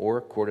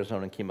 or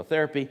cortisone and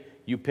chemotherapy.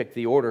 You pick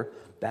the order.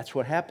 That's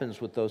what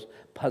happens with those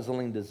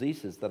puzzling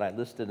diseases that I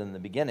listed in the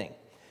beginning,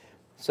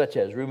 such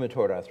as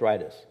rheumatoid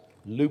arthritis,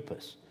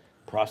 lupus,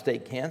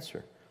 prostate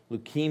cancer,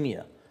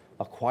 leukemia,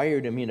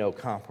 acquired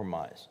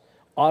immunocompromise,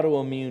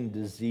 autoimmune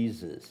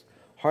diseases,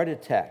 heart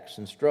attacks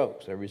and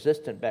strokes,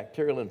 resistant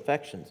bacterial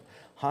infections,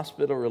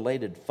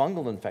 hospital-related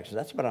fungal infections.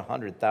 That's about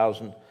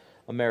 100,000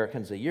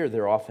 Americans a year.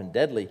 They're often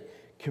deadly.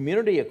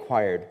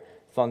 Community-acquired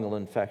fungal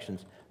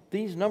infections.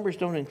 These numbers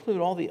don't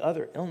include all the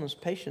other illness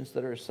patients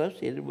that are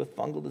associated with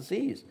fungal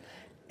disease.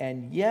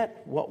 And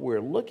yet, what we're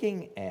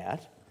looking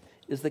at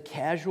is the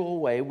casual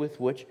way with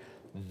which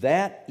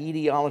that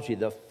etiology,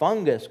 the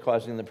fungus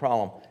causing the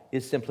problem,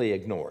 is simply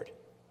ignored.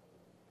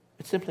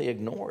 It's simply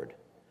ignored.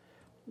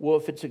 Well,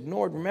 if it's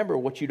ignored, remember,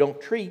 what you don't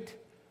treat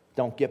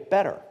don't get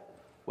better.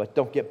 What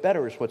don't get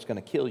better is what's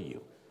going to kill you.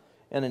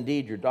 And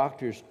indeed, your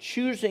doctor's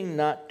choosing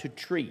not to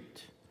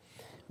treat.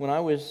 When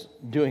I was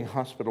doing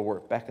hospital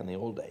work back in the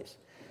old days,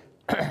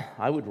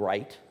 I would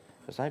write,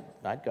 because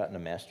I'd gotten a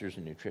master's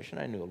in nutrition,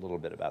 I knew a little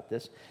bit about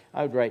this.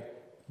 I would write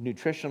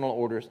nutritional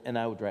orders, and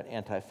I would write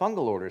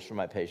antifungal orders for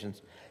my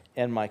patients,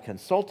 and my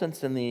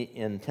consultants in the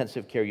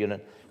intensive care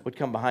unit would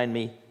come behind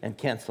me and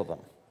cancel them.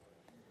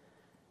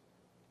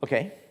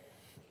 Okay.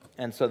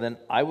 And so then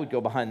I would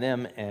go behind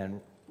them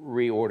and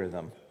reorder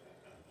them.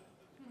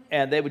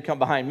 And they would come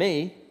behind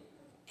me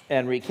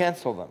and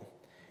recancel them.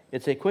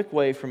 It's a quick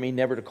way for me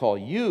never to call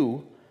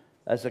you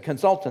as a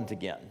consultant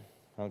again,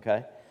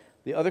 okay?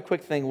 The other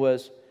quick thing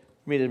was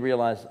for me to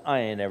realize I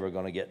ain't ever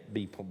going to get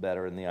people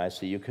better in the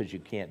ICU because you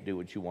can't do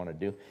what you want to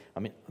do.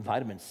 I mean,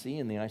 vitamin C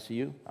in the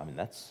ICU,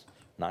 that's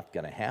not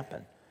going to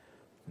happen.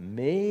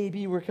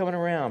 Maybe we're coming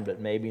around,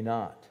 but maybe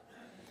not.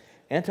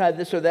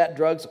 Anti-this or that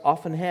drugs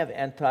often have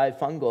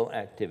antifungal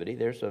activity.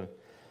 There's a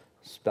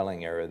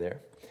spelling error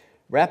there.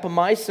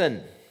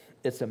 Rapamycin,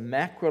 it's a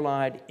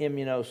macrolide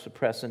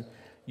immunosuppressant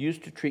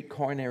used to treat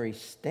coronary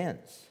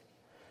stents.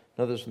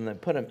 In other words, when they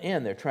put them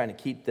in, they're trying to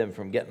keep them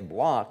from getting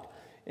blocked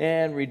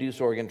and reduce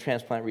organ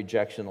transplant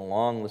rejection, a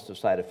long list of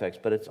side effects,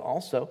 but it's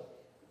also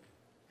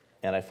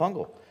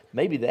antifungal.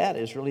 Maybe that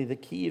is really the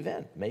key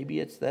event. Maybe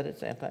it's that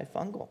it's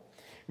antifungal.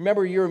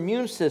 Remember, your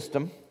immune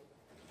system,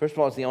 first of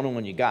all, it's the only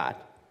one you got,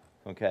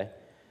 okay?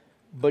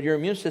 But your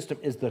immune system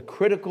is the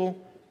critical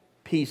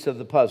piece of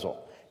the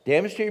puzzle.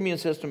 Damage to your immune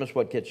system is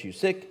what gets you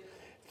sick.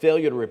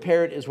 Failure to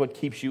repair it is what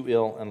keeps you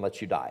ill and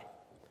lets you die.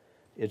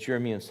 It's your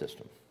immune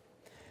system.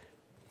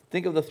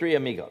 Think of the three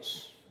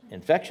amigos: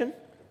 infection,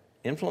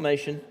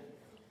 inflammation,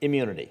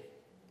 immunity,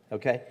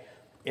 okay?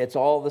 It's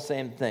all the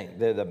same thing.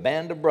 They're the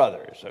band of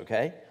brothers,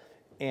 okay?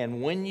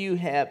 And when you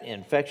have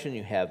infection,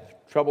 you have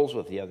troubles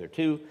with the other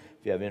two.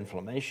 If you have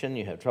inflammation,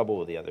 you have trouble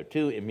with the other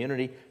two.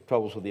 Immunity,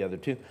 troubles with the other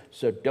two.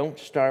 So don't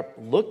start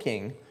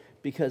looking,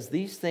 because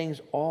these things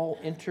all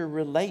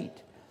interrelate.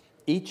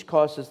 Each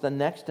causes the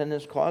next and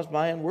is caused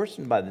by and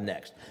worsened by the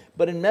next.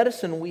 But in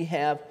medicine, we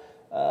have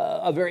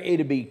a very A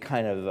to B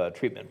kind of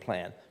treatment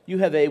plan. You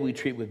have A, we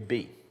treat with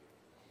B.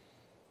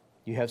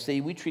 You have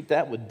C, we treat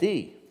that with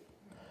D.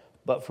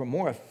 But for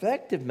more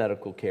effective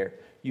medical care,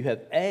 you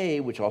have A,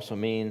 which also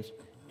means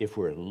if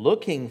we're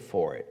looking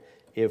for it,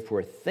 if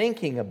we're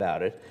thinking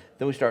about it,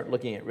 then we start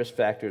looking at risk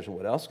factors and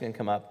what else can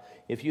come up.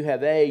 If you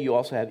have A, you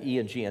also have E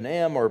and G and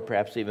M, or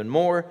perhaps even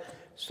more.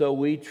 So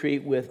we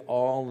treat with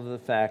all of the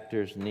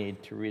factors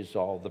need to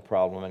resolve the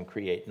problem and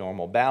create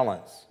normal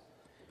balance.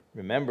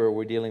 Remember,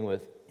 we're dealing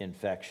with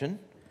infection,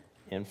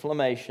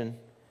 inflammation,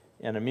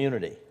 and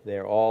immunity.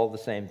 They're all the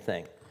same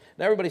thing.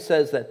 Now, everybody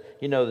says that,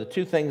 you know, the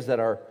two things that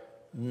are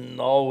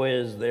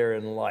always there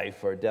in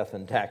life are death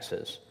and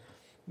taxes.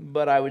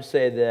 But I would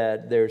say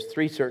that there's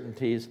three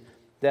certainties: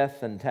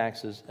 death and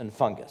taxes and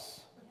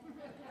fungus.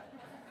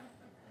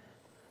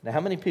 Now,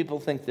 how many people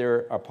think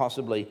there are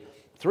possibly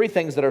three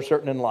things that are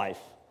certain in life?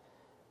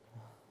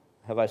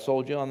 Have I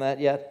sold you on that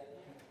yet?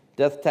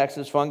 Death,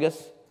 taxes,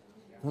 fungus?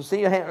 Let's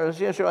see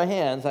a show of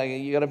hands.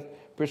 You got to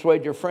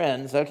persuade your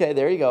friends. Okay,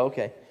 there you go.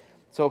 Okay.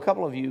 So a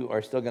couple of you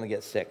are still going to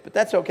get sick, but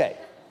that's okay.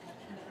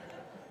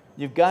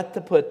 You've got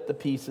to put the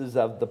pieces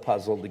of the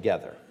puzzle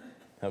together,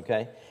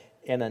 okay?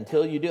 And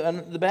until you do,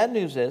 and the bad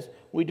news is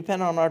we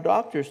depend on our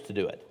doctors to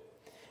do it.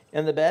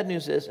 And the bad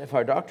news is if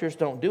our doctors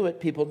don't do it,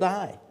 people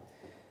die.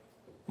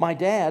 My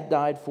dad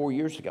died 4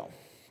 years ago.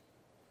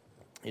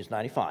 He's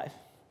 95.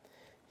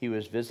 He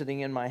was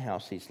visiting in my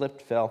house. He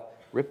slipped, fell,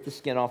 ripped the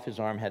skin off his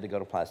arm, had to go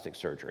to plastic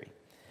surgery.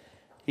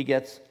 He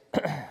gets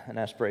an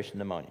aspiration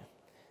pneumonia.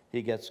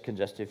 He gets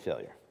congestive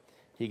failure.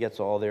 He gets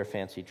all their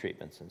fancy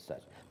treatments and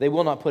such. They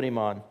will not put him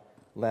on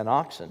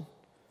Lanoxin,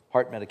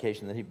 heart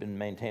medication that he'd been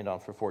maintained on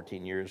for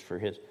 14 years for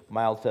his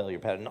mild failure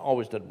pattern,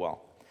 always did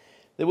well.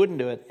 They wouldn't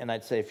do it, and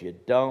I'd say if you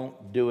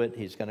don't do it,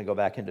 he's going to go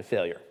back into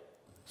failure.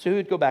 So he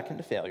would go back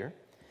into failure,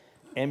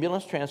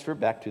 ambulance transfer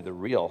back to the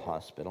real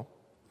hospital,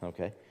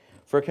 okay,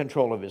 for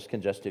control of his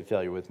congestive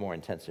failure with more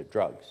intensive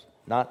drugs,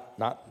 not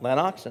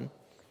Lanoxin,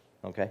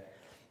 okay,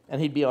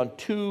 and he'd be on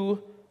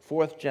 2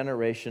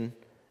 fourth-generation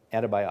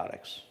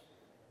antibiotics.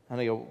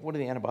 And I go, what are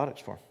the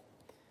antibiotics for?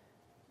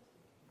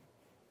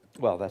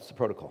 Well, that's the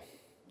protocol.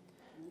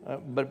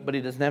 But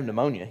he doesn't have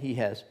pneumonia. He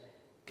has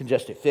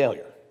congestive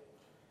failure.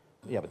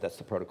 Yeah, but that's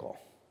the protocol.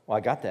 Well,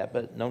 I got that,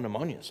 but no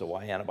pneumonia, so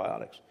why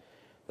antibiotics?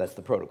 That's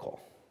the protocol.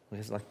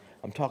 It's like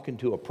I'm talking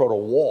to a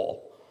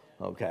proto-wall,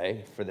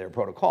 okay, for their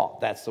protocol.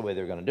 That's the way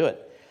they're going to do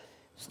it.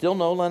 Still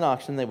no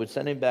Lanoxin. They would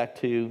send him back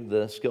to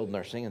the skilled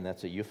nursing, and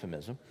that's a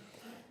euphemism.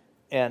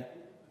 And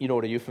you know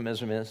what a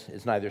euphemism is?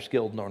 It's neither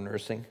skilled nor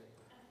nursing.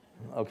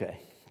 Okay,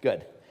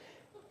 good.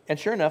 And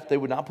sure enough, they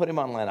would not put him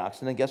on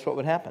Lanoxin, and guess what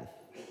would happen?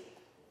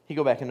 He'd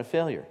go back into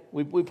failure.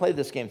 We played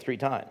this game 3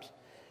 times.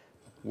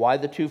 Why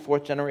the 2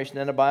 fourth-generation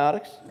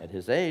antibiotics? At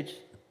his age,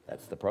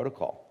 that's the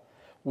protocol.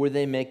 Were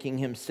they making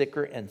him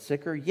sicker and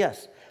sicker?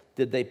 Yes.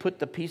 Did they put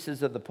the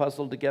pieces of the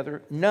puzzle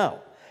together? No.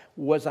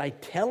 Was I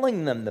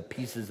telling them the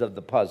pieces of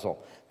the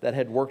puzzle that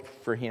had worked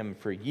for him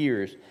for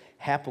years,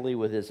 happily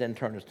with his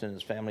internist and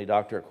his family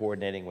doctor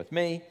coordinating with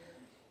me?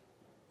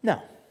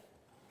 No.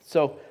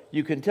 So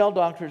you can tell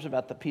doctors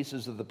about the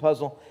pieces of the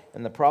puzzle,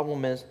 and the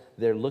problem is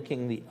they're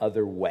looking the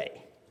other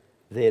way.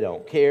 They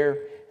don't care,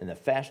 and the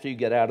faster you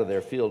get out of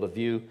their field of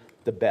view,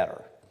 the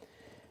better.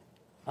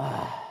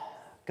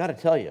 Got to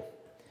tell you,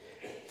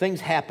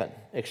 things happen,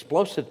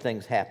 explosive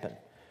things happen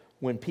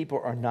when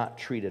people are not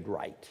treated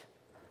right,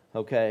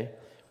 okay?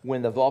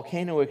 When the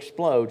volcano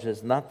explodes,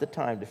 it's not the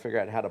time to figure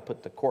out how to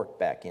put the cork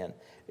back in.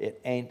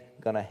 It ain't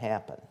going to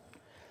happen.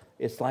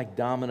 It's like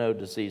domino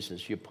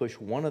diseases. You push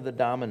one of the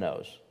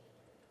dominoes,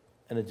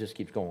 and it just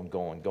keeps going.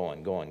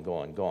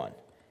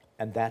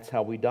 And that's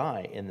how we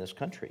die in this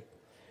country.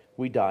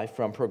 We die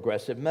from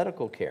progressive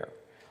medical care.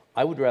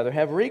 I would rather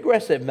have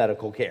regressive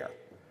medical care.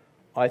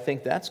 I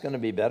think that's going to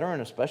be better,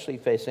 and especially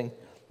facing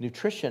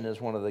nutrition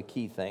is one of the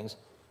key things.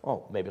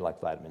 Oh, maybe like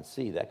vitamin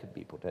C, that could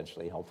be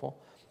potentially helpful.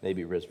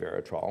 Maybe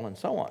resveratrol and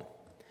so on.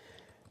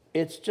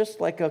 It's just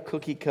like a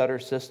cookie cutter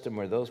system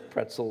where those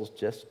pretzels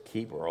just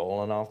keep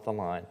rolling off the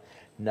line.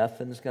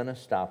 Nothing's going to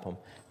stop them.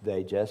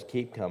 They just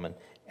keep coming.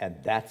 And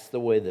that's the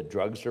way the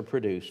drugs are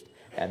produced.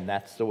 And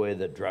that's the way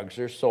the drugs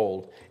are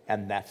sold.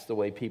 And that's the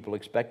way people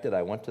expect it.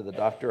 I went to the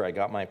doctor. I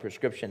got my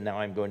prescription. Now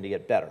I'm going to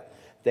get better.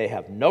 They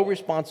have no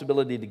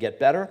responsibility to get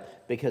better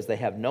because they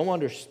have no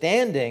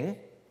understanding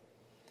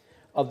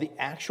of the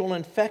actual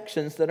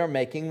infections that are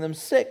making them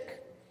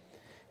sick.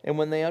 And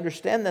when they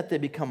understand that, they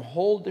become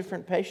whole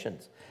different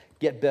patients,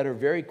 get better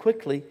very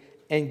quickly,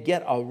 and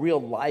get a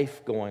real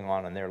life going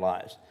on in their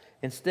lives.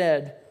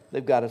 Instead,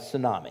 they've got a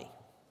tsunami.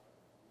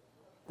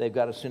 They've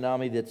got a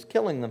tsunami that's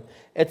killing them.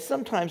 It's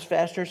sometimes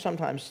faster,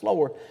 sometimes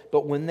slower,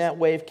 but when that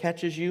wave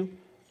catches you,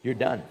 you're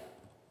done.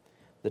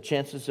 The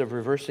chances of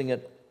reversing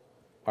it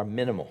are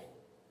minimal.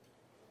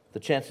 The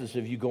chances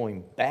of you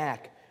going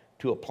back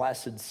to a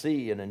placid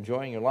sea and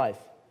enjoying your life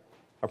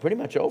are pretty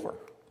much over.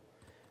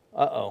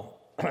 Uh-oh.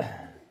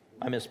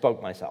 I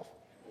misspoke myself.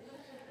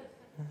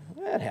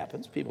 That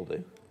happens. People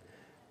do.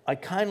 I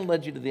kind of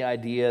led you to the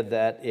idea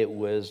that it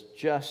was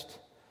just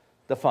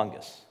the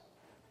fungus,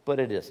 but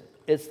it isn't.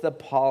 It's the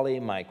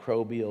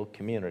polymicrobial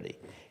community.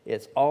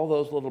 It's all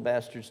those little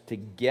bastards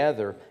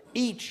together,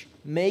 each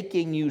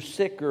making you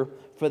sicker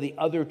for the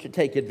other to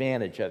take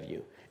advantage of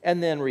you,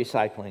 and then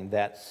recycling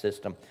that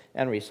system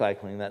and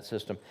recycling that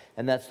system.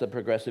 And that's the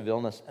progressive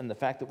illness. And the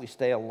fact that we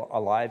stay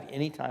alive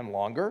any time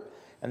longer,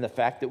 and the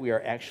fact that we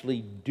are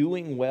actually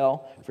doing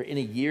well for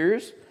any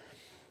years,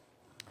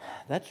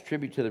 that's a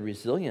tribute to the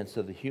resilience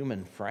of the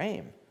human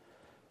frame.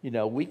 You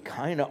know, we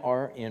kind of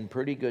are in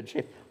pretty good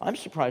shape. I'm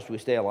surprised we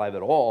stay alive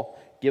at all,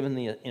 given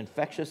the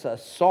infectious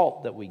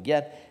assault that we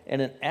get.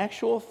 And in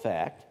actual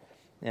fact,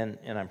 and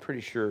I'm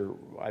pretty sure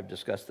I've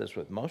discussed this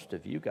with most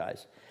of you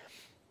guys,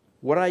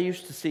 what I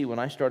used to see when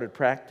I started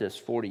practice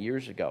 40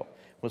 years ago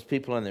was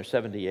people in their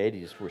 70s,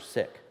 80s were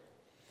sick.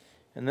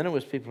 And then it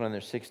was people in their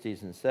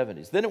 60s and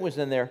 70s. Then it was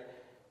in their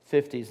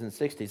 50s and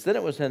 60s. Then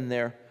it was in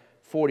their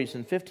 40s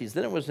and 50s.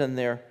 Then it was in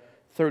their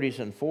 30s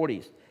and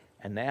 40s.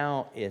 And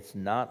now it's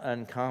not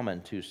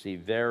uncommon to see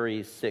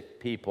very sick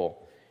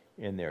people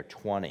in their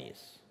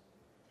 20s.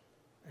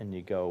 And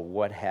you go,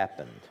 what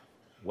happened?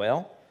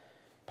 Well,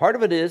 part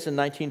of it is in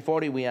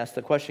 1940 we asked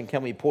the question,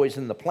 can we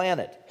poison the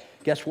planet?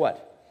 Guess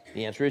what?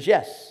 The answer is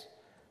yes,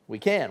 we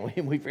can.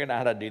 We figured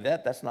out how to do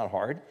that. That's not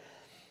hard.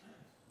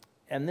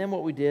 And then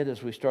what we did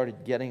is we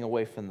started getting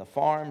away from the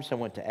farms and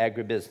went to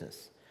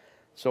agribusiness.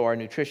 So our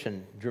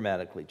nutrition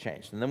dramatically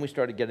changed. And then we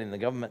started getting the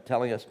government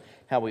telling us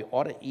how we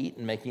ought to eat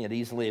and making it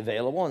easily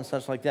available and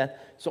such like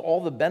that. So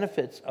all the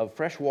benefits of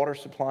fresh water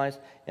supplies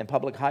and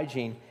public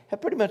hygiene have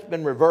pretty much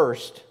been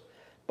reversed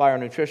by our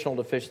nutritional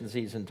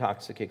deficiencies and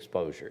toxic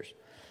exposures.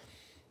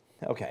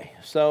 Okay,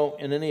 so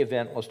in any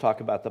event, let's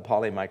talk about the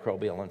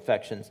polymicrobial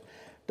infections.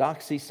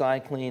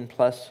 Doxycycline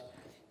plus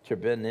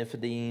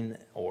terbinafidine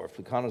or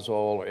fluconazole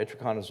or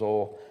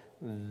itraconazole,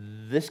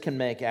 this can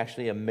make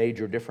actually a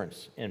major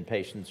difference in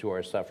patients who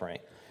are suffering.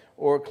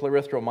 Or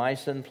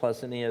clarithromycin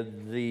plus any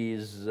of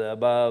these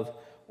above,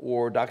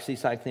 or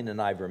doxycycline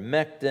and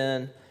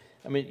ivermectin.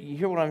 I mean, you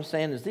hear what I'm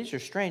saying is these are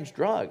strange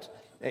drugs,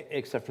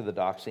 except for the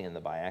doxy and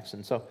the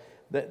Biaxin. So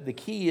the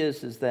key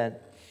is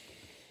that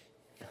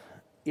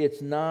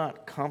it's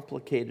not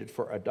complicated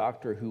for a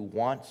doctor who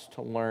wants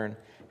to learn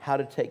how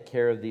to take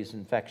care of these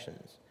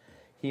infections.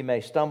 He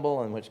may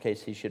stumble, in which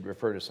case he should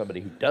refer to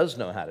somebody who does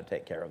know how to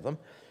take care of them.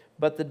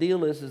 But the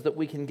deal is that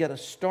we can get a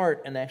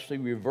start and actually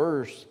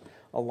reverse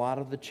a lot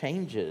of the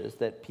changes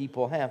that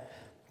people have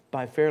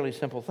by fairly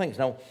simple things.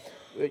 Now,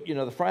 you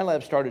know, the Fry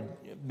Lab started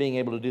being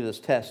able to do this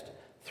test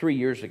 3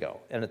 years ago.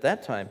 And at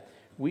that time,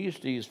 we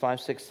used to use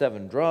 5, 6,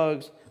 7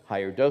 drugs,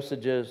 higher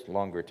dosages,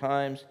 longer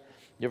times.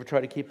 You ever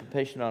try to keep a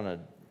patient on an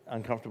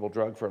uncomfortable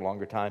drug for a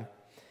longer time?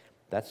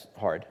 That's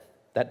hard.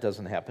 That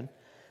doesn't happen.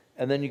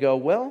 And then you go,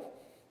 well,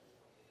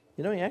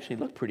 you know, he actually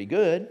looked pretty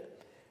good.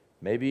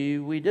 Maybe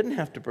we didn't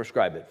have to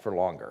prescribe it for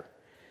longer.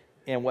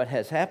 And what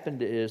has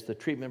happened is the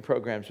treatment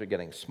programs are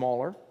getting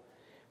smaller.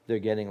 They're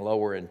getting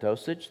lower in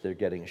dosage. They're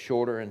getting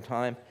shorter in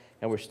time.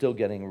 And we're still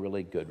getting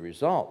really good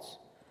results.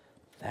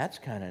 That's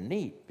kind of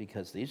neat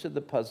because these are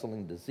the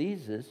puzzling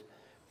diseases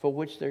for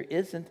which there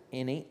isn't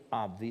any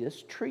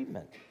obvious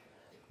treatment.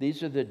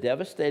 These are the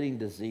devastating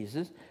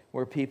diseases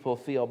where people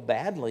feel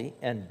badly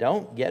and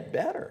don't get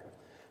better.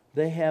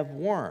 They have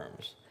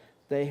worms.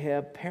 They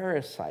have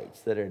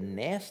parasites that are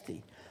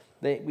nasty.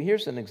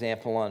 Here's an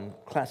example on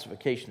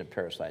classification of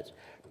parasites.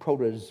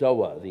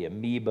 Protozoa, the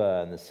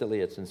amoeba and the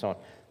ciliates and so on.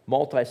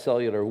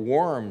 Multicellular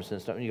worms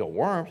and stuff. And you go,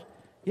 worms?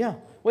 Yeah.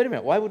 Wait a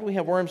minute. Why would we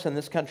have worms in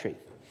this country?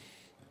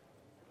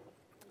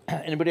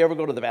 Anybody ever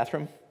go to the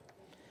bathroom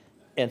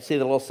and see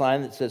the little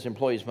sign that says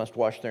employees must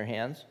wash their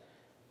hands?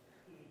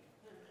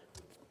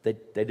 They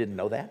didn't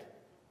know that?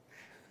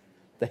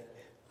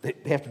 They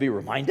have to be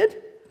reminded?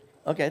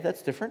 Okay,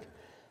 that's different.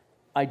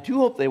 I do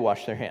hope they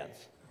wash their hands.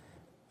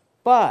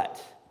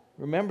 But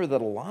remember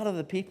that a lot of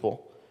the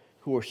people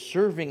who are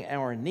serving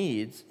our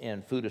needs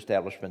in food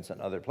establishments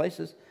and other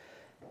places,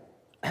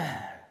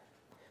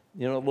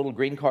 you know, a little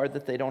green card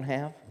that they don't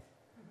have?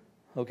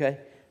 okay?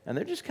 And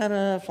they're just kind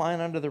of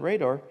flying under the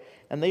radar,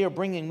 and they are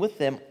bringing with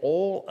them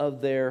all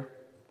of their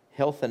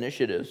health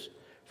initiatives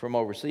from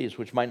overseas,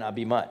 which might not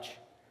be much.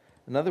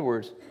 In other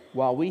words,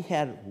 while we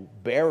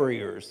had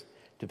barriers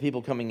to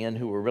people coming in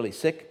who were really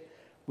sick,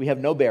 we have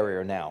no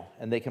barrier now,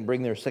 and they can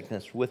bring their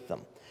sickness with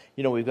them.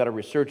 You know, we've got a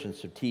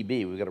resurgence of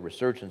TB, we've got a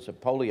resurgence of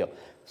polio,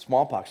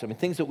 smallpox. I mean,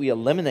 things that we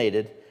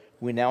eliminated,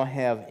 we now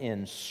have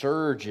in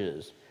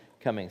surges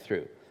coming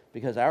through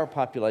because our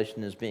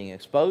population is being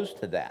exposed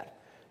to that,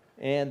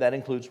 and that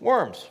includes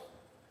worms,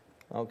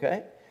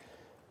 okay?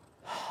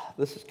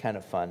 This is kind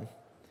of fun.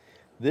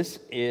 This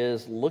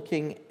is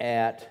looking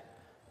at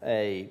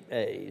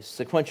a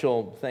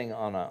sequential thing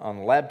on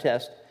a lab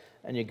test,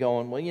 and you're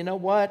going, well, you know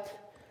what?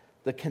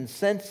 The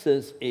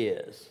consensus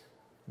is,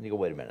 and you go,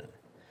 wait a minute,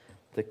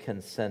 the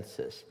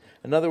consensus.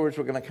 In other words,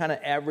 we're going to kind of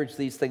average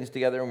these things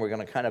together, and we're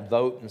going to kind of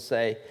vote and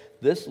say,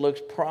 this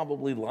looks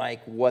probably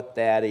like what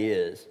that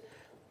is.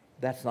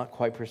 That's not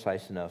quite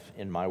precise enough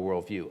in my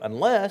worldview,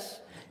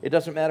 unless it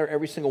doesn't matter,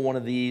 every single one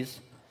of these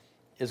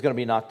is going to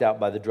be knocked out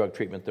by the drug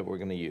treatment that we're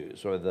going to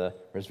use, or the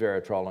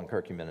resveratrol and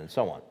curcumin and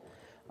so on.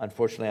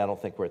 Unfortunately, I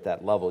don't think we're at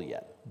that level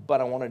yet.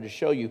 But I wanted to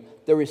show you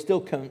there is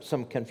still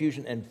some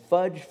confusion and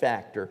fudge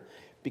factor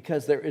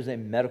because there is a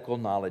medical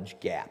knowledge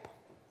gap,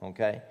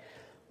 okay?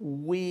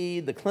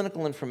 The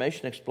clinical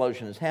information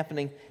explosion is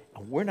happening,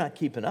 and we're not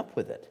keeping up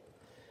with it.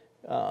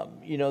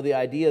 You know, the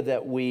idea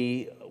that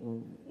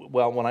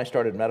well, when I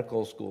started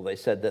medical school, they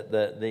said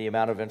that the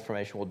amount of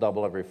information will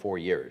double every 4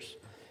 years.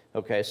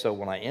 Okay, so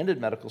when I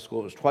ended medical school,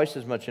 it was twice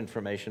as much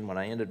information. When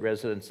I ended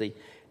residency,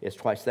 it's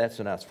twice that,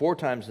 so now it's 4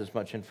 times as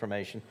much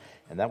information,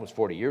 and that was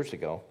 40 years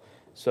ago.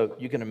 So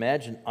you can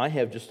imagine I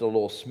have just a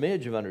little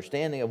smidge of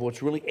understanding of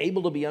what's really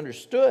able to be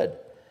understood.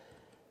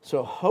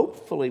 So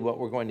hopefully what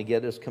we're going to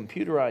get is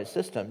computerized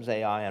systems,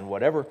 AI and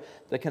whatever,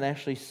 that can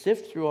actually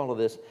sift through all of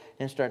this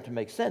and start to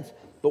make sense.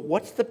 But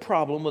what's the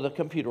problem with a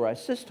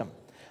computerized system?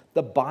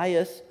 The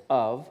bias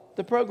of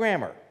the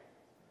programmer.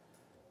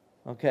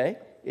 Okay?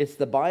 It's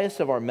the bias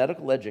of our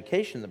medical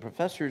education. The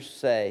professors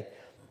say,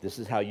 this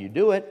is how you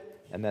do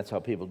it, and that's how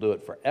people do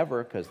it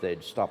forever because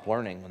they'd stop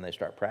learning when they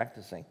start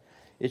practicing.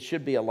 It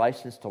should be a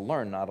license to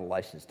learn, not a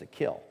license to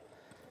kill.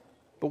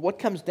 But what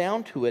comes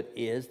down to it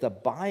is the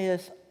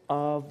bias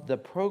of the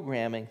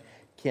programming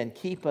can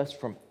keep us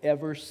from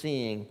ever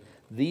seeing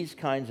these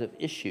kinds of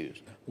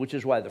issues, which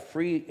is why the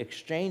free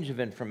exchange of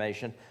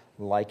information,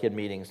 like in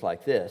meetings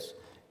like this,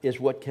 is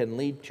what can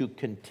lead to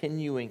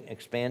continuing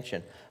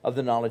expansion of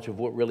the knowledge of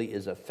what really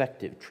is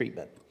effective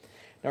treatment.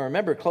 Now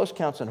remember, close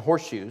counts and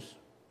horseshoes,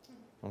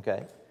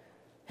 okay,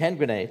 hand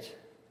grenades,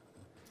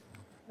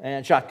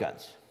 and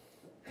shotguns.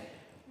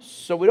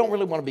 So we don't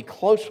really want to be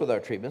close with our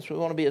treatments. We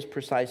want to be as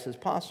precise as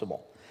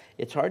possible.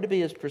 It's hard to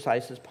be as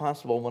precise as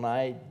possible when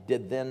I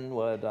did then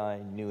what I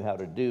knew how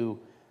to do,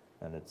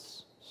 and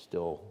it's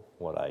still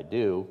what I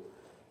do.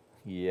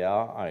 Yeah,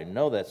 I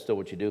know that's still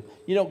what you do.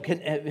 You know,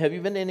 have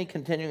you been to any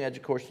continuing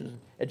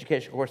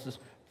education courses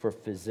for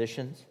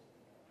physicians?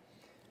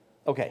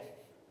 Okay,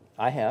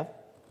 I have.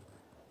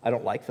 I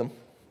don't like them,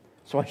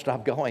 so I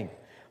stopped going.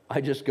 I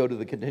just go to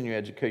the continuing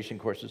education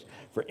courses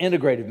for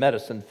integrative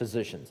medicine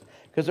physicians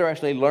because they're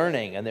actually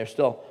learning and they're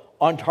still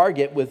on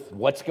target with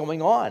what's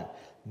going on.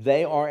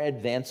 They are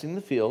advancing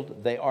the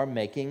field. They are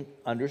making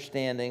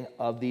understanding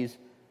of these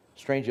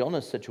strange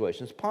illness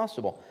situations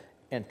possible.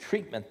 And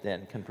treatment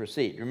then can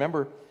proceed.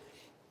 Remember,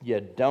 you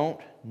don't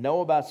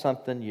know about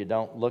something, you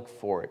don't look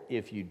for it.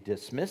 If you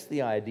dismiss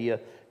the idea,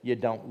 you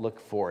don't look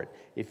for it.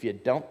 If you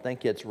don't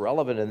think it's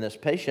relevant in this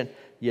patient,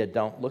 you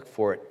don't look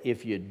for it.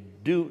 If you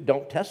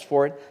don't test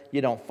for it, you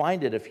don't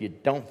find it. If you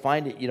don't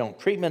find it, you don't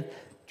treat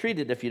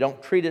it. If you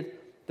don't treat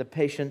it, the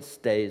patient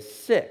stays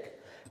sick.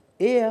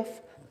 If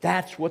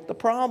that's what the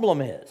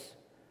problem is.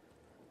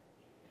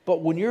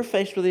 But when you're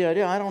faced with the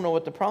idea, I don't know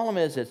what the problem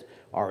is, it's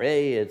RA,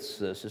 it's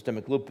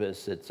systemic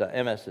lupus, it's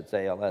MS, it's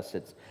ALS,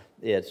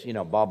 it's you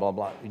know, blah, blah,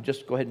 blah. You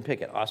just go ahead and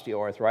pick it,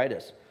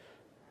 osteoarthritis.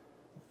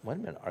 Wait a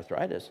minute,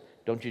 arthritis?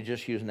 Don't you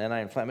just use an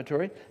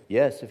anti-inflammatory?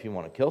 Yes, if you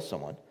want to kill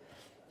someone.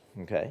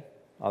 Okay,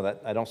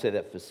 I don't say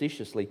that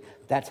facetiously.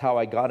 That's how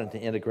I got into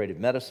integrative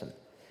medicine.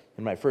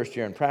 In my first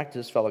year in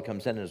practice, a fellow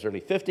comes in his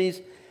early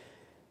 50s,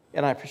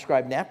 and I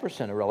prescribed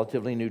naproxen, a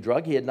relatively new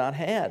drug he had not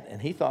had,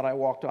 and he thought I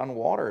walked on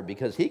water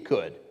because he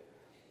could.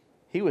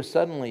 He was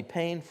suddenly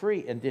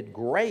pain-free and did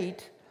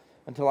great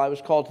until I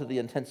was called to the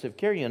intensive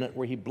care unit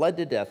where he bled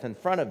to death in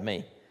front of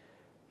me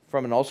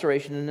from an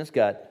ulceration in his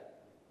gut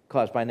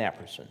caused by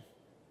naproxen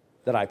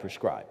that I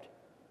prescribed.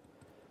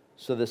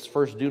 So this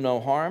first do no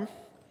harm,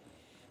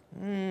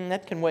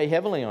 that can weigh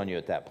heavily on you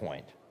at that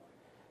point.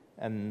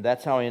 And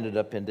that's how I ended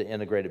up into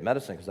integrative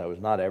medicine because I was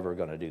not ever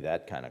going to do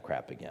that kind of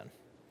crap again.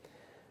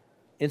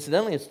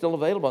 Incidentally, it's still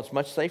available. It's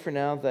much safer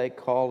now. They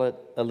call it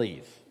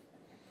Aleve.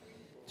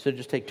 So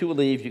just take 2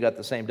 Aleve, you got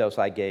the same dose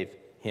I gave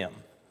him.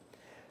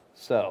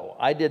 So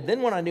I did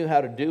then what I knew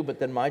how to do, but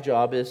then my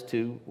job is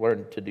to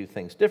learn to do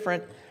things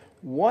different.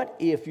 What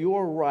if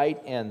you're right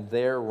and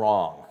they're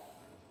wrong?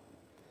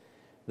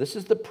 This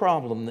is the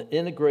problem that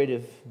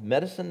integrative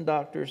medicine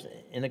doctors,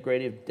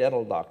 integrative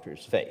dental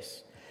doctors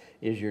face,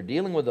 is you're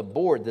dealing with a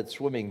board that's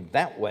swimming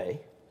that way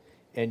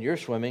and you're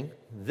swimming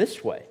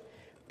this way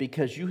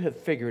because you have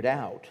figured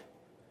out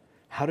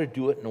how to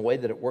do it in a way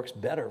that it works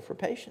better for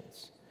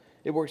patients.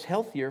 It works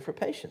healthier for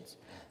patients.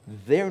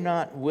 They're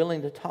not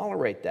willing to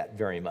tolerate that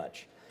very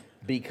much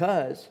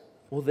because,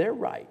 well, they're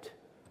right.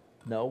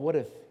 No, what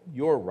if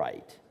you're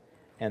right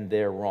and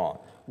they're wrong?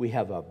 We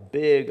have a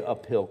big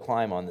uphill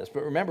climb on this.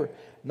 But remember,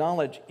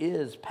 knowledge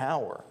is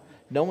power.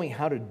 Knowing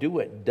how to do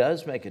it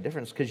does make a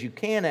difference because you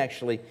can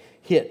actually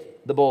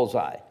hit the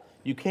bullseye.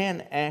 You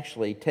can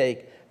actually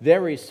take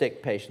very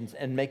sick patients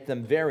and make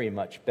them very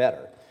much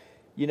better.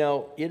 You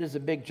know, it is a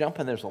big jump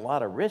and there's a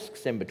lot of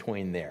risks in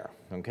between there,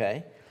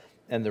 okay?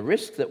 And the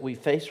risk that we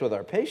face with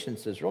our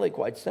patients is really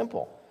quite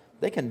simple.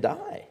 They can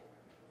die.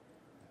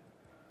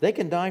 They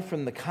can die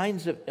from the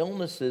kinds of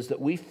illnesses that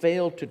we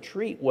fail to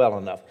treat well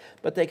enough.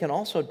 But they can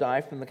also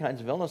die from the kinds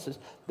of illnesses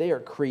they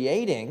are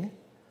creating,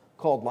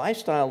 called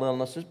lifestyle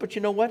illnesses. But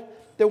you know what?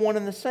 They're one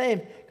and the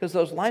same, because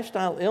those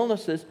lifestyle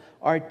illnesses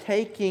are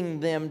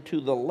taking them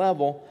to the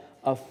level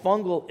of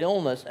fungal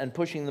illness and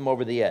pushing them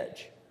over the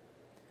edge.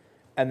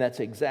 And that's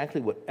exactly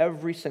what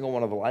every single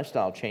one of the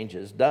lifestyle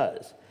changes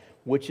does,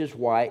 which is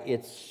why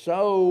it's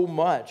so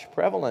much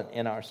prevalent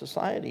in our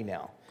society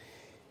now.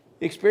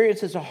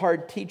 Experience is a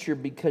hard teacher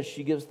because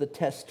she gives the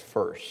test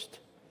first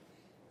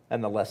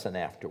and the lesson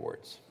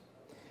afterwards.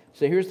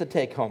 So here's the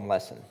take-home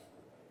lesson.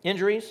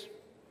 Injuries,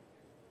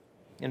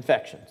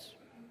 infections.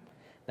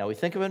 Now we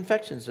think of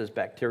infections as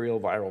bacterial,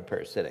 viral,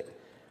 parasitic.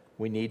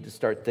 We need to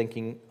start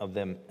thinking of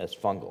them as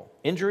fungal.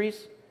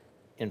 Injuries,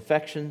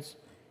 infections,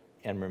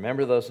 and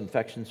remember those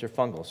infections are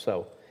fungal.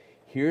 So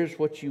here's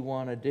what you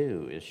want to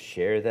do is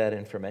share that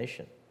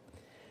information.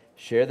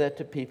 Share that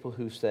to people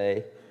who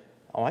say,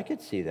 oh, I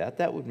could see that.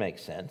 That would make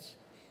sense.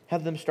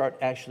 Have them start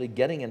actually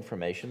getting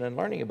information and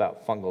learning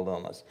about fungal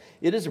illness.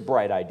 It is a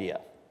bright idea,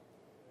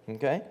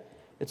 okay?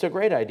 It's a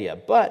great idea,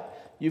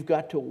 but you've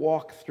got to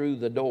walk through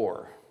the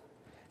door.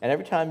 And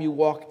every time you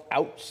walk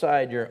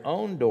outside your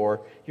own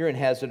door, you're in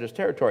hazardous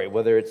territory,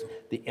 whether it's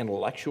the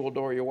intellectual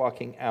door you're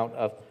walking out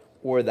of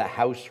or the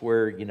house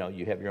where, you know,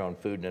 you have your own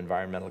food and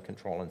environmental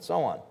control and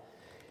so on.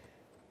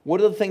 What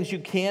are the things you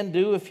can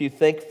do if you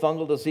think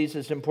fungal disease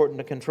is important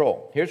to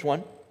control? Here's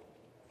one.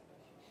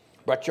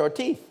 Brush your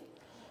teeth.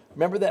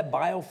 Remember that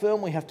biofilm?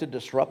 We have to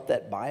disrupt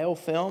that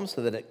biofilm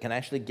so that it can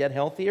actually get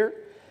healthier.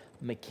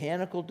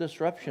 Mechanical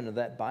disruption of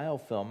that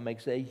biofilm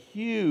makes a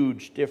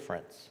huge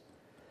difference.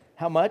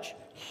 How much?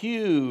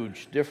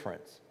 Huge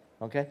difference.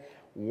 Okay?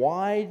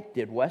 Why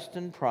did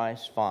Weston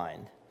Price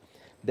find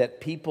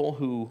that people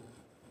who,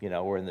 you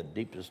know, were in the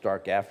deepest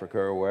dark Africa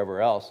or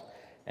wherever else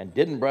and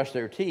didn't brush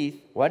their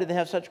teeth, why did they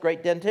have such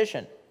great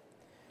dentition?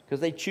 Because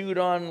they chewed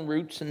on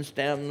roots and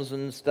stems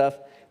and stuff.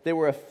 They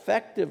were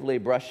effectively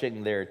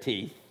brushing their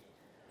teeth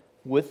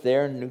with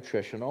their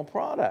nutritional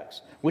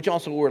products, which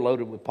also were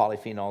loaded with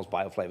polyphenols,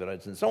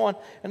 bioflavonoids, and so on.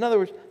 In other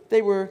words,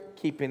 they were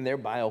keeping their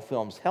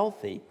biofilms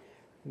healthy,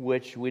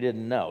 which we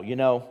didn't know. You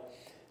know,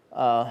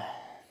 I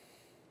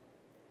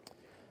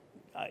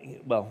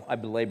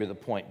belabor the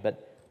point,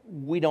 but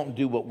we don't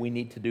do what we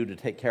need to do to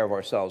take care of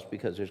ourselves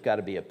because there's got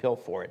to be a pill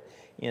for it.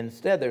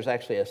 Instead, there's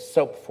actually a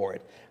soap for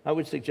it. I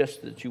would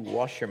suggest that you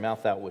wash your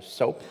mouth out with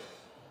soap,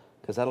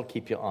 because that'll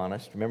keep you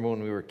honest. Remember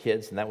when we were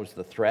kids and that was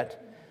the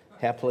threat?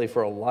 Happily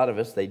for a lot of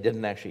us, they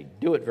didn't actually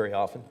do it very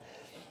often.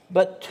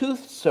 But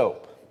tooth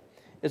soap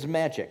is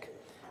magic.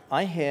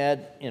 I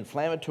had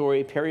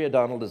inflammatory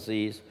periodontal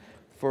disease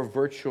for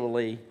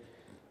virtually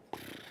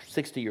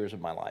 60 years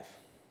of my life.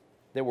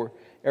 There were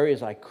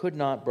areas I could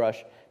not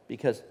brush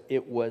because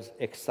it was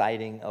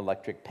exciting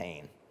electric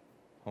pain,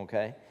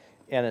 okay?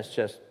 And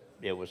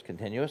it was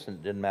continuous and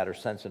it didn't matter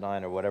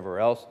Sensodyne or whatever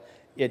else.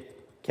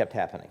 It kept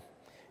happening.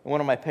 And one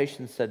of my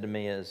patients said to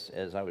me as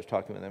I was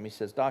talking with him, he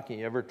says, Doc,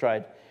 you ever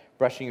tried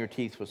brushing your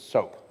teeth with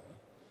soap?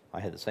 I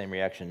had the same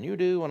reaction you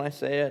do when I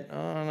say it.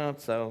 Oh, no,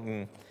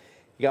 so.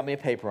 He got me a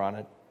paper on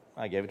it.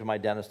 I gave it to my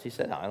dentist. He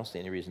said, no, I don't see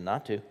any reason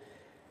not to.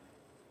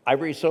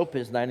 Ivory soap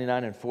is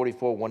 99 and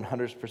 44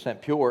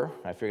 100% pure.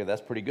 I figured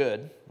that's pretty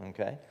good,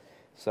 okay?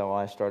 So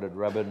I started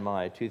rubbing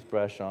my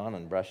toothbrush on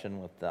and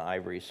brushing with the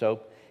ivory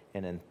soap,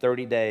 and in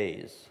 30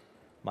 days,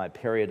 my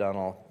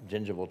periodontal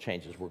gingival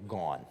changes were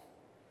gone.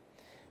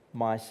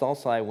 My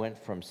sulci went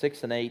from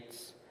 6 and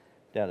 8s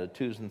down to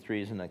 2s and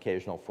 3s and an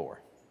occasional 4.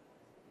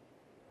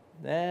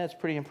 That's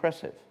pretty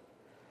impressive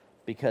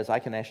because I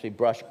can actually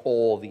brush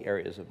all the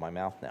areas of my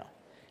mouth now.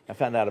 I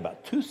found out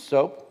about tooth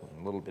soap,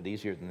 a little bit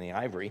easier than the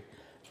ivory,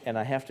 and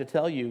I have to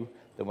tell you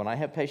that when I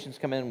have patients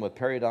come in with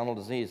periodontal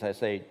disease, I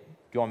say, do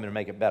you want me to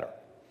make it better?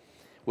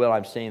 Well,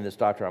 I'm seeing this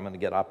doctor, I'm going to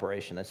get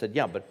operation. I said,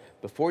 yeah, but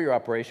before your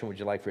operation, would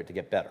you like for it to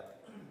get better?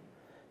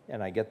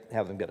 And I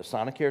have them get a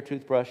Sonicare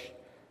toothbrush,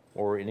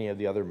 or any of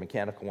the other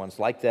mechanical ones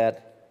like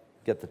that,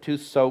 get the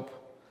tooth soap,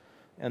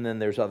 and then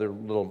there's other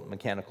little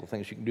mechanical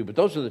things you can do. But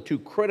those are the two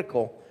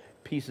critical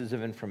pieces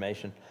of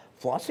information.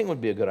 Flossing would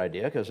be a good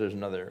idea because there's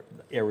another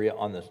area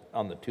on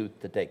the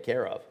tooth to take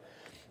care of.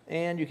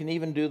 And you can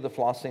even do the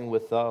flossing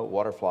with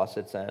water floss.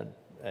 It's a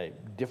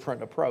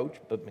different approach,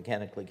 but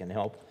mechanically can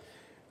help.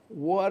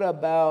 What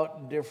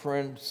about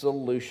different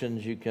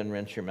solutions you can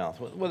rinse your mouth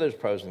with? Well, there's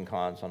pros and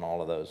cons on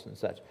all of those and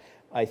such.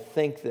 I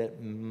think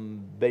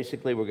that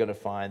basically we're going to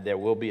find there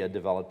will be a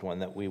developed one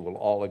that we will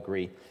all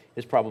agree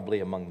is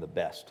probably among the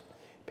best.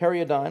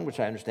 Periodine, which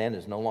I understand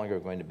is no longer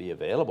going to be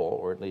available,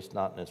 or at least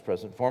not in its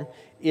present form,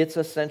 it's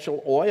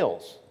essential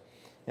oils.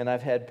 And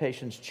I've had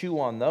patients chew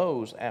on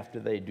those after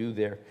they do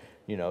their,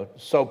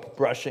 soap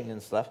brushing and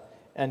stuff,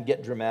 and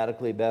get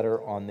dramatically better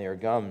on their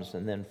gums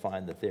and then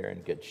find that they're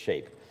in good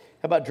shape.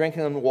 How about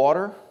drinking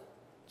water?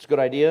 It's a good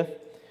idea.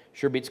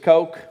 Sure beats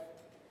Coke.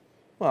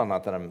 Well,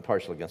 not that I'm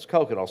partial against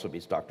Coke. It also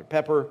beats Dr.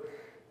 Pepper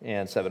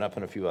and 7-Up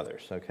and a few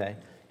others, okay?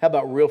 How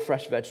about real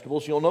fresh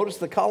vegetables? You'll notice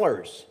the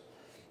colors.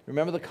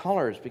 Remember the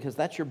colors, because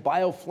that's your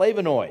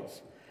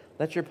bioflavonoids.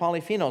 That's your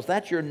polyphenols.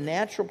 That's your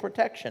natural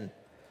protection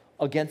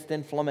against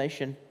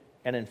inflammation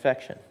and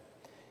infection.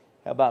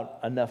 How about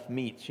enough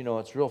meats?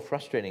 It's real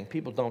frustrating.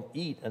 People don't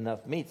eat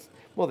enough meats.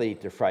 Well, they eat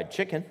their fried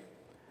chicken,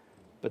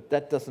 but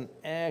that doesn't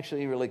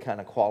actually really kind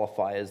of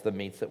qualify as the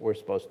meats that we're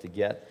supposed to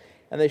get,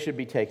 and they should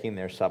be taking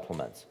their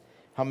supplements.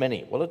 How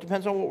many? Well, it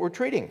depends on what we're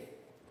treating.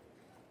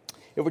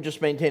 If we're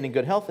just maintaining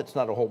good health, it's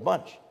not a whole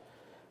bunch.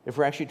 If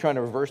we're actually trying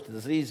to reverse the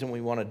disease and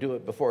we want to do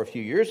it before a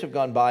few years have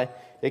gone by,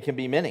 it can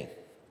be many.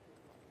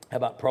 How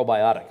about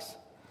probiotics?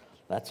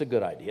 That's a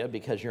good idea,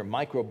 because your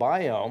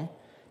microbiome,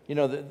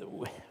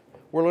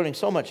 we're learning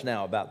so much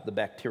now about the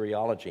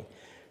bacteriology.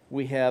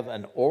 We have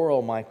an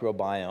oral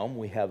microbiome,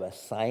 we have a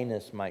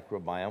sinus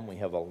microbiome, we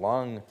have a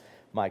lung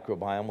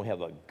microbiome, we have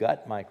a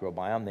gut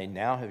microbiome. They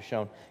now have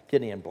shown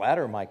kidney and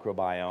bladder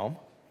microbiome,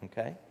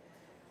 okay?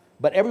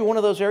 But every one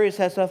of those areas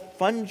has a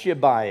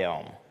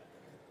fungibiome.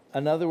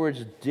 In other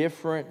words,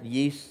 different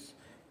yeasts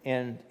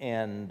and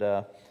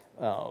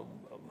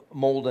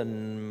mold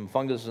and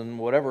fungus and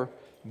whatever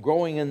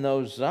growing in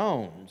those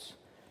zones,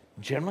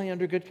 generally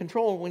under good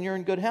control when you're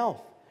in good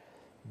health.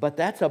 But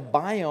that's a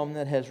biome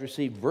that has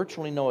received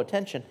virtually no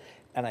attention.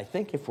 And I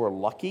think if we're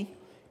lucky,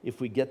 if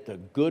we get the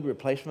good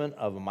replacement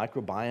of a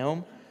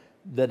microbiome,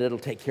 that it'll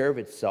take care of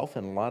itself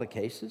in a lot of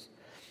cases.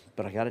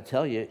 But I got to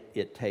tell you,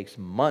 it takes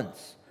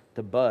months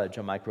to budge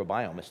a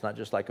microbiome. It's not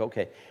just like,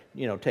 okay,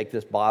 take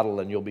this bottle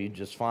and you'll be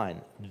just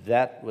fine.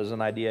 That was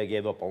an idea I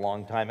gave up a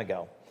long time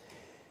ago.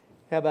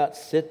 How about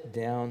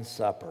sit-down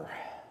supper?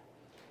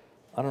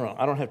 I don't know.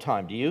 I don't have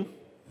time. Do you?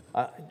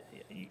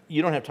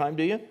 You don't have time,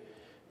 do you?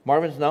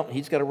 Marvin's, no,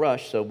 he's got to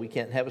rush, so we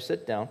can't have a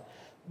sit-down.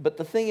 But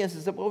the thing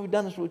is that what we've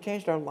done is we've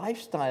changed our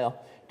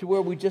lifestyle to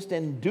where we just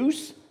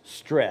induce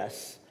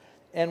stress,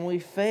 and we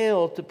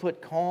fail to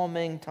put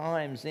calming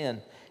times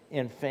in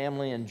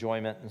family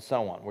enjoyment and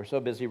so on. We're so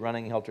busy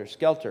running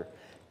helter-skelter.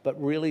 But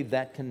really,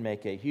 that can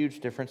make a huge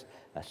difference,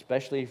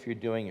 especially if you're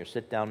doing your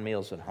sit-down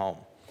meals at home.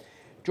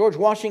 George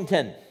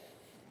Washington,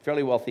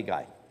 fairly wealthy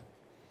guy.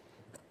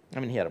 I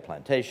mean, he had a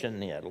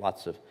plantation, he had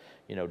lots of,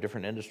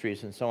 different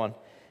industries and so on.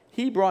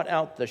 He brought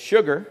out the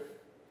sugar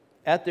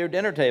at their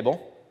dinner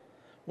table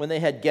when they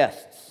had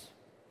guests.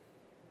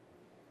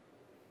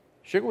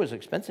 Sugar was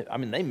expensive. I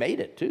mean, they made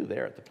it too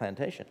there at the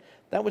plantation.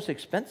 That was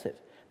expensive.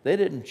 They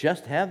didn't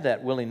just have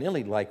that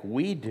willy-nilly like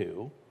we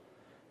do.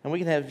 And we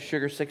can have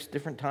sugar 6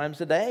 different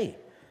times a day.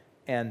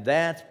 And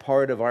that's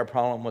part of our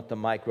problem with the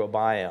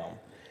microbiome.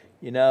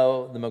 The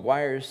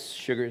McGuire's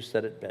Sugars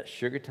said it best.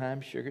 Sugar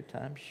time, sugar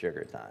time,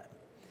 sugar time.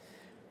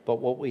 But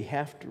what we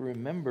have to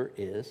remember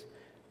is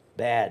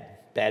bad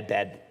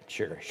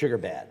sugar. Sugar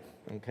bad,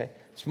 okay?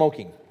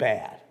 Smoking,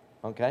 bad,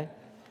 okay?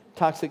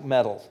 Toxic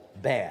metals,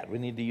 bad. We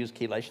need to use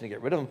chelation to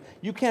get rid of them.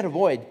 You can't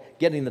avoid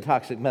getting the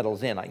toxic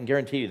metals in. I can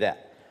guarantee you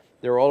that.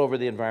 They're all over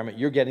the environment.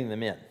 You're getting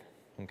them in,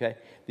 okay?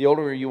 The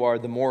older you are,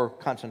 the more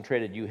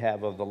concentrated you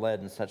have of the lead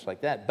and such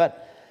like that.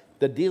 But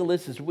the deal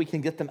is we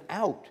can get them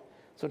out.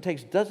 So it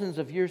takes dozens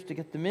of years to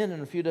get them in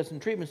and a few dozen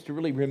treatments to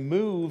really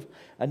remove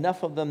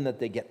enough of them that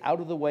they get out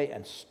of the way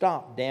and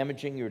stop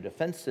damaging your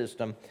defense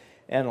system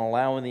and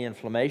allowing the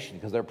inflammation,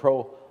 because they're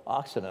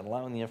pro-oxidant,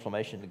 allowing the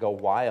inflammation to go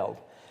wild.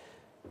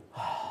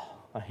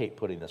 I hate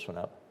putting this one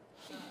up.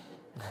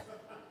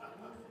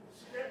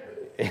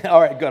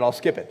 All right, good, I'll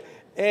skip it.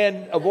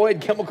 And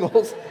avoid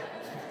chemicals.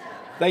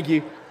 Thank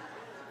you.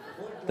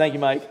 Thank you,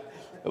 Mike.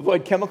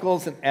 Avoid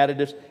chemicals and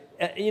additives.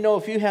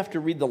 If you have to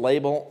read the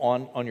label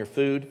on your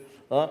food,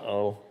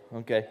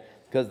 okay,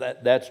 because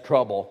that's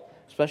trouble,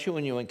 especially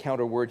when you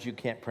encounter words you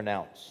can't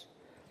pronounce.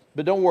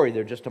 But don't worry,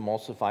 they're just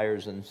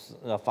emulsifiers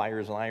and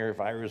fires and iron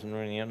fires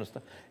and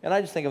stuff. And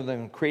I just think of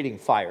them creating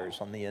fires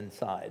on the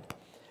inside.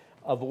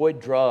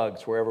 Avoid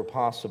drugs wherever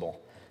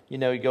possible. You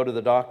go to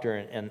the doctor,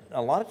 and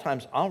a lot of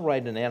times I'll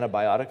write an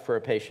antibiotic for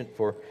a patient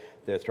for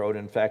their throat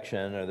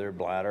infection or their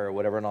bladder or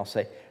whatever, and I'll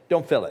say,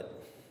 don't fill it.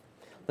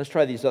 Let's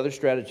try these other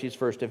strategies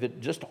first. If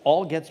it just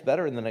all gets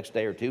better in the next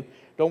day or two,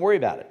 don't worry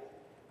about it.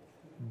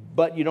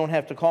 But you don't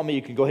have to call me.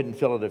 You can go ahead and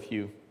fill it if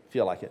you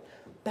feel like it.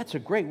 That's a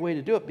great way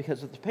to do it,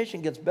 because if the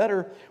patient gets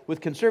better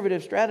with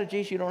conservative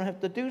strategies, you don't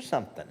have to do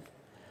something.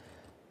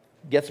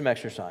 Get some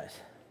exercise.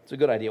 It's a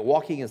good idea.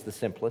 Walking is the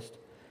simplest.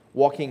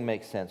 Walking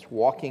makes sense.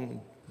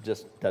 Walking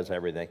just does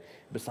everything.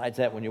 Besides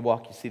that, when you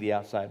walk, you see the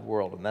outside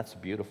world, and that's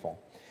beautiful.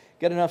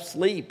 Get enough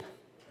sleep.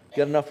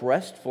 Get enough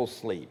restful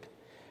sleep.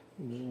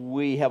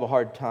 We have a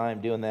hard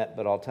time doing that,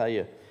 but I'll tell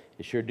you,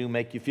 it sure do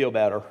make you feel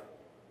better,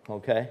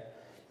 okay?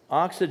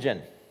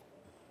 Oxygen.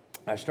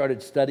 I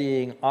started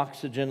studying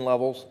oxygen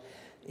levels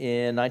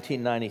in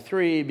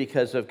 1993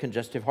 because of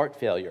congestive heart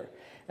failure.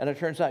 And it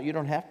turns out you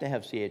don't have to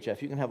have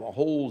CHF. You can have a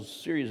whole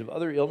series of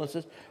other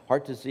illnesses,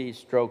 heart disease,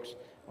 strokes,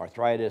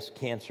 arthritis,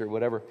 cancer,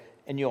 whatever,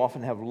 and you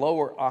often have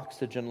lower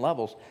oxygen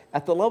levels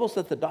at the levels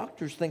that the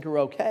doctors think are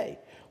okay.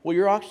 Well,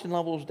 your oxygen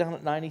level is down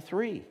at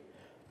 93.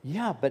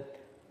 Yeah, but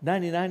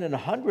 99 and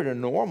 100 are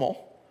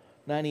normal.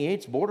 98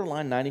 is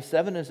borderline.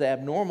 97 is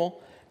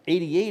abnormal.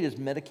 88 is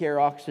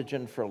Medicare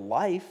oxygen for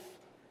life.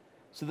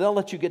 So they'll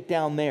let you get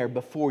down there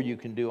before you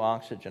can do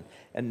oxygen.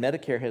 And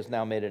Medicare has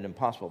now made it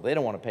impossible. They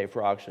don't want to pay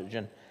for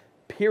oxygen,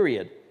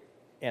 period.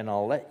 And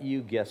I'll let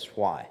you guess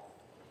why.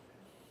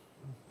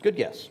 Good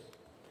guess.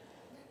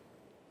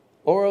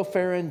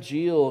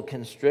 Oropharyngeal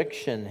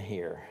constriction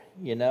here.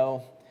 You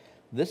know,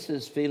 this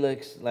is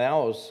Felix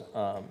Lau's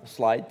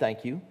slide,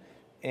 thank you.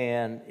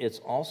 And it's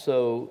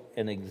also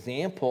an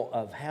example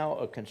of how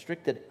a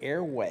constricted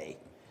airway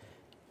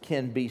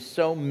can be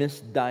so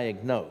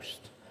misdiagnosed.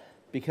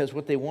 Because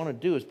what they want to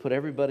do is put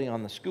everybody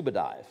on the scuba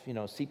dive, you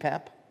know,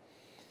 CPAP.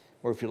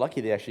 Or if you're lucky,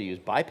 they actually use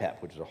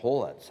BiPAP, which is a whole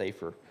lot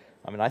safer.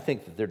 I mean, I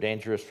think that they're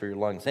dangerous for your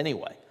lungs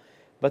anyway.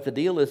 But the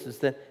deal is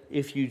that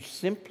if you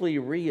simply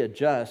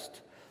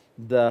readjust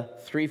the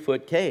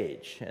 3-foot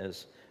cage,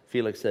 as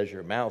Felix says,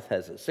 your mouth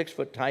has a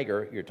 6-foot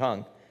tiger, your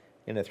tongue,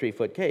 in a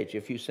 3-foot cage.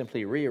 If you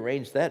simply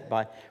rearrange that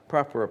by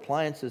proper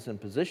appliances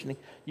and positioning,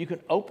 you can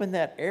open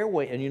that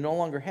airway and you no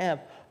longer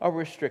have a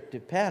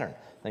restrictive pattern.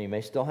 Now, you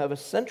may still have a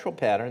central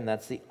pattern,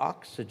 that's the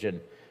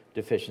oxygen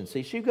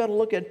deficiency. So you've got to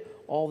look at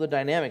all the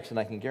dynamics, and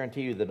I can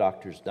guarantee you the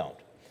doctors don't.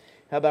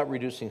 How about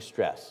reducing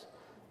stress?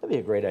 That'd be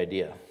a great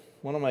idea.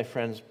 One of my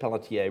friends,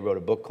 Pelletier, wrote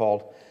a book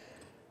called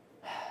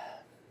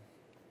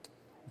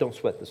Don't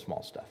Sweat the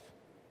Small Stuff.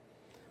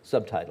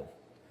 Subtitle,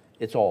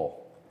 It's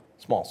All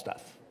Small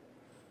Stuff.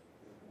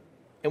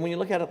 And when you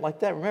look at it like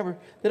that, remember,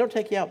 they don't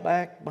take you out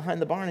back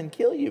behind the barn and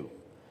kill you.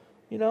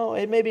 You know,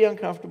 it may be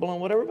uncomfortable and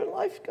whatever, but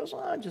life goes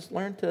on. Just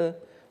learn to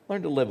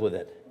live with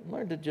it.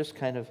 Learn to just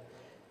kind of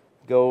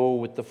go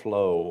with the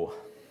flow,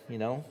 you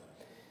know.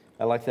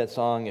 I like that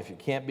song, if you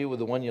can't be with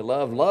the one you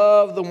love,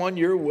 love the one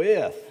you're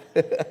with.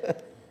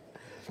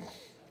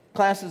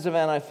 Classes of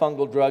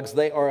antifungal drugs,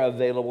 they are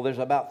available. There's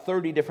about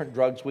 30 different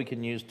drugs we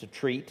can use to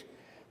treat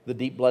the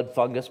deep blood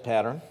fungus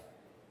pattern.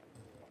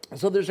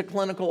 So there's a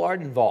clinical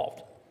art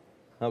involved,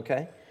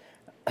 okay?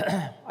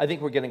 I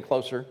think we're getting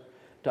closer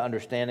to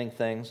understanding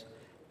things,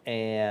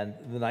 and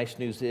the nice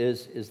news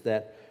is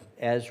that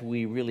as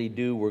we really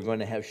do, we're going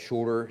to have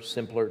shorter,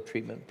 simpler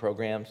treatment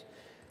programs.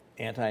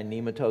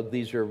 Anti-nematode,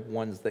 these are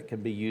ones that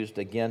can be used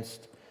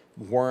against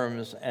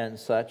worms and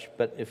such,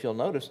 but if you'll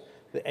notice,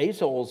 the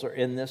azoles are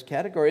in this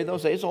category.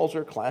 Those azoles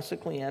are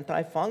classically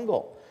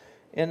antifungal.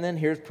 And then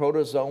here's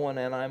protozoan,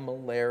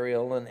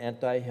 anti-malarial, and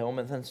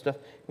anti-helminth and stuff.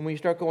 And when you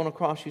start going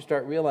across, you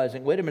start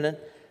realizing, wait a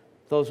minute,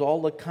 those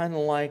all look kind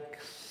of like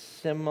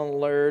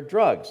similar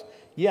drugs.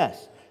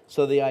 Yes,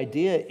 so the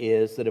idea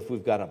is that if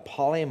we've got a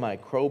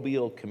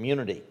polymicrobial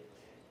community,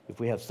 if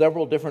we have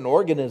several different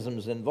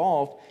organisms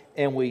involved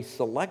and we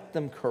select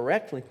them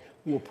correctly,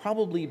 we'll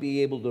probably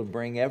be able to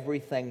bring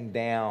everything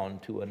down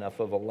to enough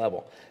of a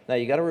level. Now,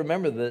 you got to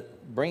remember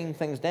that bringing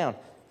things down,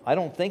 I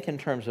don't think in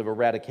terms of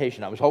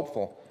eradication. I was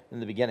hopeful in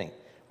the beginning.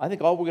 I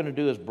think all we're going to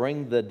do is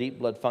bring the deep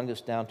blood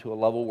fungus down to a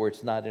level where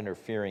it's not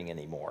interfering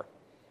anymore,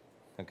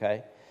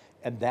 okay?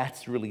 And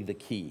that's really the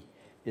key,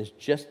 is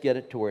just get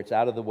it to where it's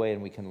out of the way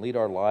and we can lead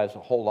our lives a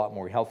whole lot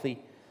more healthy,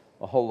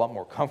 a whole lot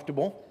more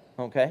comfortable,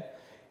 okay?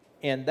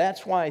 And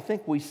that's why I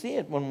think we see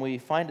it when we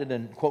find it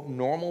in, quote,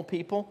 normal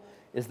people,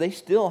 is they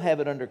still have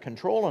it under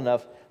control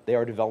enough. They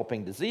are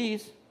developing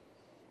disease,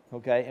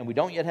 okay? And we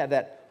don't yet have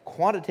that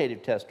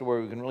quantitative test to where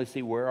we can really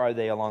see where are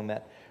they along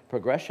that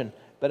progression.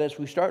 But as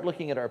we start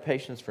looking at our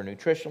patients for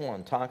nutritional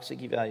and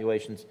toxic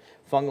evaluations,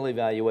 fungal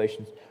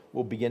evaluations,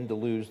 we'll begin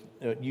to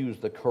use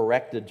the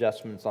correct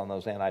adjustments on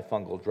those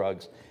antifungal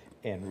drugs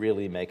and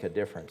really make a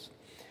difference.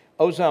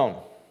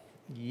 Ozone.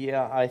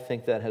 Yeah, I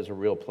think that has a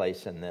real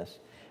place in this.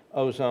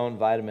 Ozone,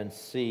 vitamin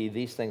C,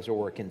 these things are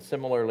working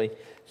similarly.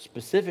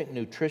 Specific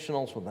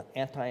nutritionals with an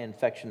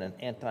anti-infection and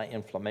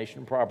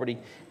anti-inflammation property.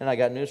 And I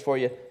got news for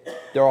you,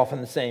 they're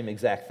often the same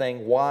exact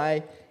thing.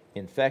 Why?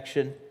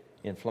 Infection,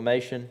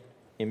 inflammation,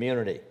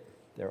 immunity.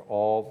 They're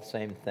all the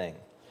same thing.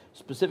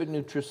 Specific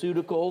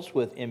nutraceuticals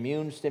with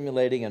immune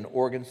stimulating and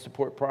organ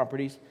support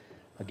properties.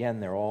 Again,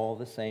 they're all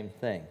the same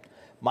thing.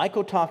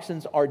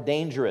 Mycotoxins are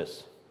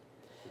dangerous.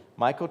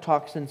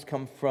 Mycotoxins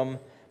come from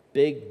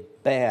big,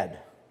 bad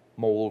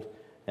mold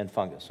and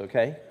fungus,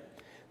 okay?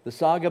 The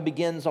saga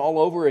begins all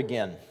over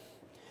again.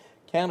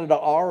 Candida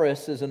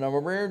auris is an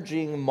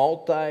emerging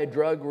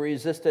multi-drug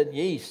resistant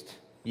yeast.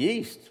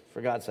 Yeast,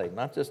 for God's sake,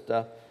 not just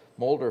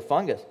mold or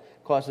fungus.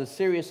 causes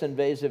serious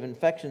invasive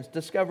infections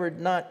discovered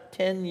not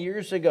 10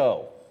 years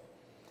ago.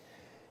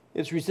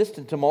 It's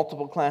resistant to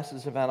multiple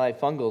classes of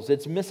antifungals.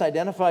 It's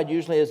misidentified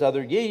usually as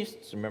other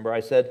yeasts. Remember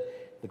I said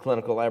the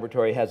clinical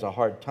laboratory has a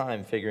hard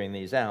time figuring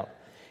these out.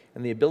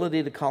 And the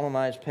ability to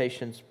colonize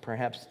patients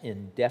perhaps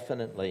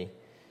indefinitely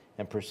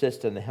and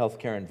persist in the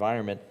healthcare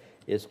environment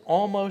is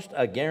almost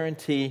a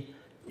guarantee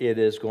it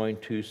is going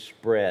to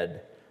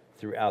spread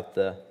throughout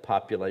the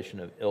population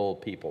of ill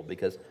people,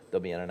 because they'll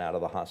be in and out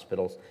of the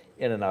hospitals,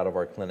 in and out of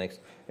our clinics,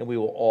 and we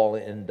will all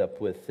end up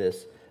with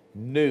this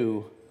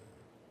new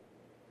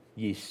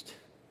yeast.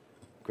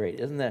 Great,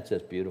 isn't that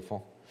just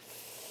beautiful?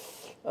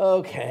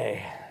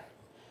 Okay,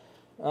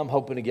 I'm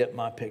hoping to get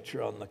my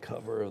picture on the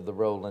cover of the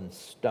Rolling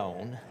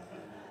Stone,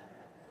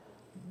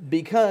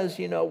 because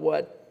you know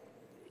what?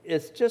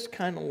 It's just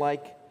kind of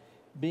like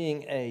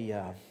being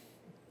a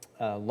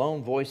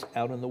lone voice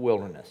out in the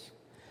wilderness.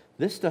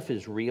 This stuff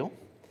is real.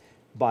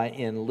 By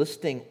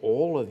enlisting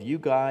all of you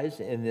guys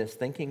in this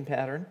thinking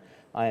pattern,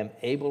 I am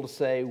able to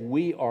say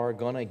we are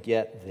going to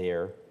get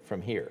there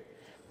from here.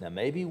 Now,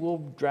 maybe we'll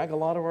drag a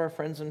lot of our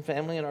friends and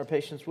family and our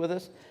patients with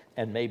us,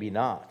 and maybe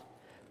not.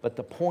 But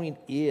the point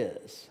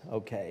is,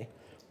 okay,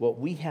 what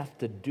we have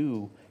to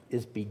do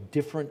is be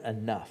different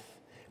enough,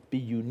 be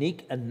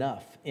unique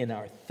enough in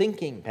our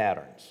thinking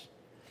patterns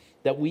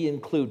that we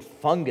include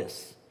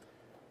fungus,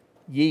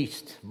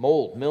 yeast,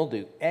 mold,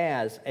 mildew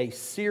as a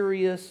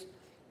serious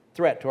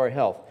threat to our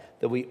health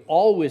that we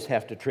always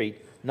have to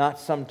treat, not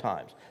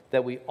sometimes,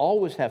 that we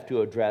always have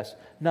to address,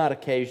 not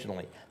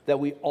occasionally, that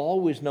we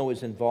always know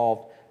is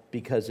involved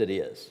because it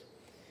is.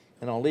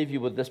 And I'll leave you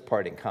with this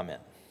parting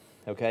comment,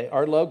 okay?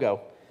 Our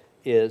logo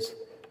is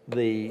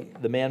the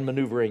man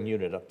maneuvering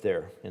unit up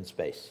there in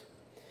space.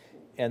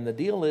 And the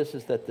deal is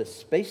that the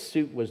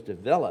spacesuit was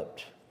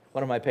developed.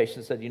 One of my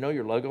patients said, "You know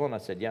your logo?" And I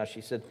said, "Yeah."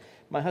 She said,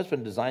 "My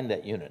husband designed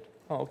that unit."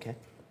 Oh, okay.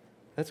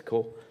 That's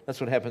cool. That's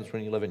what happens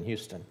when you live in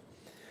Houston.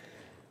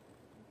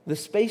 The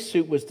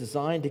spacesuit was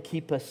designed to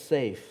keep us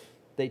safe.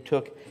 They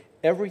took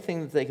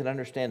everything that they could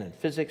understand in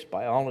physics,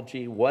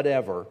 biology,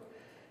 whatever,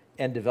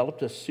 and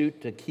developed a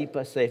suit to keep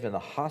us safe in the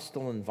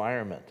hostile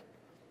environment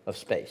of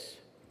space.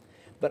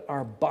 But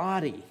our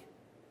body,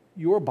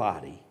 your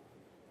body,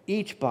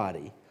 each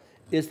body,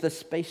 is the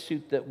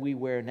spacesuit that we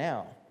wear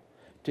now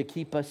to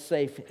keep us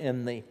safe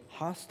in the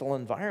hostile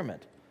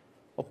environment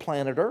of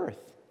planet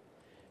Earth.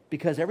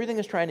 Because everything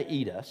is trying to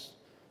eat us,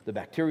 the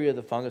bacteria,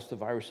 the fungus, the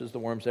viruses, the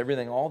worms,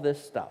 everything, all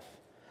this stuff.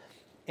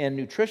 And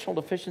nutritional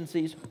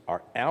deficiencies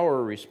are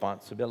our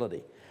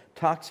responsibility.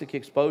 Toxic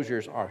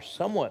exposures are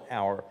somewhat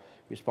our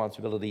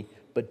responsibility,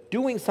 but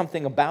doing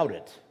something about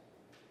it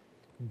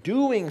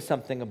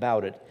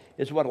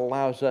is what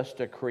allows us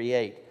to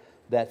create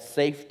that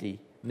safety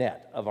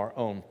net of our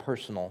own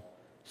personal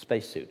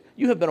spacesuit.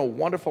 You have been a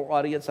wonderful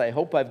audience. I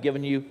hope I've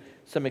given you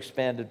some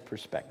expanded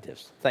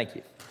perspectives. Thank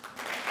you.